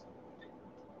skills.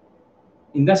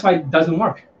 And that's why it doesn't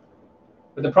work.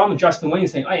 But the problem with Justin Wayne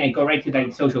is saying, oh, yeah, go right to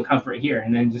that social comfort here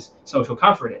and then just social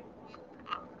comfort it.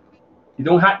 You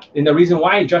don't have, and the reason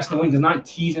why Justin Wayne does not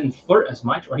tease and flirt as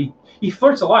much, or he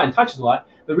flirts a lot and touches a lot,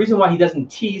 the reason why he doesn't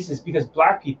tease is because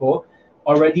black people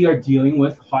already are dealing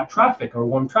with hot traffic or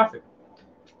warm traffic.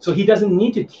 So he doesn't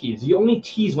need to tease. You only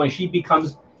tease when she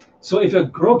becomes, so if a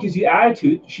girl gives you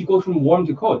attitude, she goes from warm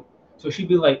to cold. So she'd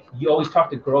be like, you always talk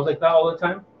to girls like that all the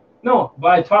time? No,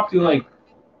 but I talk to like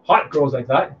hot girls like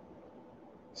that.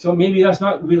 So maybe that's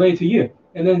not related to you.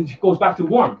 And then it goes back to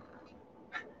warm.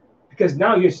 Because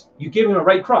now you give him a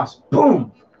right cross.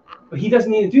 Boom. But he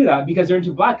doesn't need to do that because they're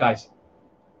into black guys.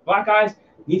 Black guys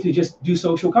need to just do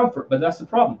social comfort, but that's the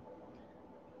problem.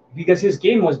 Because his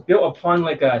game was built upon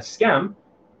like a scam,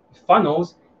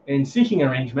 funnels, and seeking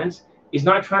arrangements is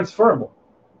not transferable.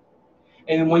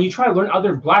 And when you try to learn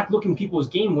other black-looking people's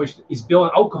game, which is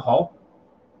built on alcohol,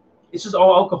 it's just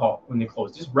all alcohol when they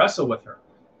close. Just wrestle with her.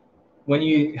 When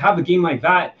you have a game like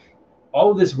that,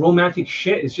 all of this romantic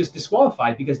shit is just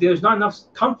disqualified because there's not enough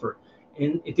comfort.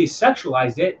 And if they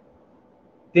sexualize it,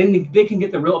 then they can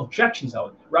get the real objections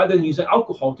out rather than using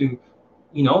alcohol to,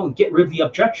 get rid of the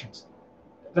objections.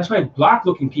 That's why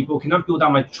black-looking people cannot build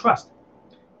on my trust.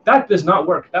 That does not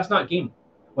work. That's not game.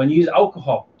 When you use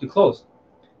alcohol to close,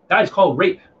 that is called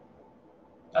rape.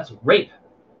 That's rape.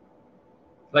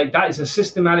 Like that is a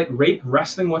systematic rape,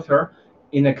 wrestling with her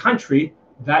in a country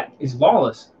that is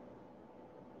lawless.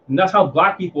 And that's how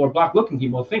black people or black-looking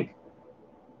people think.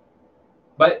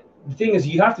 But the thing is,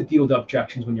 you have to deal with the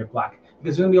objections when you're black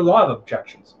because there's going to be a lot of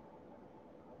objections.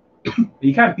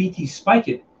 You can't BT spike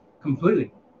it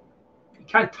completely. You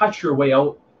can't touch your way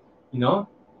out,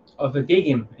 of a day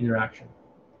game interaction.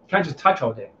 You can't just touch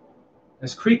all day.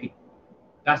 That's creepy.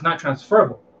 That's not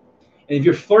transferable. And if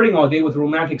you're flirting all day with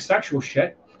romantic sexual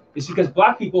shit, it's because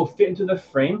black people fit into the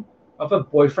frame of a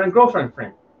boyfriend-girlfriend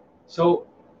frame. So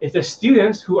if the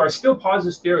students who are still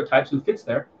positive stereotypes who fits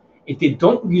there, if they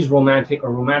don't use romantic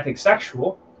or romantic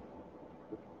sexual,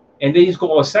 and they just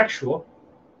go all sexual,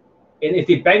 and if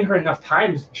they bang her enough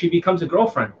times, she becomes a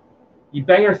girlfriend. You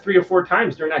bang her 3 or 4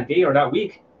 times during that day or that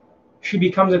week, she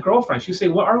becomes a girlfriend. She'll say,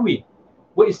 what are we?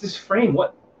 What is this frame?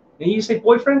 What? And you say,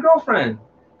 boyfriend, girlfriend.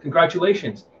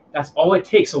 Congratulations. That's all it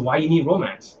takes. So why you need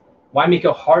romance? Why make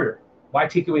it harder? Why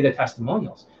take away the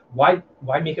testimonials? Why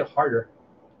make it harder?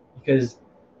 Because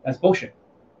that's bullshit.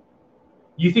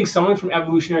 You think someone from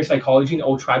evolutionary psychology in the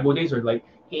old tribal days are like,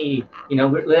 hey,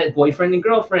 we're boyfriend and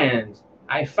girlfriends.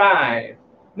 I5.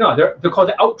 No, they're called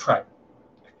the out tribe.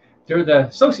 They're the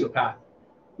sociopath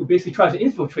who basically tries to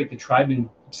infiltrate the tribe and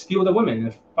steal the women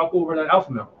and fuck over the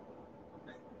alpha male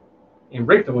and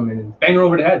rape the women and bang her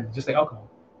over the head, just like alcohol.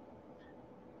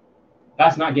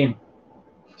 That's not game.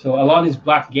 So a lot of this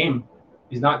black game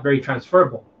is not very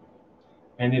transferable.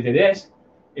 And if it is,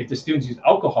 if the students use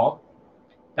alcohol,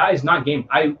 that is not game.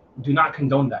 I do not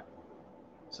condone that.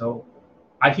 So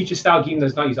I teach a style game that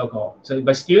does not use alcohol. So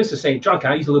by students to say, John,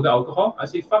 can I use a little bit of alcohol? I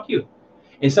say, fuck you.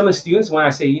 And some of the students, when I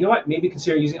say, you know what, maybe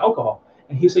consider using alcohol,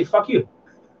 and he'll say, fuck you.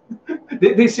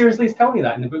 they seriously tell me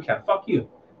that in the boot camp, fuck you.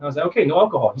 And I was like, okay, no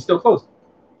alcohol. He's still closed.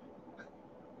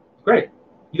 Great.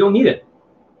 You don't need it.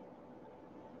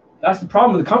 That's the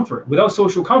problem with the comfort. Without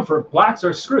social comfort, blacks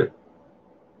are screwed.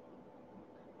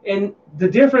 And the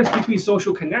difference between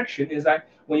social connection is that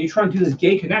when you try to do this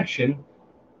gay connection,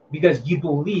 because you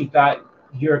believe that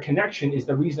your connection is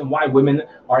the reason why women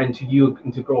are into you,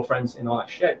 into girlfriends and all that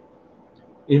shit.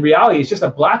 In reality, it's just a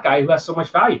black guy who has so much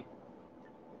value.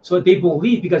 So they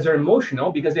believe, because they're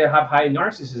emotional, because they have high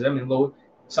narcissism and low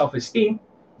self-esteem,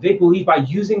 they believe by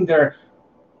using their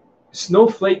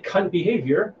snowflake cunt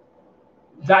behavior,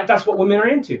 that's what women are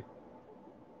into.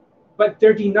 But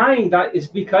they're denying that is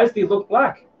because they look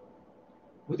black.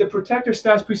 With the protector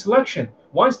status pre-selection,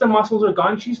 once the muscles are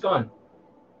gone, she's gone.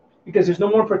 Because there's no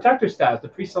more protector status. The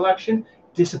pre-selection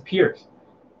disappears.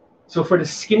 So for the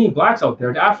skinny blacks out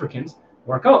there, the Africans,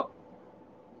 work out.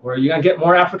 Where you're going to get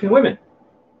more African women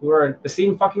who are the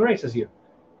same fucking race as you.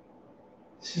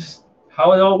 This is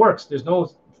how it all works. There's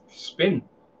no spin.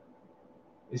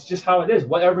 It's just how it is.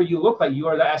 Whatever you look like, you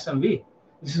are the SMV.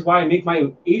 This is why I make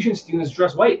my Asian students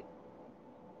dress white.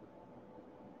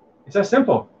 It's that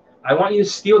simple. I want you to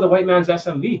steal the white man's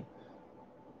SMV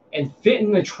and fit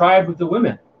in the tribe with the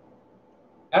women.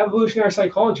 Evolutionary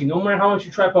psychology, no matter how much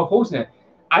you try to oppose it,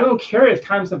 I don't care if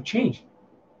times have changed.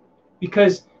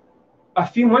 Because a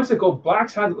few months ago,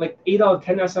 blacks had like 8 out of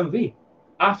 10 SMV.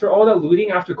 After all that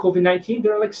looting, after COVID-19,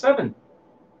 they're like 7.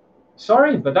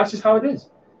 Sorry, but that's just how it is.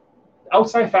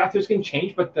 Outside factors can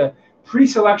change, but the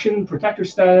pre-selection, protector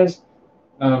status,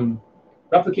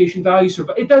 replication value,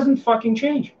 it doesn't fucking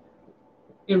change.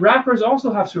 And rappers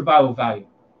also have survival value.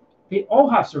 They all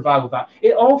have survival value.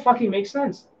 It all fucking makes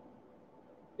sense.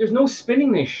 There's no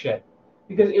spinning this shit.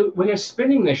 Because when you're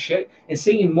spinning this shit and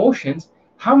saying emotions,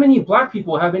 how many black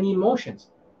people have any emotions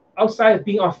outside of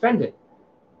being offended?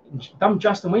 Dumb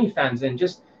Justin Wayne fans, and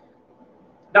just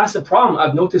that's the problem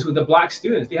I've noticed with the black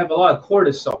students. They have a lot of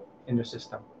cortisol in their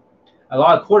system, a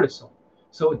lot of cortisol.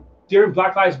 So during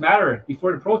Black Lives Matter,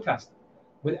 before the protest,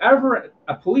 whenever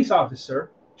a police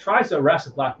officer tries to arrest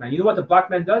a black man, you know what the black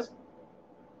man does?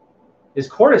 His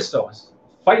cortisol, his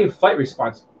fight and flight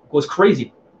response goes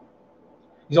crazy.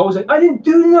 He's always like, I didn't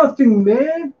do nothing,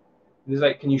 man. And he's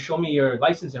like, can you show me your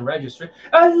license and registry?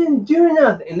 I didn't do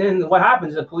nothing. And then what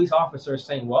happens is a police officer is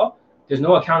saying, well, there's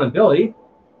no accountability,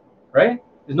 right?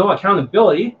 There's no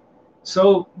accountability,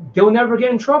 so they'll never get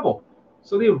in trouble.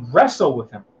 So they wrestle with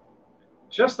him.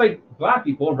 Just like black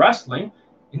people wrestling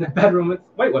in the bedroom with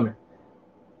white women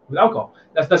with alcohol.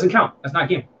 That doesn't count. That's not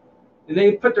game. And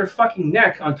they put their fucking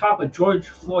neck on top of George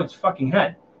Floyd's fucking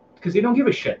head because they don't give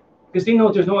a shit. Because they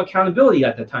know there's no accountability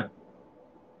at the time.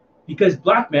 Because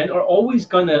black men are always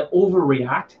going to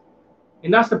overreact.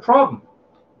 And that's the problem.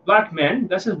 Black men,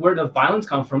 this is where the violence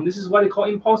comes from. This is what they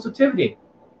call impulsivity.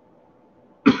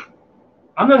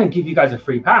 I'm not going to give you guys a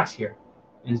free pass here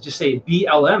and just say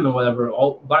BLM or whatever,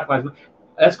 all Black Lives Matter.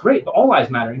 That's great, but all lives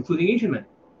matter, including Asian men.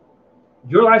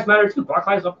 Your lives matter too. Black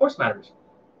lives, of course, matters.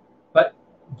 But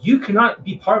you cannot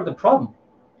be part of the problem.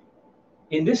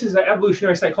 And this is an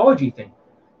evolutionary psychology thing.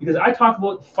 Because I talk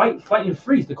about fight, flight, and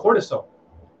freeze, the cortisol.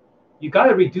 You got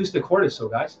to reduce the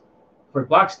cortisol, guys, for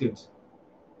black students.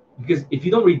 Because if you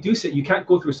don't reduce it, you can't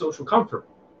go through social comfort.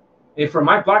 And for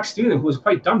my black student who was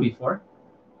quite dumb before,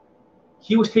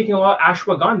 he was taking a lot of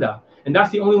ashwagandha. And that's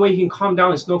the only way he can calm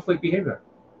down his snowflake behavior.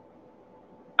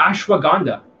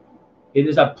 Ashwagandha. It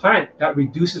is a plant that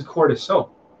reduces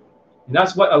cortisol. And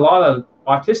that's what a lot of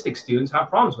autistic students have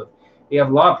problems with. They have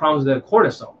a lot of problems with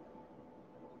cortisol.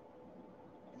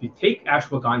 If you take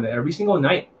ashwagandha every single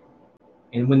night,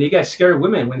 and when they get scared of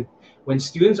women, when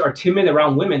students are timid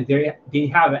around women, they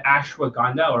have an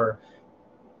ashwagandha or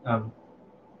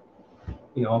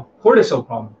cortisol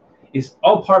problem. It's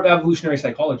all part of evolutionary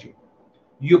psychology.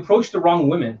 You approach the wrong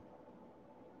women.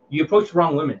 You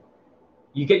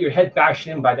get your head bashed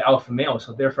in by the alpha male,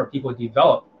 so therefore people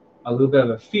develop a little bit of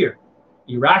a fear,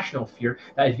 irrational fear,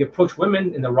 that if you approach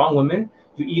women and the wrong women,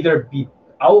 you either be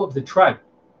out of the tribe,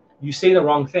 you say the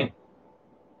wrong thing.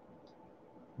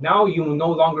 Now you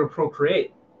no longer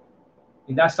procreate.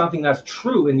 And that's something that's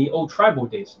true in the old tribal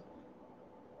days.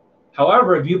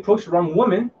 However, if you approach the wrong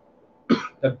woman,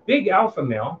 the big alpha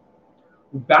male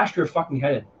will bash your fucking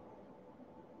head in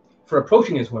for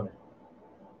approaching his women.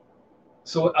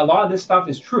 So a lot of this stuff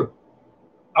is true.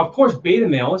 Of course, beta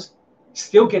males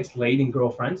still gets laid in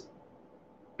girlfriends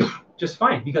just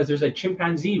fine, because there's a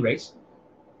chimpanzee race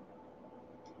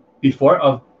before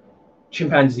of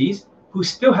chimpanzees who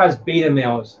still has beta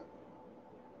males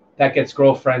that gets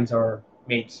girlfriends or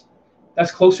mates.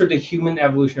 That's closer to human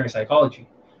evolutionary psychology.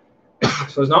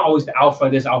 So it's not always the alpha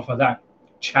this, alpha that,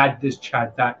 Chad this,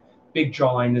 Chad that, big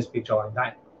jawline this, big jawline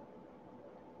that.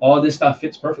 All this stuff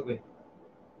fits perfectly.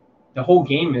 The whole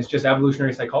game is just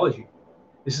evolutionary psychology.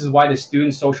 This is why the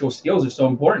student social skills are so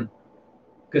important.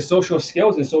 Because social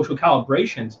skills and social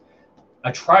calibrations,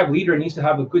 a tribe leader needs to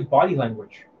have a good body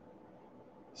language.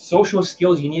 Social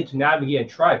skills you need to navigate a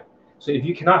tribe. So if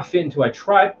you cannot fit into a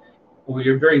tribe, or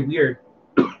you're very weird,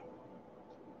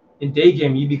 in day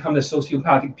game you become the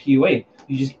sociopathic PUA.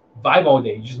 You just vibe all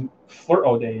day, you just flirt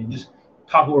all day, you just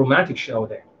talk about romantic shit all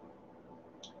day,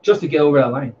 just to get over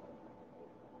that line.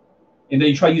 And then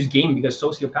you try to use game because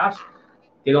sociopaths,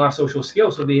 they don't have social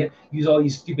skills, so they use all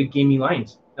these stupid gamey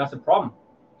lines. That's the problem.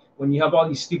 When you have all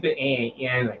these stupid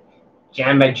and like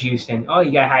Jamba Juice and oh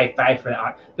you got high five for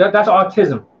that. That's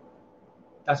autism.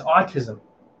 That's autism.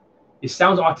 It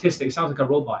sounds autistic. It sounds like a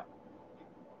robot.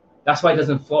 That's why it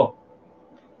doesn't flow.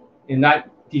 And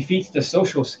that defeats the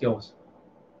social skills.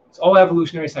 It's all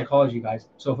evolutionary psychology, guys.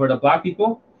 So for the black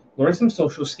people, learn some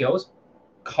social skills.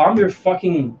 Calm your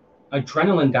fucking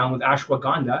adrenaline down with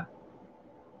ashwagandha.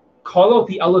 Call out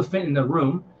the elephant in the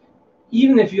room.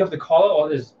 Even if you have to call out all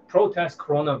this protest,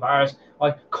 coronavirus,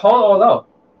 like call it all out.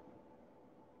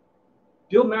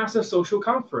 Build massive social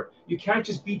comfort. You can't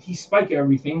just BT spike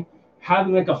everything,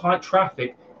 having like a hot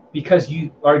traffic because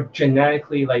you are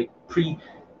genetically like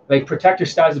protector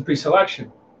status of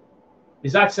pre-selection.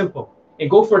 It's that simple. And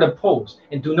go for the pose.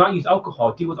 And do not use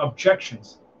alcohol. Deal with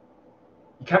objections.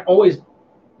 You can't always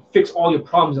fix all your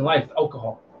problems in life with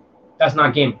alcohol. That's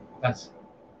not game. That's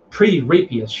pretty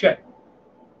rapey as shit.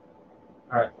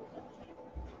 All right.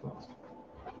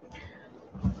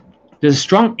 There's a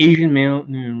strong Asian male.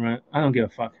 I don't give a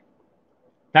fuck.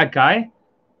 That guy,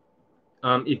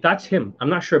 if that's him, I'm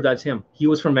not sure if that's him. He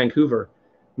was from Vancouver.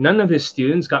 None of his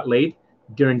students got laid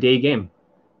during day game.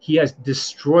 He has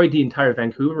destroyed the entire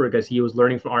Vancouver because he was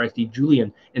learning from RSD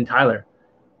Julian and Tyler.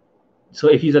 So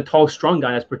if he's a tall, strong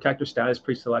guy, that's protector status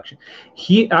pre-selection.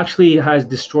 He actually has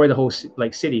destroyed the whole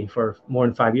city for more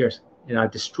than 5 years, and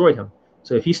I've destroyed him.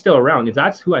 So if he's still around, if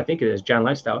that's who I think it is, Jan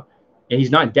Lifestyle, and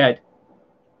he's not dead,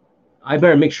 I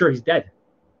better make sure he's dead.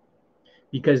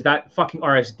 Because that fucking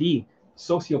RSD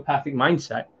sociopathic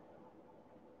mindset,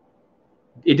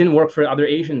 it didn't work for other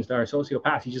Asians that are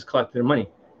sociopaths. He just collected their money.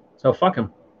 So fuck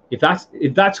him. If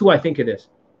that's who I think it is.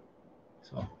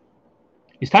 So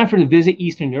it's time for to visit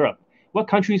Eastern Europe. What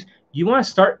countries you want to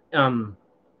start?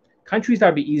 Countries that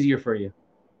would be easier for you.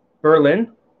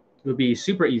 Berlin would be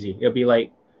super easy. It'll be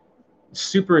like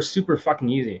super fucking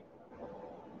easy.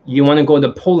 You want to go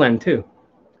to Poland too.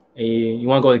 You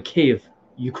want to go to Kyiv,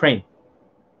 Ukraine.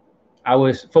 I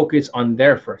was focused on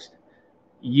there first.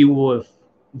 You will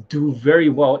do very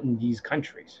well in these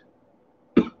countries.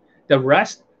 The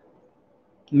rest,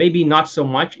 maybe not so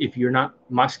much if you're not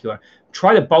muscular.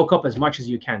 Try to bulk up as much as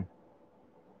you can.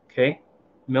 Okay,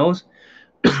 Mills,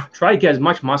 try to get as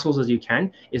much muscles as you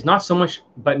can. It's not so much,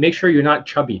 but make sure you're not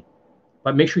chubby.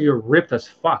 But make sure you're ripped as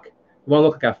fuck. You want to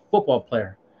look like a football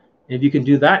player. And if you can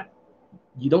do that,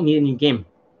 you don't need any game.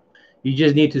 You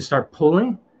just need to start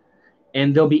pulling,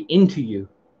 and they'll be into you.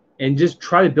 And just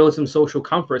try to build some social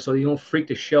comfort so you don't freak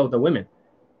the shit out of the women.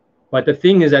 But the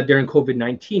thing is that during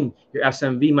COVID-19, your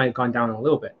SMV might have gone down a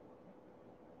little bit.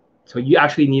 So you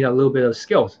actually need a little bit of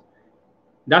skills.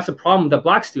 That's the problem with the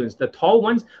black students. The tall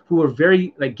ones who are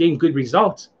very like getting good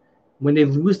results, when they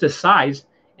lose the size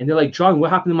and they're like, John, what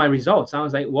happened to my results? I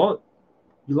was like, well,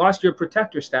 you lost your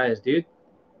protector status, dude.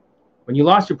 When you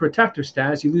lost your protector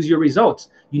status, you lose your results.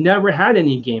 You never had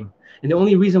any game. And the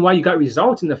only reason why you got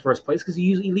results in the first place is because you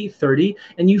used Elite 30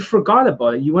 and you forgot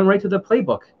about it. You went right to the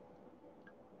playbook.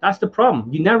 That's the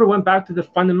problem. You never went back to the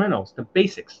fundamentals, the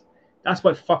basics. That's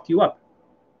what fucked you up.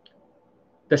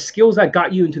 The skills that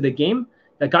got you into the game,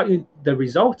 that got you the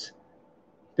results,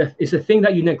 that is the thing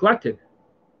that you neglected.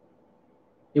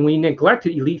 And when you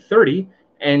neglected Elite 30,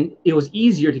 and it was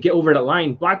easier to get over the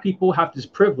line, black people have this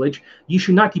privilege. You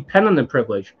should not depend on the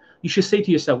privilege. You should say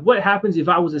to yourself, what happens if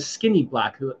I was a skinny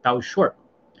black that was short?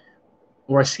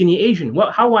 Or a skinny Asian?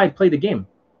 Well, how will I play the game?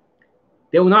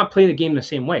 They will not play the game the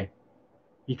same way.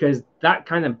 Because that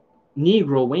kind of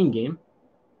Negro Wayne game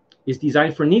is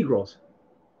designed for Negroes.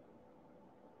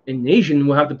 An Asian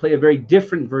will have to play a very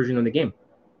different version of the game.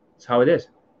 That's how it is.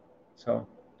 So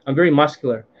I'm very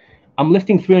muscular. I'm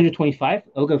lifting 325.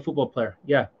 I look at a football player.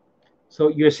 Yeah. So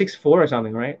you're 6'4" or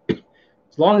something, right?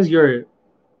 As long as you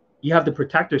have the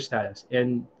protector status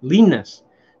and leanness,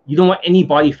 you don't want any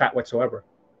body fat whatsoever.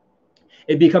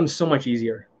 It becomes so much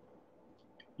easier.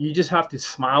 You just have to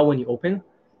smile when you open,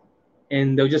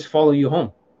 and they'll just follow you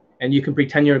home, and you can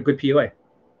pretend you're a good POA.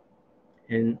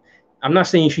 And I'm not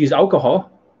saying you should use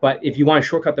alcohol, but if you want to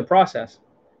shortcut the process,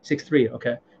 6'3",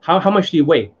 okay. How much do you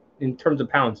weigh in terms of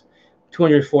pounds?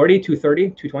 240, 230,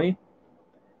 220?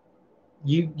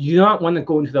 You do not want to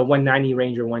go into the 190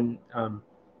 range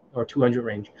or 200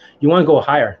 range. You want to go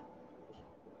higher.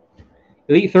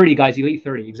 Elite 30, guys, elite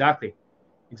 30. Exactly.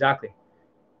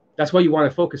 That's what you want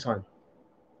to focus on.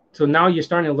 So now you're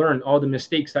starting to learn all the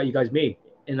mistakes that you guys made.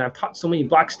 And I've taught so many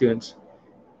black students.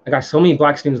 I got so many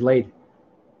black students laid.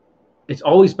 It's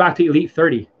always back to elite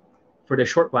 30 for the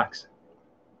short blacks,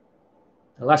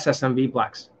 the less SMV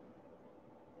blacks.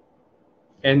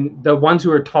 And the ones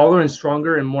who are taller and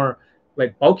stronger and more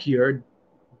like bulkier,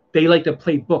 they like to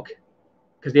play book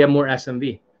because they have more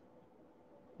SMV.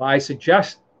 But I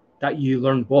suggest that you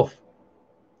learn both.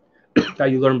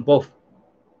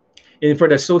 And for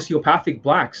the sociopathic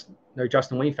blacks, they're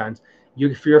Justin Wayne fans,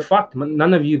 you're fucked.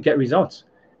 None of you get results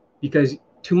because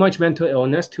too much mental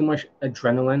illness, too much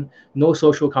adrenaline, no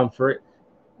social comfort,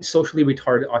 socially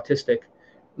retarded, autistic,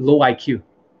 low IQ.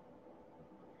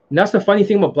 And that's the funny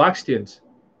thing about black students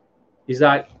is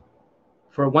that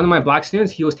for one of my black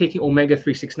students, he was taking Omega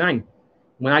 369.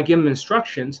 When I give him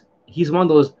instructions, he's one of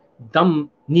those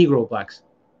dumb Negro blacks.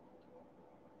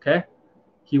 Okay?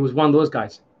 He was one of those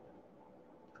guys.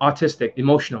 Autistic,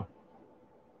 emotional.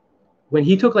 When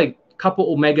he took like a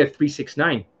couple Omega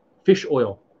 369 fish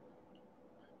oil,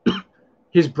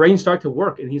 his brain started to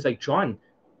work, and he's like, John,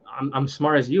 I'm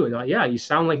smart as you. And I'm like, yeah, you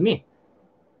sound like me.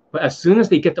 But as soon as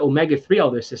they get the Omega 3 out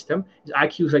of their system, his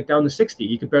IQ is like down to 60.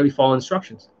 You can barely follow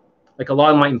instructions, like a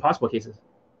lot of my impossible cases.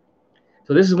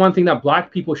 So this is one thing that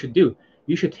black people should do.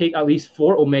 You should take at least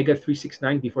 4 Omega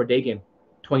 369 before day game,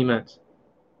 20 minutes.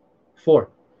 4.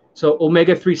 So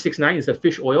Omega 369 is a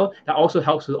fish oil that also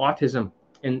helps with autism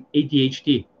and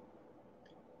ADHD.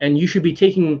 And you should be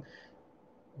taking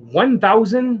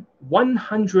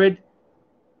 1,100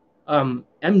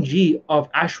 mg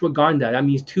of ashwagandha. That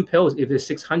means 2 pills if it's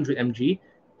 600 mg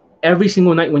every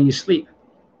single night when you sleep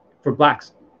for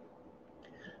blacks.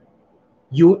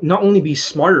 You not only be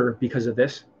smarter because of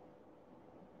this,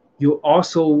 you'll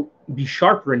also be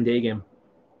sharper in day game.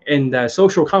 And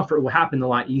social comfort will happen a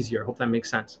lot easier. Hope that makes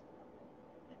sense.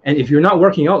 And if you're not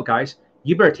working out, guys,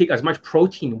 you better take as much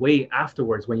protein way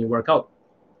afterwards when you work out.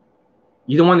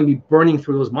 You don't want to be burning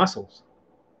through those muscles.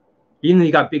 Even though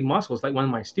you got big muscles, like one of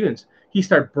my students, he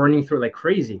started burning through like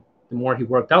crazy the more he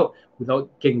worked out without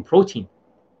getting protein.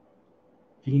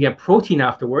 If you can get protein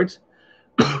afterwards,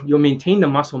 you'll maintain the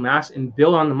muscle mass and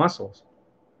build on the muscles.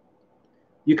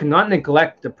 You cannot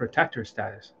neglect the protector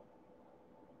status.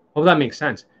 Hope that makes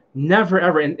sense. Never,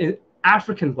 ever. And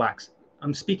African blacks,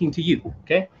 I'm speaking to you,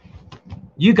 okay?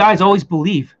 You guys always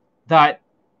believe that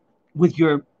with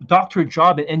your doctor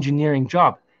job and engineering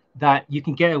job, that you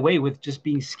can get away with just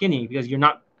being skinny because you're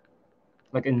not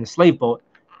like in the slave boat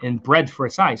and bred for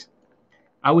a size.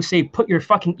 I would say put your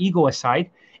fucking ego aside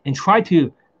and try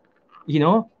to,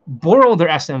 borrow their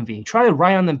SMV. Try to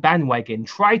ride on the bandwagon.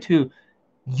 Try to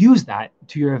use that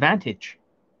to your advantage.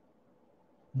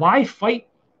 Why fight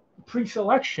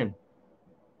pre-selection?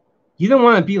 You don't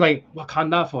want to be like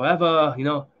Wakanda forever,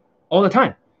 all the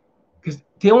time. Because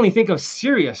they only think of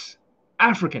serious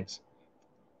Africans.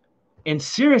 And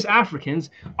serious Africans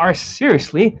are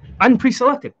seriously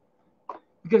unpreselected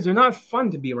because they're not fun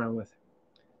to be around with.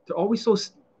 They're always so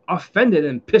offended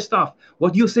and pissed off.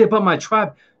 What do you say about my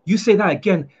tribe? You say that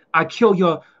again, I kill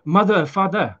your mother and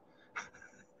father.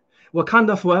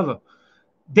 Wakanda forever.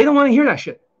 They don't want to hear that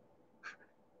shit.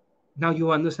 Now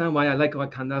you understand why I like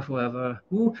Wakanda forever.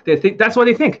 Ooh, they think that's what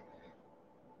they think.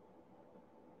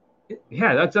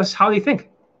 Yeah, that's how they think.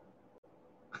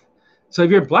 So if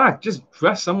you're black, just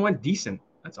dress somewhat decent.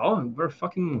 That's all. Wear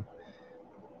fucking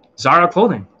Zara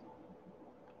clothing.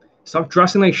 Stop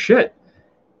dressing like shit.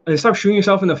 And stop shooting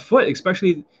yourself in the foot,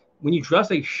 especially when you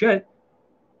dress like shit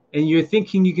and you're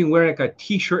thinking you can wear like a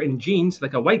t-shirt and jeans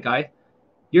like a white guy.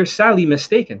 You're sadly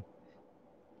mistaken.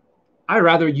 I'd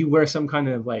rather you wear some kind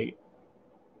of like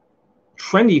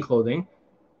trendy clothing,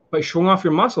 but showing off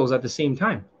your muscles at the same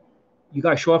time. You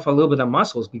got to show off a little bit of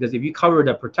muscles because if you cover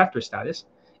the protector status,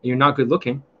 and you're not good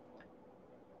looking,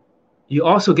 you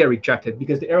also get rejected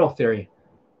because the arrow theory.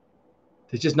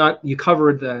 It's just not, you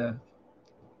cover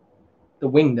the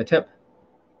wing, the tip,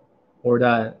 or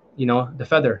the, you know, the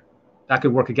feather. That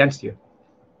could work against you.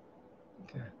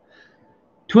 Okay.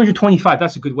 225,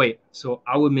 that's a good weight. So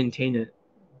I would maintain it.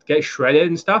 Get shredded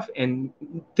and stuff, and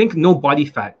think no body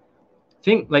fat.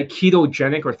 Think like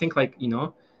ketogenic, or think like, you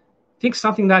know, think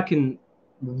something that can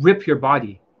rip your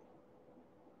body.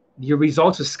 Your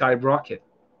results will skyrocket.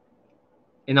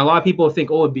 And a lot of people think,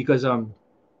 oh, because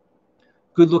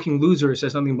good-looking loser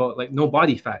says something about like no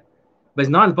body fat, but it's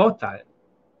not about that.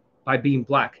 By being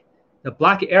black, the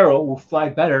black arrow will fly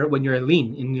better when you're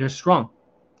lean and you're strong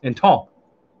and tall.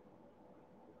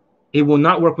 It will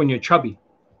not work when you're chubby,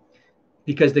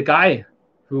 because the guy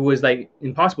who was like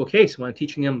impossible case when I'm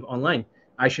teaching him online,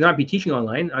 I should not be teaching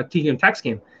online. I'm teaching him text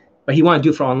game, but he wanted to do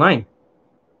it for online.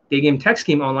 Day game, text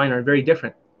game, online are very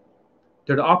different.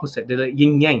 They're the opposite. They're the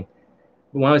yin yang.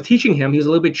 But when I was teaching him, he was a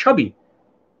little bit chubby.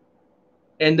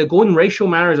 And the golden ratio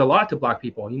matters a lot to black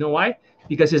people. You know why?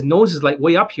 Because his nose is like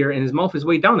way up here and his mouth is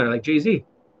way down there, like Jay-Z.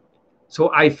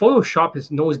 So I Photoshop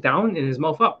his nose down and his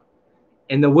mouth up.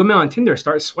 And the women on Tinder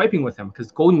start swiping with him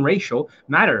because golden ratio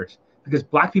matters. Because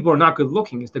black people are not good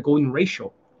looking. It's the golden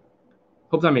ratio.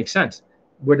 Hope that makes sense.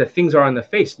 Where the things are on the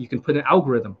face, you can put an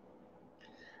algorithm.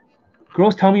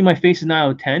 Girls tell me my face is 9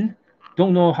 out of 10.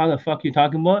 Don't know how the fuck you're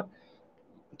talking about.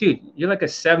 Dude, you're like a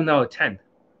 7 out of 10.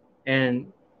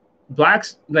 And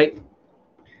blacks, like,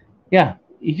 yeah,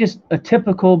 you're just a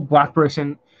typical black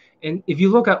person. And if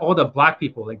you look at all the black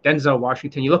people, like Denzel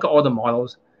Washington, you look at all the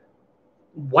models,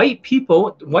 white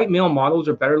people, white male models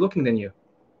are better looking than you.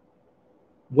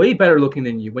 Way better looking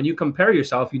than you. When you compare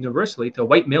yourself universally to a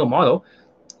white male model,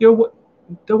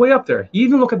 they're way up there. You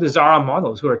even look at the Zara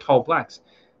models who are tall blacks.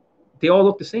 They all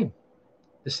look the same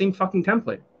fucking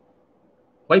template.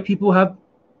 White people have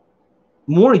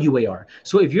more UAR.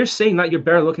 So if you're saying that you're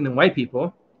better looking than white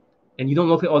people, and you don't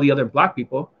look at all the other black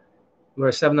people who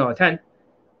are 7 out of 10,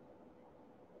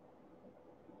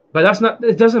 but that's not,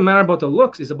 it doesn't matter about the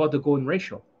looks, it's about the golden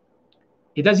ratio.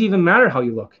 It doesn't even matter how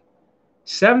you look.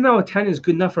 7 out of 10 is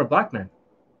good enough for a black man,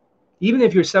 even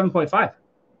if you're 7.5.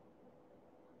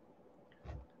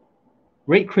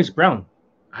 Rate Chris Brown.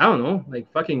 I don't know,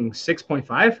 like fucking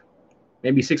 6.5,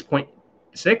 maybe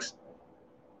 6.6.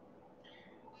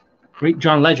 Rate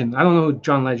John Legend. I don't know who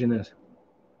John Legend is.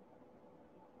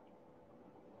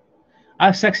 I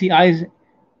have sexy eyes.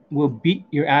 Will beat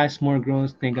your ass. More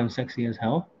girls think I'm sexy as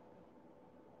hell.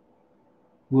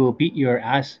 Will beat your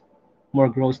ass. More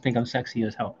girls think I'm sexy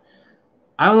as hell.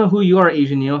 I don't know who you are,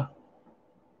 Asian Neil.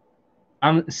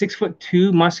 I'm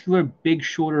 6'2", muscular, big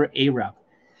shoulder Arab.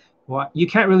 Well, you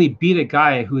can't really beat a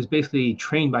guy who's basically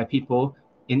trained by people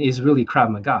in Israeli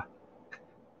Krav Maga.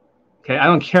 Okay, I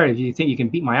don't care if you think you can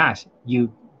beat my ass.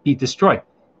 You be destroyed.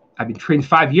 I've been trained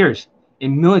 5 years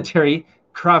in military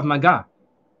Krav Maga.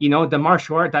 You know, the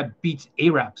martial art that beats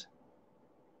Arabs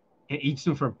and eats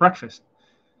them for breakfast.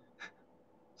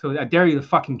 So I dare you to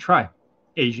fucking try,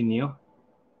 Asian Neil.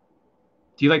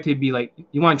 Do you like to be like,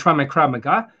 you want to try my Krav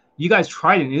Maga? You guys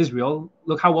tried in Israel.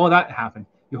 Look how well that happened.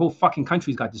 Your whole fucking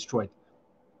country's got destroyed.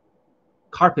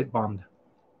 Carpet bombed.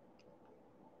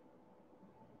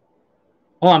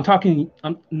 Oh, I'm talking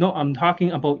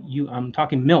about you. I'm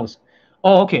talking Mills.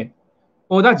 Oh, okay.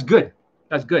 Oh, that's good.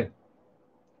 That's good.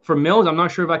 For Mills, I'm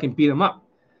not sure if I can beat him up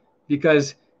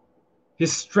because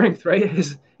his strength, right?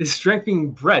 His strength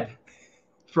being bred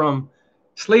from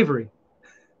slavery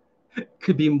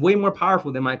could be way more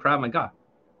powerful than my Krav Maga.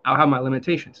 I'll have my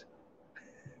limitations.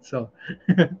 So,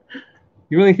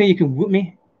 you really think you can whoop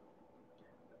me?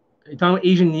 You're talking about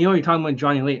Asian Neil, or you're talking about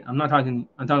Johnny Late? I'm talking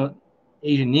about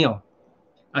Asian Neil.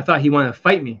 I thought he wanted to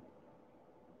fight me.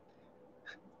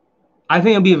 I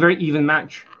think it'll be a very even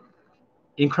match.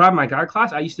 In Krav Maga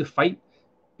class, I used to fight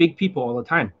big people all the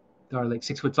time. They are like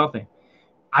 6 foot something.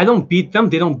 I don't beat them.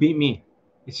 They don't beat me.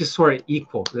 It's just sort of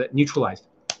equal, neutralized.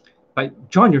 But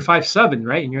John, you're 5'7",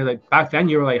 right? And you're like, back then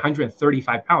you were like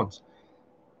 135 pounds.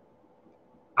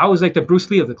 I was like the Bruce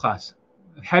Lee of the class,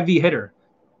 a heavy hitter.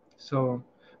 So,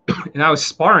 and I was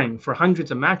sparring for hundreds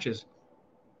of matches.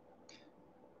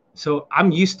 So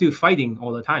I'm used to fighting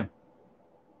all the time.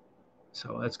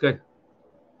 So that's good.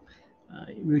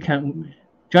 We can't.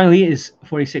 Johnny Lee is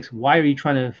 46. Why are you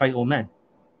trying to fight old men?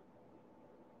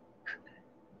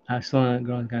 Still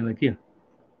not a guy like you.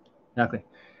 Exactly.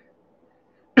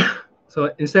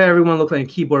 So instead, everyone look like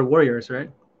keyboard warriors, right?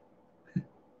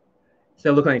 Instead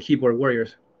of looking like keyboard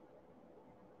warriors.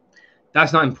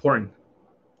 That's not important.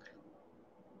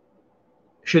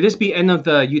 Should this be end of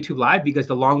the YouTube live? Because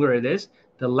the longer it is,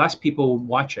 the less people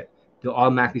watch it. They'll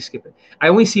automatically skip it. I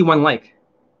only see 1 like.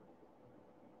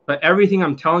 But everything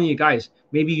I'm telling you guys,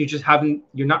 maybe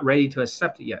you're not ready to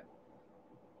accept it yet.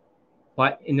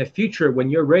 But in the future, when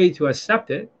you're ready to accept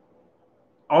it,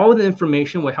 all the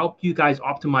information will help you guys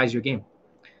optimize your game.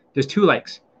 There's 2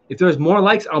 likes. If there's more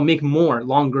likes, I'll make more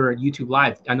longer YouTube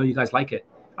live. I know you guys like it.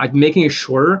 I'm making it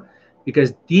shorter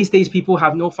because these days people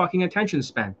have no fucking attention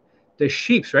span. The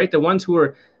sheeps, right? The ones who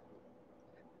are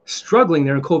struggling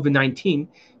during COVID-19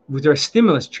 with their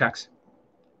stimulus checks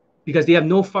because they have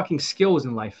no fucking skills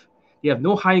in life. They have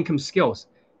no high income skills.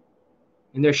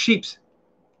 And they're sheeps.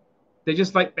 They're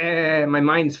just like, my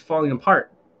mind's falling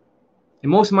apart.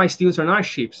 And most of my students are not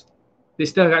sheeps. They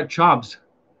still got jobs.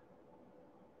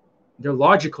 They're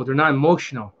logical. They're not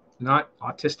emotional. They're not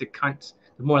autistic cunts.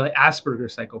 They're more like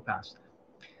Asperger's psychopaths.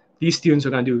 These students are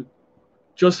going to do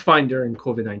just fine during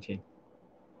COVID-19.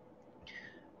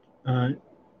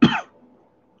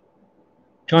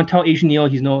 John, tell Asian Neil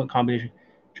he's no competition.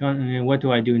 John, what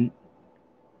do I do?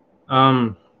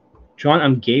 John,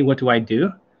 I'm gay. What do I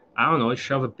do? I don't know.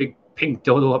 Shove a big pink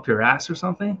dildo up your ass or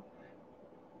something?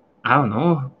 I don't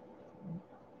know.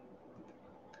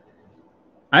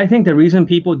 I think the reason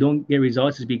people don't get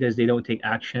results is because they don't take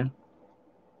action.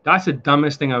 That's the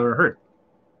dumbest thing I've ever heard.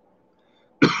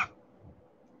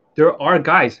 There are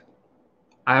guys.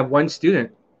 I have one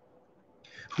student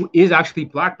who is actually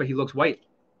black, but he looks white.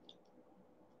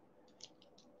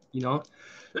 You know,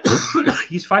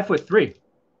 he's 5'3".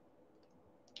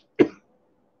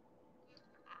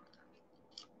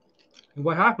 And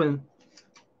what happened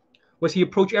was he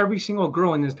approached every single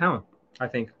girl in his town, I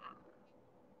think.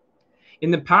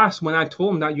 In the past, when I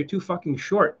told him that you're too fucking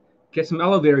short, get some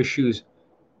elevator shoes,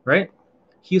 right?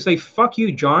 He was like, fuck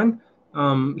you, John.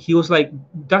 He was like,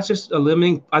 that's just a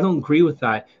limiting. I don't agree with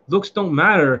that. Looks don't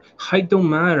matter. Height don't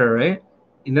matter, right?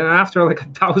 And then after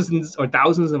like thousands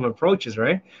of approaches,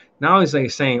 right? Now he's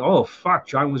like saying, oh, fuck,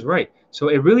 John was right. So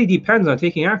it really depends on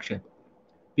taking action.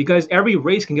 Because every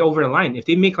race can get over the line. If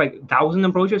they make like 1,000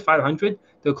 approaches, 500,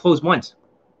 they'll close once.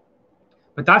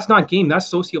 But that's not game.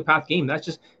 That's sociopath game. That's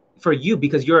just for you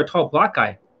because you're a tall black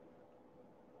guy.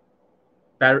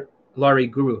 Laurie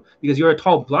Guru. Because you're a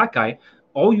tall black guy,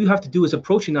 all you have to do is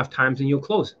approach enough times and you'll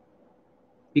close.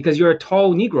 Because you're a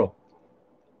tall Negro.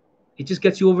 It just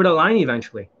gets you over the line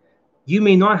eventually. You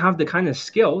may not have the kind of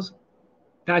skills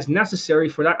that is necessary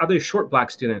for that other short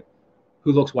black student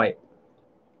who looks white.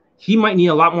 He might need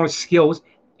a lot more skills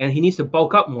and he needs to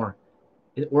bulk up more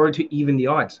in order to even the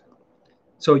odds.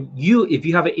 So if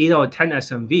you have an 8 out of 10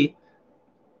 SMV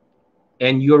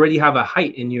and you already have a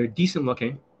height and you're decent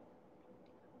looking,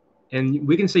 and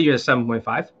we can say you're a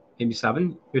 7.5, maybe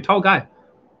 7, you're a tall guy,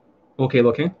 okay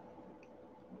looking.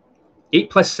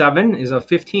 8 plus 7 is a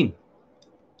 15.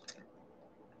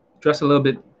 Dress a little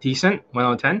bit decent, 1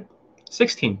 out of 10,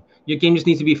 16. Your game just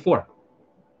needs to be 4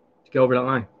 to get over that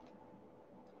line.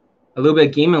 A little bit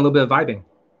of game and a little bit of vibing.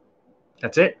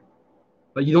 That's it.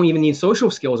 But you don't even need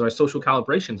social skills or social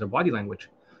calibrations or body language.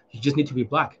 You just need to be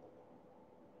black.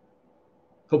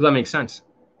 Hope that makes sense.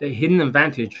 The hidden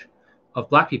advantage of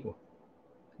black people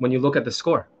when you look at the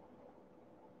score.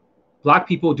 Black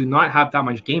people do not have that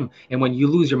much game. And when you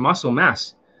lose your muscle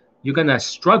mass, you're going to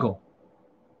struggle.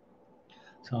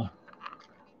 So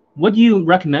what do you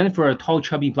recommend for a tall,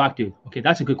 chubby black dude? Okay,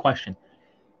 that's a good question.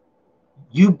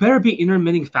 You better be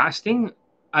intermittent fasting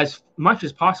as much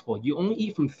as possible. You only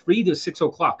eat from 3 to 6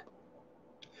 o'clock.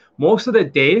 Most of the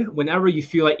day, whenever you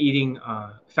feel like eating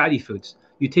fatty foods,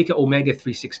 you take an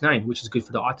omega-369, which is good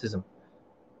for the autism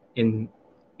in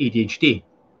ADHD,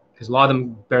 because a lot of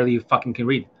them barely fucking can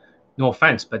read. No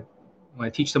offense, but when I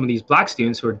teach some of these black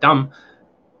students who are dumb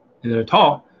and they're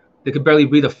tall, they could barely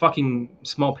read a fucking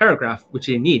small paragraph, which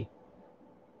they need.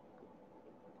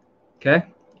 Okay?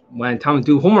 When I tell them to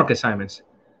do homework assignments,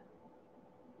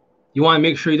 you want to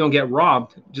make sure you don't get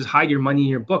robbed. Just hide your money in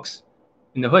your books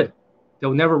in the hood.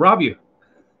 They'll never rob you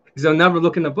because they'll never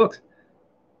look in the books.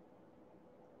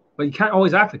 But you can't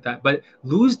always act like that. But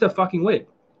lose the fucking weight.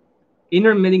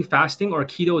 Intermittent fasting or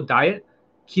keto diet,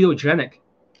 ketogenic.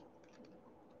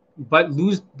 But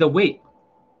lose the weight.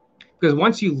 Because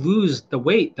once you lose the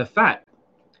weight, the fat,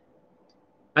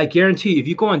 I guarantee you, if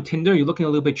you go on Tinder, you're looking a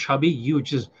little bit chubby, you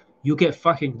get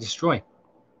fucking destroyed.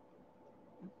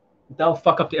 That'll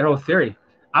fuck up the arrow theory.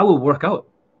 I will work out.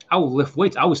 I will lift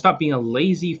weights. I will stop being a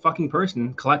lazy fucking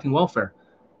person collecting welfare.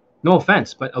 No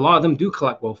offense, but a lot of them do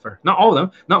collect welfare. Not all of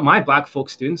them. Not my black folk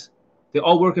students. They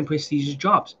all work in prestigious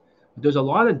jobs. But there's a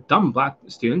lot of dumb black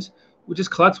students who just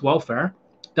collects welfare,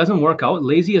 doesn't work out,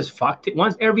 lazy as fuck,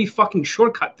 wants every fucking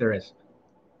shortcut there is.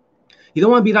 You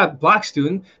don't want to be that black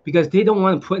student because they don't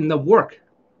want to put in the work.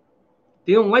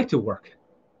 They don't like to work.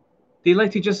 They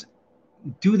like to just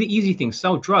Do the easy thing,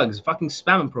 sell drugs, fucking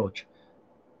spam approach.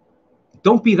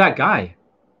 Don't be that guy.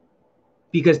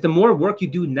 Because the more work you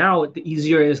do now, the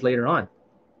easier it is later on.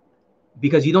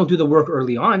 Because you don't do the work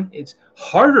early on, it's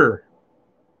harder.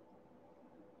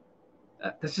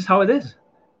 That's just how it is.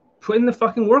 Put in the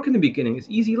fucking work in the beginning. It's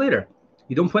easy later.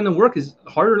 You don't put in the work, it's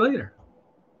harder later.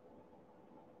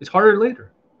 It's harder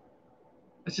later.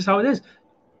 That's just how it is.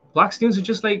 Black students are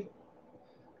just like,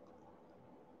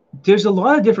 there's a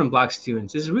lot of different black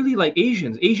students. It's really like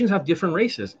Asians. Asians have different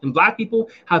races, and black people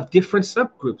have different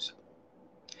subgroups.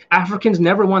 Africans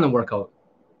never want to work out.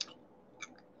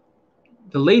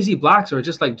 The lazy blacks are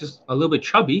just a little bit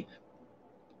chubby.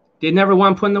 They never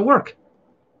want to put in the work.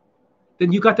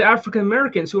 Then you got the African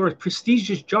Americans who are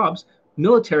prestigious jobs,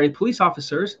 military, police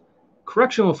officers,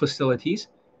 correctional facilities,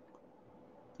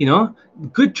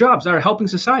 good jobs that are helping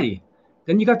society.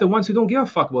 Then you got the ones who don't give a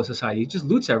fuck about society. It just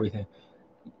loots everything.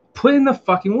 Put in the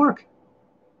fucking work.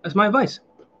 That's my advice.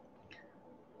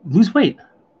 Lose weight.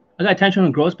 I got attention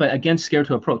and growth, but again, scared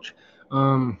to approach.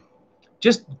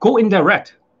 Just go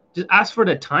indirect. Just ask for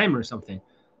the time or something,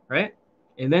 right?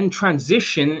 And then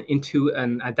transition into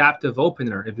an adaptive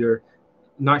opener if you're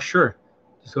not sure.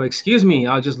 So excuse me,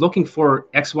 I was just looking for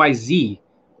XYZ.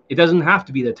 It doesn't have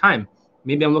to be the time.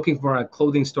 Maybe I'm looking for a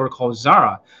clothing store called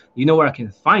Zara. You know where I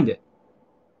can find it.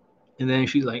 And then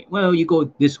she's like, well, you go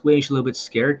this way. She's a little bit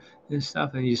scared and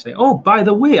stuff. And you say, oh, by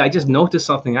the way, I just noticed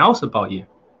something else about you.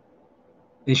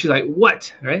 And she's like,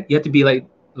 what? Right? You have to be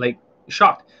like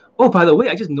shocked. Oh, by the way,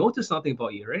 I just noticed something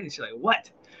about you, right? And she's like, what?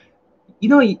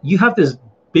 You have this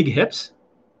big hips,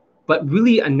 but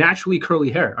really a naturally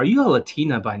curly hair. Are you a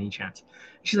Latina by any chance?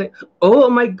 She's like, oh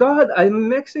my God, I'm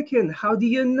Mexican. How do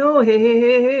you know? Hey, hey,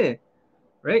 hey, hey.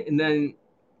 Right? And then,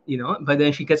 but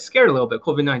then she gets scared a little bit,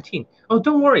 COVID-19. Oh,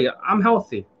 don't worry, I'm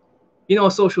healthy.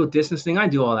 Social distancing, I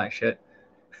do all that shit.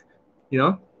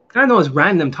 I know it's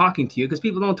random talking to you because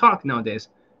people don't talk nowadays.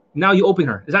 Now you open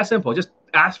her. It's that simple. Just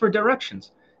ask for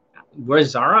directions. Where's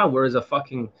Zara? Where's a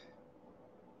fucking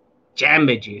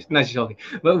Jambidges? Not joking.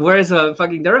 But where's a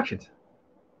fucking directions?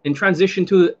 In transition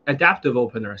to adaptive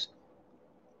openers.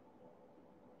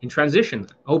 In transition.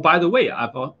 Oh, by the way, blah,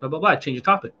 blah, blah, blah, change the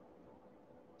topic.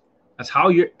 That's how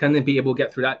you're going to be able to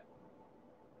get through that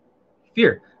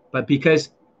fear. But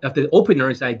because of the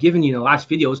openers that I've given you in the last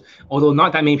videos, although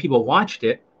not that many people watched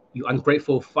it, you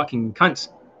ungrateful fucking cunts.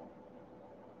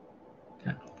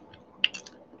 Okay.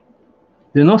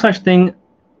 There's no such thing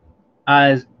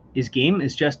as is game.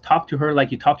 It's just talk to her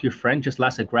like you talk to your friend, just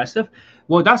less aggressive.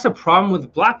 Well, that's a problem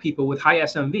with black people with high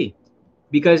SMV.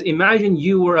 Because imagine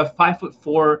you were a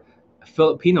 5'4"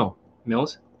 Filipino,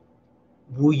 Mills.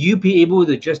 Will you be able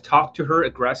to just talk to her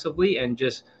aggressively and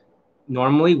just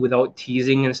normally without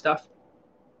teasing and stuff?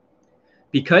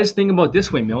 Because think about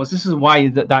this way, Mills. This is why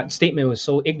that statement was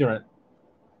so ignorant.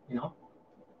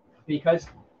 Because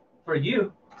for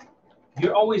you,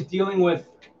 you're always dealing with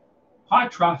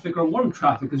hot traffic or warm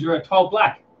traffic because you're a tall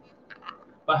black.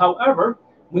 But however,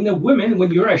 when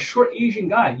you're a short Asian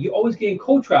guy, you're always getting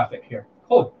cold traffic here.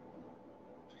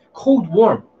 Cold,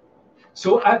 warm.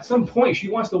 So at some point, she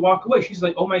wants to walk away. She's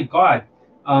like, oh my God.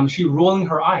 She's rolling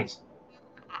her eyes.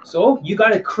 So you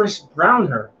got to Chris Brown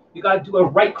her. You got to do a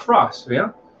right cross, yeah?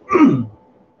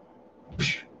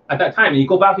 At that time, and you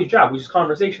go back to your jab, which is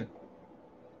conversation.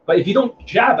 But if you don't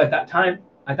jab at that time,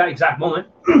 at that exact moment,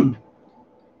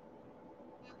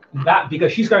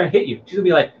 because she's going to hit you. She's going to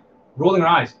be like, rolling her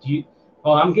eyes.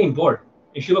 I'm getting bored.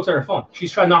 And she looks at her phone.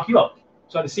 She's trying to knock you out.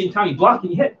 So at the same time, you block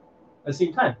and you hit. At the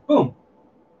same time, boom.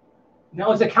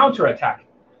 Now it's a counterattack.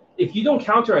 If you don't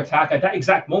counterattack at that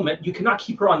exact moment, you cannot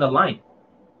keep her on the line.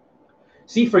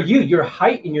 See, for you, your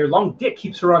height and your long dick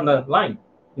keeps her on the line.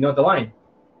 The line.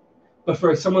 But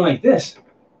for someone like this,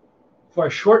 for a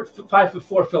short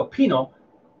 5'4" Filipino,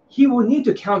 he will need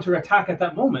to counterattack at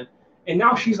that moment. And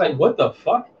now she's like, what the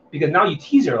fuck? Because now you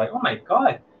tease her like, oh my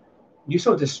God, you're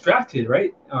so distracted,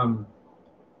 right?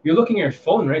 You're looking at your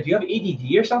phone, right? Do you have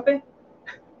ADD or something?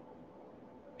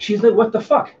 She's like, what the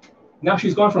fuck? Now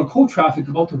she's gone from cold traffic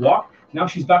about to walk. Now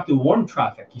she's back to warm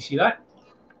traffic. You see that?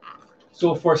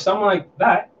 So for someone like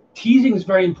that, teasing is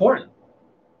very important.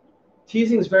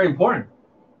 Teasing is very important.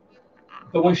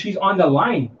 But when she's on the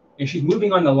line and she's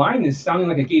moving on the line and sounding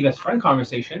like a gay best friend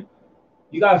conversation,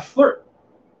 you got to flirt.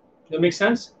 Does that make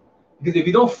sense? Because if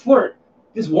you don't flirt,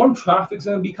 this warm traffic is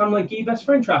going to become like gay best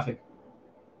friend traffic.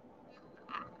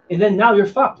 And then now you're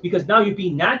fucked because now you're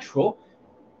being natural.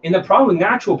 And the problem with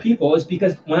natural people is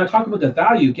because when I talk about the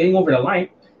value, getting over the line,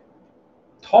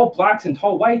 tall blacks and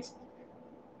tall whites,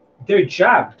 they're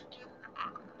jabbed.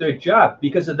 They're jabbed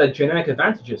because of the genetic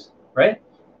advantages, right?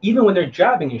 Even when they're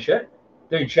jabbing and shit,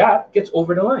 their jab gets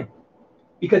over the line.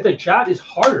 Because the jab is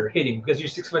harder hitting because you're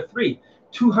 6'3",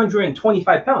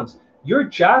 225 pounds. Your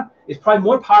jab is probably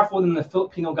more powerful than the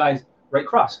Filipino guy's right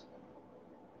cross.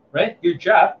 Right? Your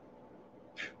jab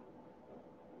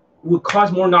would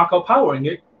cause more knockout power, and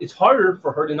it's harder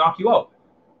for her to knock you out.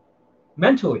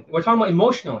 Mentally, we're talking about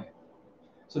emotionally.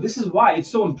 So this is why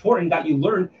it's so important that you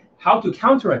learn how to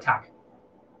counterattack.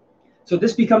 So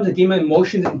this becomes a game of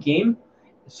emotions and game,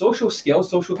 social skills,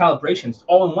 social calibrations,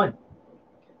 all in one.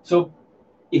 So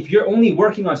if you're only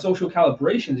working on social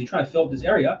calibrations, you're trying to fill up this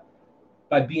area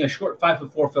by being a short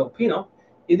 5'4" Filipino,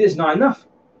 it is not enough.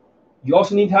 You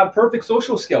also need to have perfect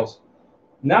social skills.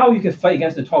 Now you can fight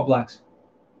against the tall blacks.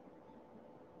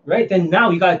 Right? Then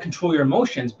now you got to control your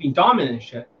emotions, be dominant and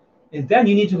shit. And then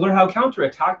you need to learn how to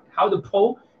counterattack, how to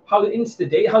pull, how to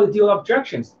instigate, how to deal with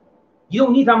objections. You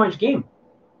don't need that much game,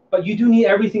 but you do need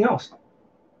everything else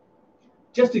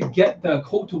just to get the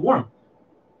coat to warm.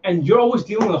 And you're always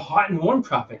dealing with hot and warm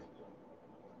traffic.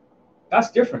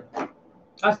 That's different.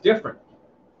 That's different.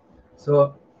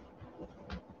 So,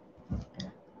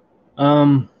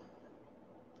 John,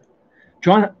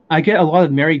 I get a lot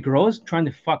of married girls trying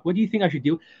to fuck. What do you think I should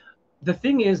do? The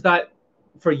thing is that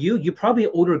for you, you're probably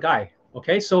an older guy.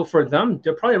 Okay. So for them,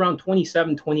 they're probably around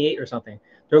 27, 28 or something.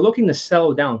 They're looking to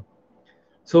settle down.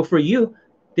 So for you,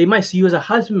 they might see you as a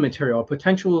husband material, a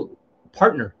potential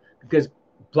partner, because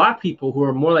black people who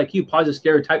are more like you, positive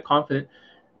stereotype, confident,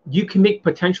 you can make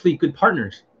potentially good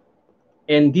partners.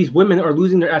 And these women are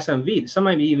losing their SMV. Some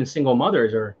might be even single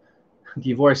mothers or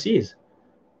divorcees.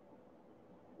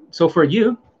 So for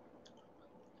you,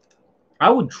 I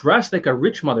would dress like a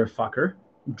rich motherfucker,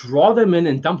 draw them in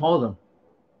and dump all of them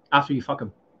after you fuck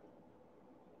them.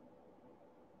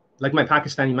 Like my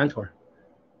Pakistani mentor.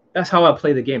 That's how I'll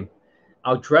play the game.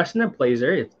 I'll dress in a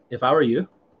blazer if I were you.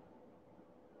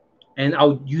 And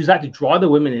I'll use that to draw the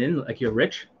women in like you're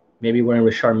rich, maybe wearing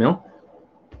Richard Mille.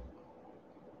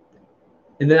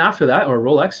 And then after that, or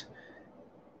Rolex,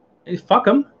 and fuck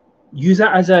them, use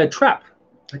that as a trap,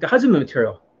 like a husband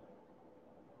material.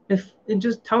 And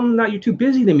just tell them that you're too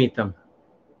busy to meet them.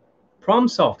 Problem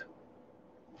solved.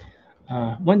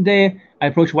 One day, I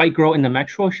approached a white girl in the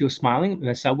metro. She was smiling. In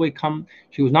the subway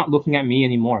she was not looking at me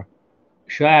anymore.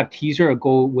 Should I have teased her or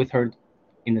go with her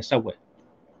in the subway?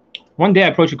 One day, I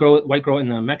approached a white girl in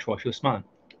the metro. She was smiling.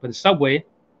 But the subway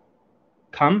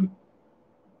and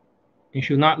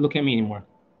she was not looking at me anymore.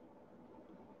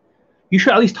 You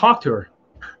should at least talk to her.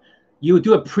 You would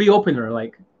do a pre-opener.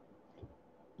 Like,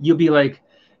 you'll be like,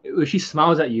 if she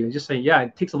smiles at you, just say, yeah,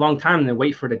 it takes a long time to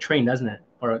wait for the train, doesn't it?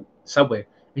 Or a subway.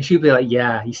 And she'll be like,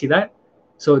 yeah, you see that?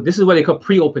 So this is what they call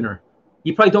pre-opener.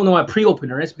 You probably don't know what a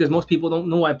pre-opener is because most people don't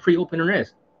know what a pre-opener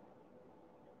is.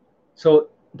 So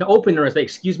the opener is like,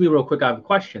 excuse me real quick, I have a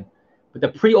question. But the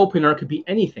pre-opener could be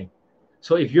anything.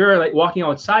 So if you're like walking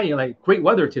outside and you're like, great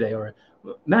weather today, or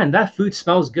man, that food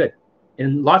smells good.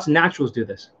 And lots of naturals do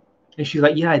this. And she's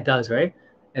like, yeah, it does, right?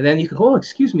 And then you can go, oh,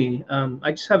 excuse me,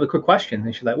 I just have a quick question.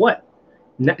 And she's like, what?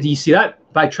 Do you see that?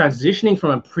 By transitioning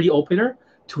from a pre-opener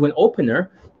to an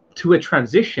opener to a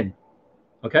transition.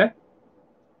 Okay?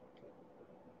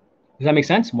 Does that make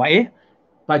sense? Why?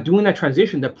 By doing that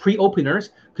transition, the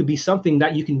pre-openers could be something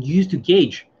that you can use to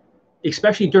gauge,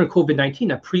 especially during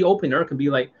COVID-19. A pre-opener could be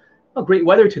like, oh, great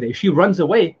weather today. She runs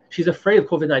away. She's afraid of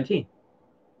COVID-19.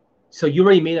 So you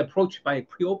already made an approach by a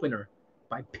pre-opener,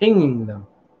 by pinging them.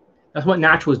 That's what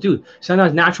naturals do.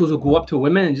 Sometimes naturals will go up to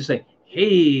women and just say,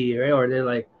 hey, right? Or they're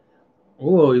like,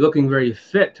 oh, you're looking very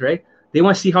fit, right? They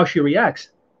want to see how she reacts.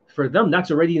 For them,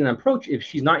 that's already an approach. If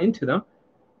she's not into them,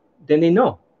 then they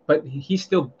know. But he's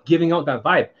still giving out that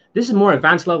vibe. This is more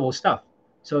advanced level stuff.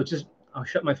 So just, I'll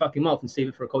shut my fucking mouth and save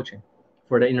it for coaching,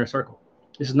 for the inner circle.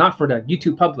 This is not for the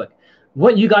YouTube public.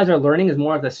 What you guys are learning is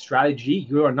more of the strategy.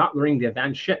 You are not learning the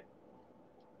advanced shit.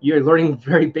 You're learning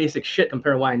very basic shit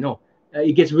compared to what I know.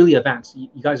 It gets really advanced. You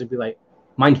guys would be like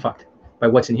mind fucked by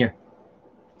what's in here.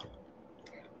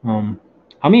 How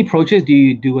many approaches do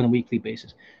you do on a weekly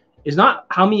basis? It's not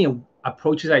how many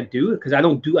approaches I do, because I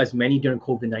don't do as many during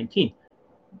COVID-19.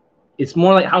 It's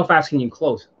more like how fast can you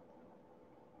close?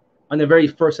 On the very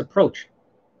first approach,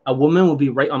 a woman will be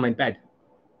right on my bed.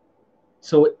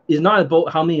 So it's not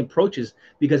about how many approaches,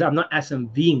 because I'm not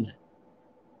SMVing it.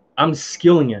 I'm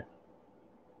skilling it.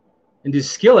 And to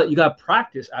skill it, you got to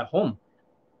practice at home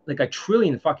like a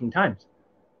trillion fucking times.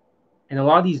 And a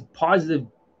lot of these positive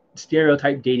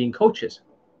stereotype dating coaches,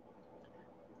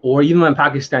 or even my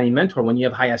Pakistani mentor, when you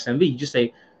have high SMV, you just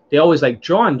say, they always like,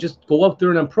 John, just go up there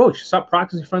and approach. Stop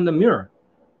practicing in front of the mirror.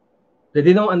 But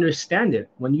they don't understand it.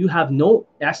 When you have no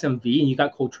SMV and you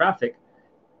got cold traffic,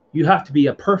 you have to be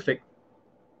a perfect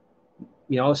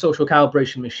social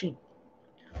calibration machine.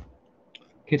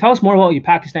 Can you tell us more about your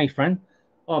Pakistani friend?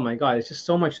 Oh my God, it's just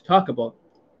so much to talk about,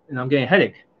 and I'm getting a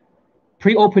headache.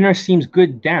 Pre-opener seems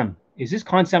good. Damn, is this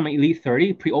concept on Elite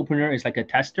 30? Pre-opener is like a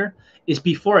tester. It's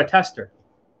before a tester.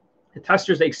 The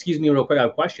testers, excuse me real quick, I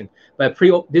have a question. But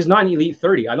this is not an Elite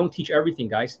 30. I don't teach everything,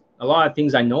 guys. A lot of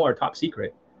things I know are top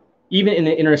secret. Even in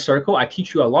the inner circle, I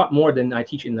teach you a lot more than I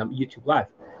teach in the YouTube live.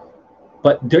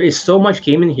 But there is so much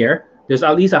game in here. There's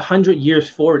at least 100 years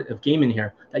forward of game in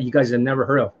here that you guys have never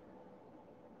heard of.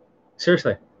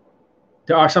 Seriously.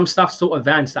 There are some stuff so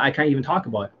advanced that I can't even talk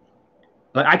about.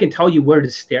 Like, I can tell you where to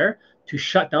stare to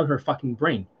shut down her fucking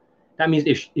brain. That means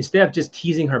if instead of just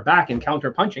teasing her back and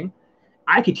counter punching,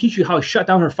 I could teach you how to shut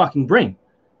down her fucking brain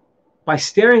by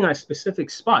staring at a specific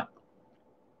spot.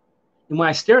 And when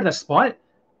I stare at that spot,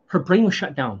 her brain will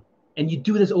shut down. And you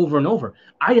do this over and over.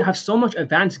 I have so much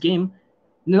advanced game.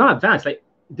 Not advanced, like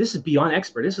this is beyond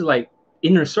expert. This is like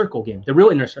inner circle game, the real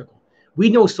inner circle. We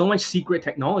know so much secret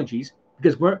technologies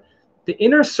because the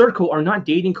inner circle are not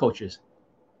dating coaches.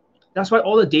 That's why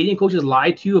all the dating coaches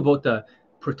lie to you about the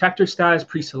protector status,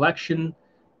 pre-selection,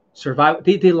 survival.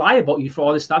 They lie about you for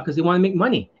all this stuff because they want to make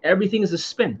money. Everything is a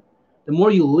spin. The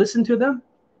more you listen to them,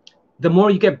 the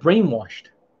more you get brainwashed.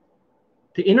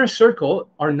 The inner circle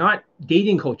are not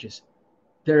dating coaches.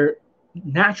 They're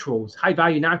naturals,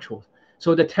 high-value naturals.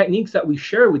 So the techniques that we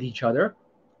share with each other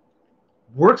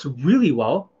works really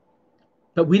well,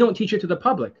 but we don't teach it to the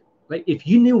public. Like, if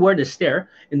you knew where to stare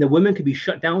and the women could be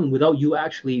shut down without you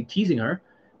actually teasing her,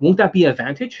 won't that be an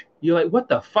advantage? You're like, what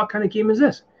the fuck kind of game is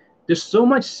this? There's so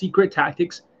much secret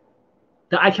tactics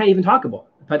that I can't even talk about,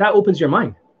 but that opens your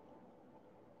mind.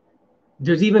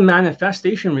 There's even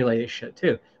manifestation related shit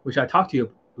too, which I talked to you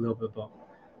a little bit about.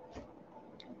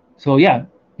 So yeah,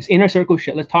 it's inner circle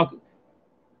shit. Let's talk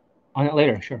on it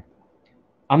later, sure.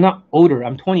 I'm not older,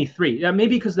 I'm 23. Yeah,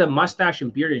 maybe because of the mustache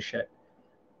and beard and shit.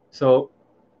 So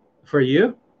for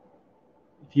you,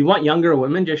 if you want younger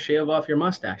women, just shave off your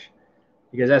mustache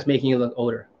because that's making you look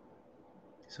older.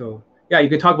 So yeah, you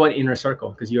can talk about inner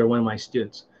circle because you're one of my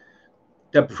students.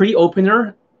 The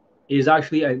pre-opener is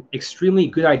actually an extremely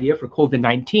good idea for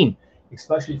COVID-19,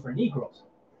 especially for Negroes.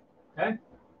 Okay.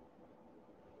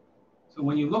 So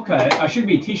when you look at it, I should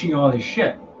be teaching you all this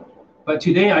shit, but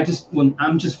today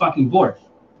I'm just fucking bored.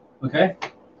 Okay.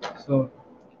 So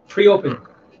pre-opener.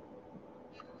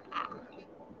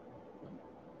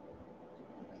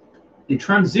 It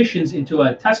transitions into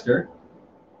a tester,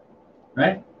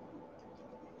 right?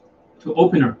 To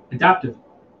opener, adaptive.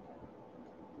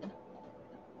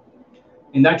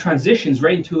 And that transitions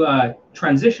right into a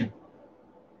transition.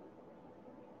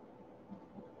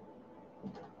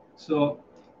 So,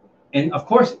 and of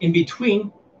course, in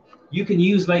between, you can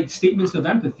use like statements of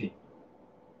empathy,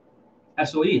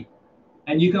 SOE.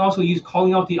 And you can also use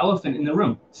calling out the elephant in the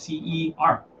room,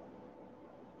 CER.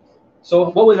 So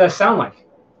what would that sound like?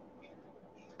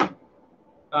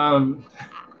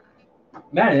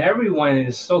 Man, everyone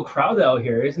is so crowded out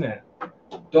here, isn't it?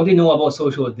 Don't they know about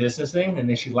social distancing? And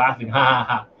then she's laughing, ha ha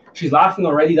ha. She's laughing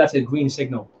already, that's a green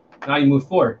signal. Now you move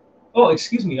forward. Oh,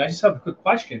 excuse me, I just have a quick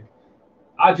question.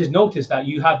 I just noticed that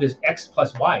you have this X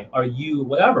plus Y. Are you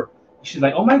whatever? She's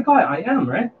like, oh my God, I am,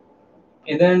 right?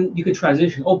 And then you could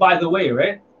transition. Oh, by the way,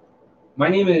 right? My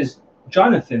name is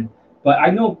Jonathan, but I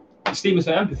know statements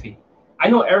of empathy. I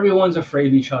know everyone's afraid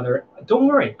of each other. Don't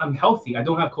worry, I'm healthy. I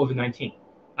don't have COVID-19.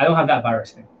 I don't have that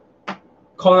virus thing.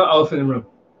 Calling out elephant in the room.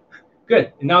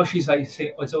 Good. And now she's like,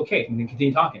 say, oh, it's okay. And then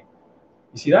continue talking.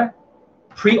 You see that?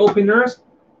 Pre-openers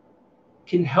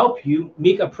can help you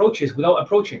make approaches without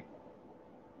approaching.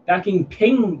 That can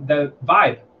ping the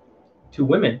vibe to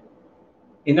women,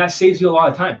 and that saves you a lot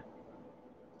of time.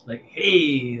 Like,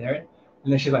 hey there.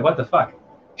 And then she's like, what the fuck?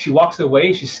 She walks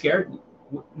away. She's scared.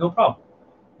 No problem.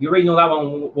 You already know that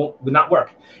one would not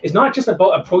work. It's not just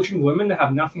about approaching women that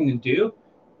have nothing to do.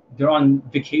 They're on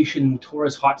vacation,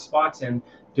 tourist hotspots, and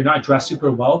they're not dressed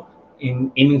super well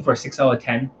in aiming for a 6 out of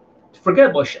 10. Forget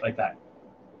about shit like that.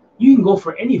 You can go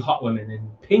for any hot women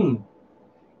and ping.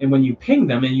 And when you ping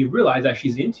them and you realize that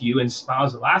she's into you and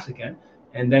smiles at last again,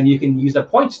 and then you can use a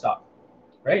point stop,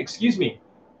 right? Excuse me.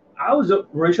 I was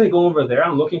originally going over there.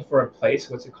 I'm looking for a place.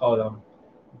 What's it called?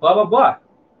 Blah, blah, blah.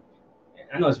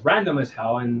 I know it's random as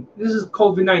hell. And this is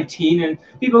COVID-19 and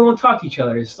people don't talk to each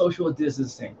other. It's social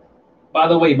distancing. By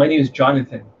the way, my name is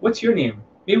Jonathan. What's your name?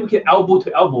 Maybe we can elbow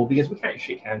to elbow because we can't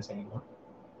shake hands anymore.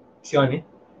 See what I mean?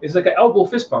 It's like an elbow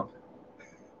fist bump.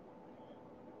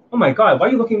 Oh my God, why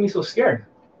are you looking at me so scared?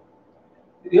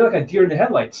 You're like a deer in the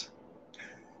headlights.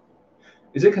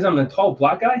 Is it because I'm a tall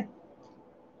black guy?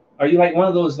 Are you like one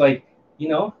of those, like, you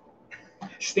know,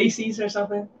 Stacy's or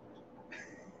something?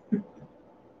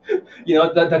 You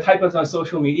know, the type of on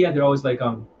social media, they're always like,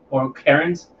 or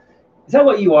Karens. Is that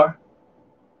what you are?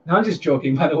 No, I'm just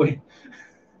joking, by the way.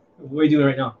 What are you doing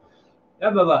right now?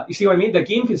 Blah, blah, blah. You see what I mean? The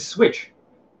game can switch.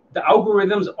 The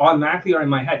algorithms automatically are in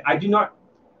my head. I do not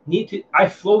need to, I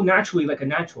flow naturally like a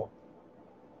natural.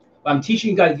 But I'm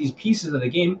teaching you guys these pieces of the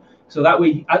game so that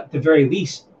way, at the very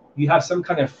least, you have some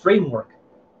kind of framework.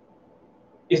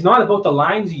 It's not about the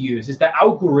lines you use, it's the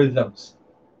algorithms.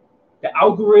 The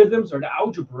algorithms or the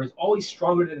algebra is always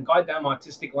stronger than goddamn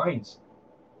autistic lines.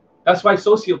 That's why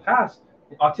autistic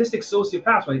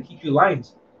sociopaths, when they teach you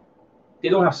lines, they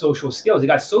don't have social skills. They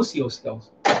got socio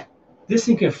skills. This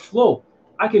thing can flow.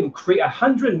 I can create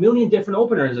 100 million different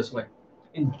openers this way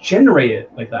and generate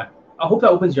it like that. I hope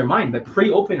that opens your mind. But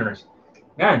pre-openers,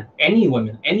 man, any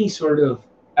women, any sort of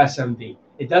SMV,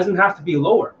 it doesn't have to be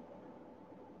lower.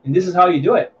 And this is how you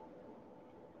do it.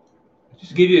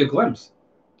 Just to give you a glimpse.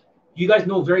 You guys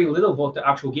know very little about the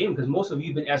actual game because most of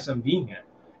you have been SMVing it.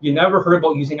 You never heard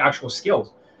about using actual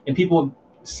skills. And people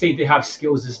say they have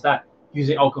skills is that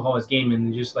using alcohol as game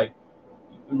and just like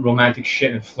romantic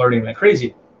shit and flirting like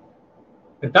crazy.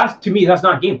 But that's, to me, that's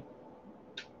not game.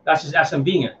 That's just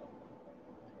SMVing it.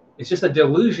 It's just a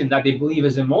delusion that they believe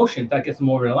is emotion that gets them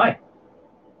over the line.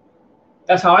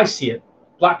 That's how I see it.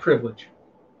 Black privilege.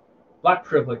 Black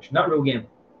privilege, not real game.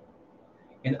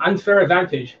 An unfair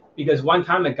advantage because one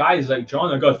time a guy is like,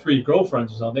 John, I got 3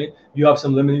 girlfriends or something. You have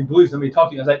some limiting beliefs. Let me talk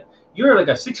to you. I was like, you're like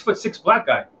a 6'6" black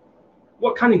guy.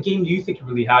 What kind of game do you think you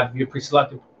really have if you're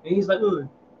pre-selected? And he's like, oh,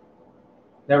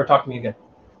 never talk to me again.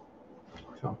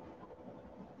 So,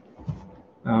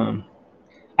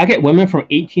 I get women from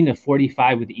 18 to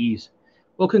 45 with ease.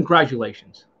 Well,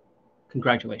 congratulations.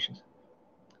 Congratulations.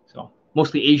 So,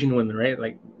 mostly Asian women, right?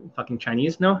 Like fucking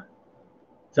Chinese, no?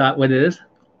 Is that what it is?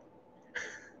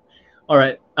 All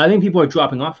right. I think people are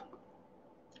dropping off.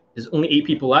 There's only 8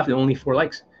 people left and only 4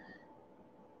 likes.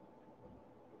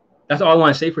 That's all I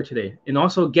want to say for today. And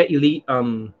also get Elite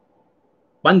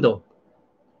bundle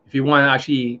if you want to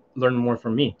actually learn more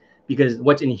from me. Because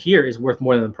what's in here is worth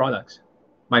more than the products.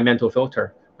 My mental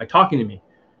filter. By talking to me.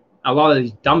 A lot of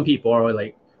these dumb people are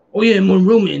like, oh yeah, more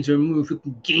romance or more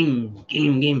game.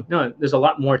 No, there's a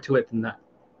lot more to it than that.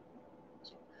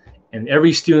 And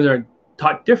every student are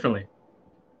taught differently.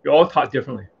 You're all taught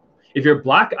differently. If you're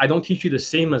black, I don't teach you the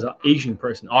same as an Asian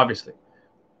person, obviously.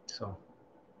 So,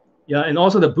 yeah, and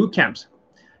also the boot camps.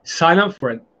 Sign up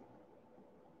for it.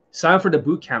 Sign up for the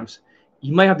boot camps.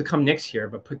 You might have to come next year,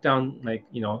 but put down, like,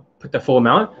 you know, put the full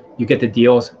amount. You get the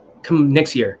deals. Come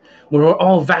next year when we're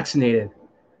all vaccinated.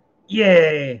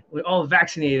 Yay! We're all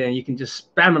vaccinated, and you can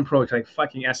just spam approach like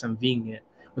fucking SMVing it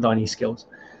without any skills.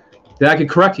 Then I can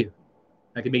correct you.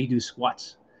 I can make you do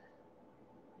squats.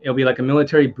 It'll be like a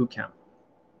military boot camp.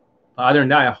 But other than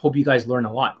that, I hope you guys learn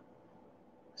a lot.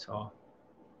 So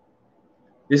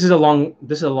this is a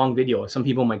long video. Some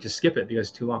people might just skip it because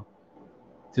it's too long.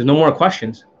 There's no more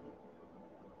questions.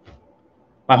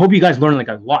 I hope you guys learn like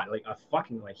a lot, like a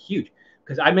fucking like huge.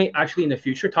 Because I may actually in the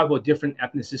future talk about different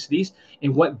ethnicities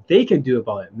and what they can do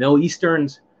about it. Middle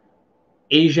Easterns,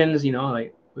 Asians, you know,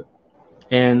 like,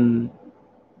 and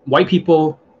white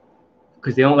people,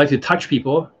 because they don't like to touch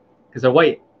people because they're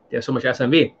white. They have so much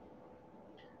SMV.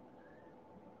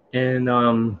 And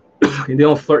they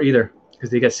don't flirt either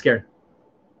because they get scared.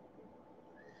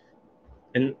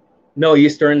 And Middle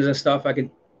Easterns and stuff,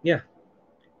 yeah.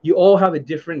 You all have a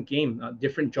different game, a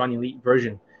different Johnny Elite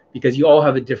version. Because you all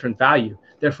have a different value.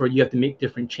 Therefore, you have to make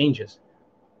different changes.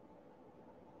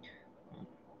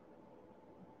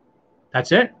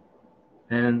 That's it.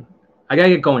 And I got to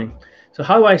get going. So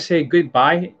how do I say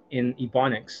goodbye in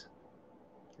Ebonics?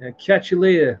 Catch you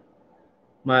later,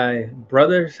 my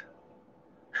brothers.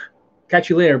 Catch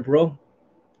you later, bro.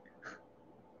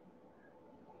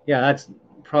 Yeah, that's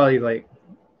probably like,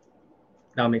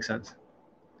 that'll make sense.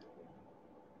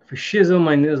 For shizzle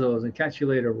my nizzles and catch you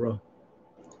later, bro.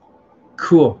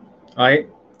 Cool. All right.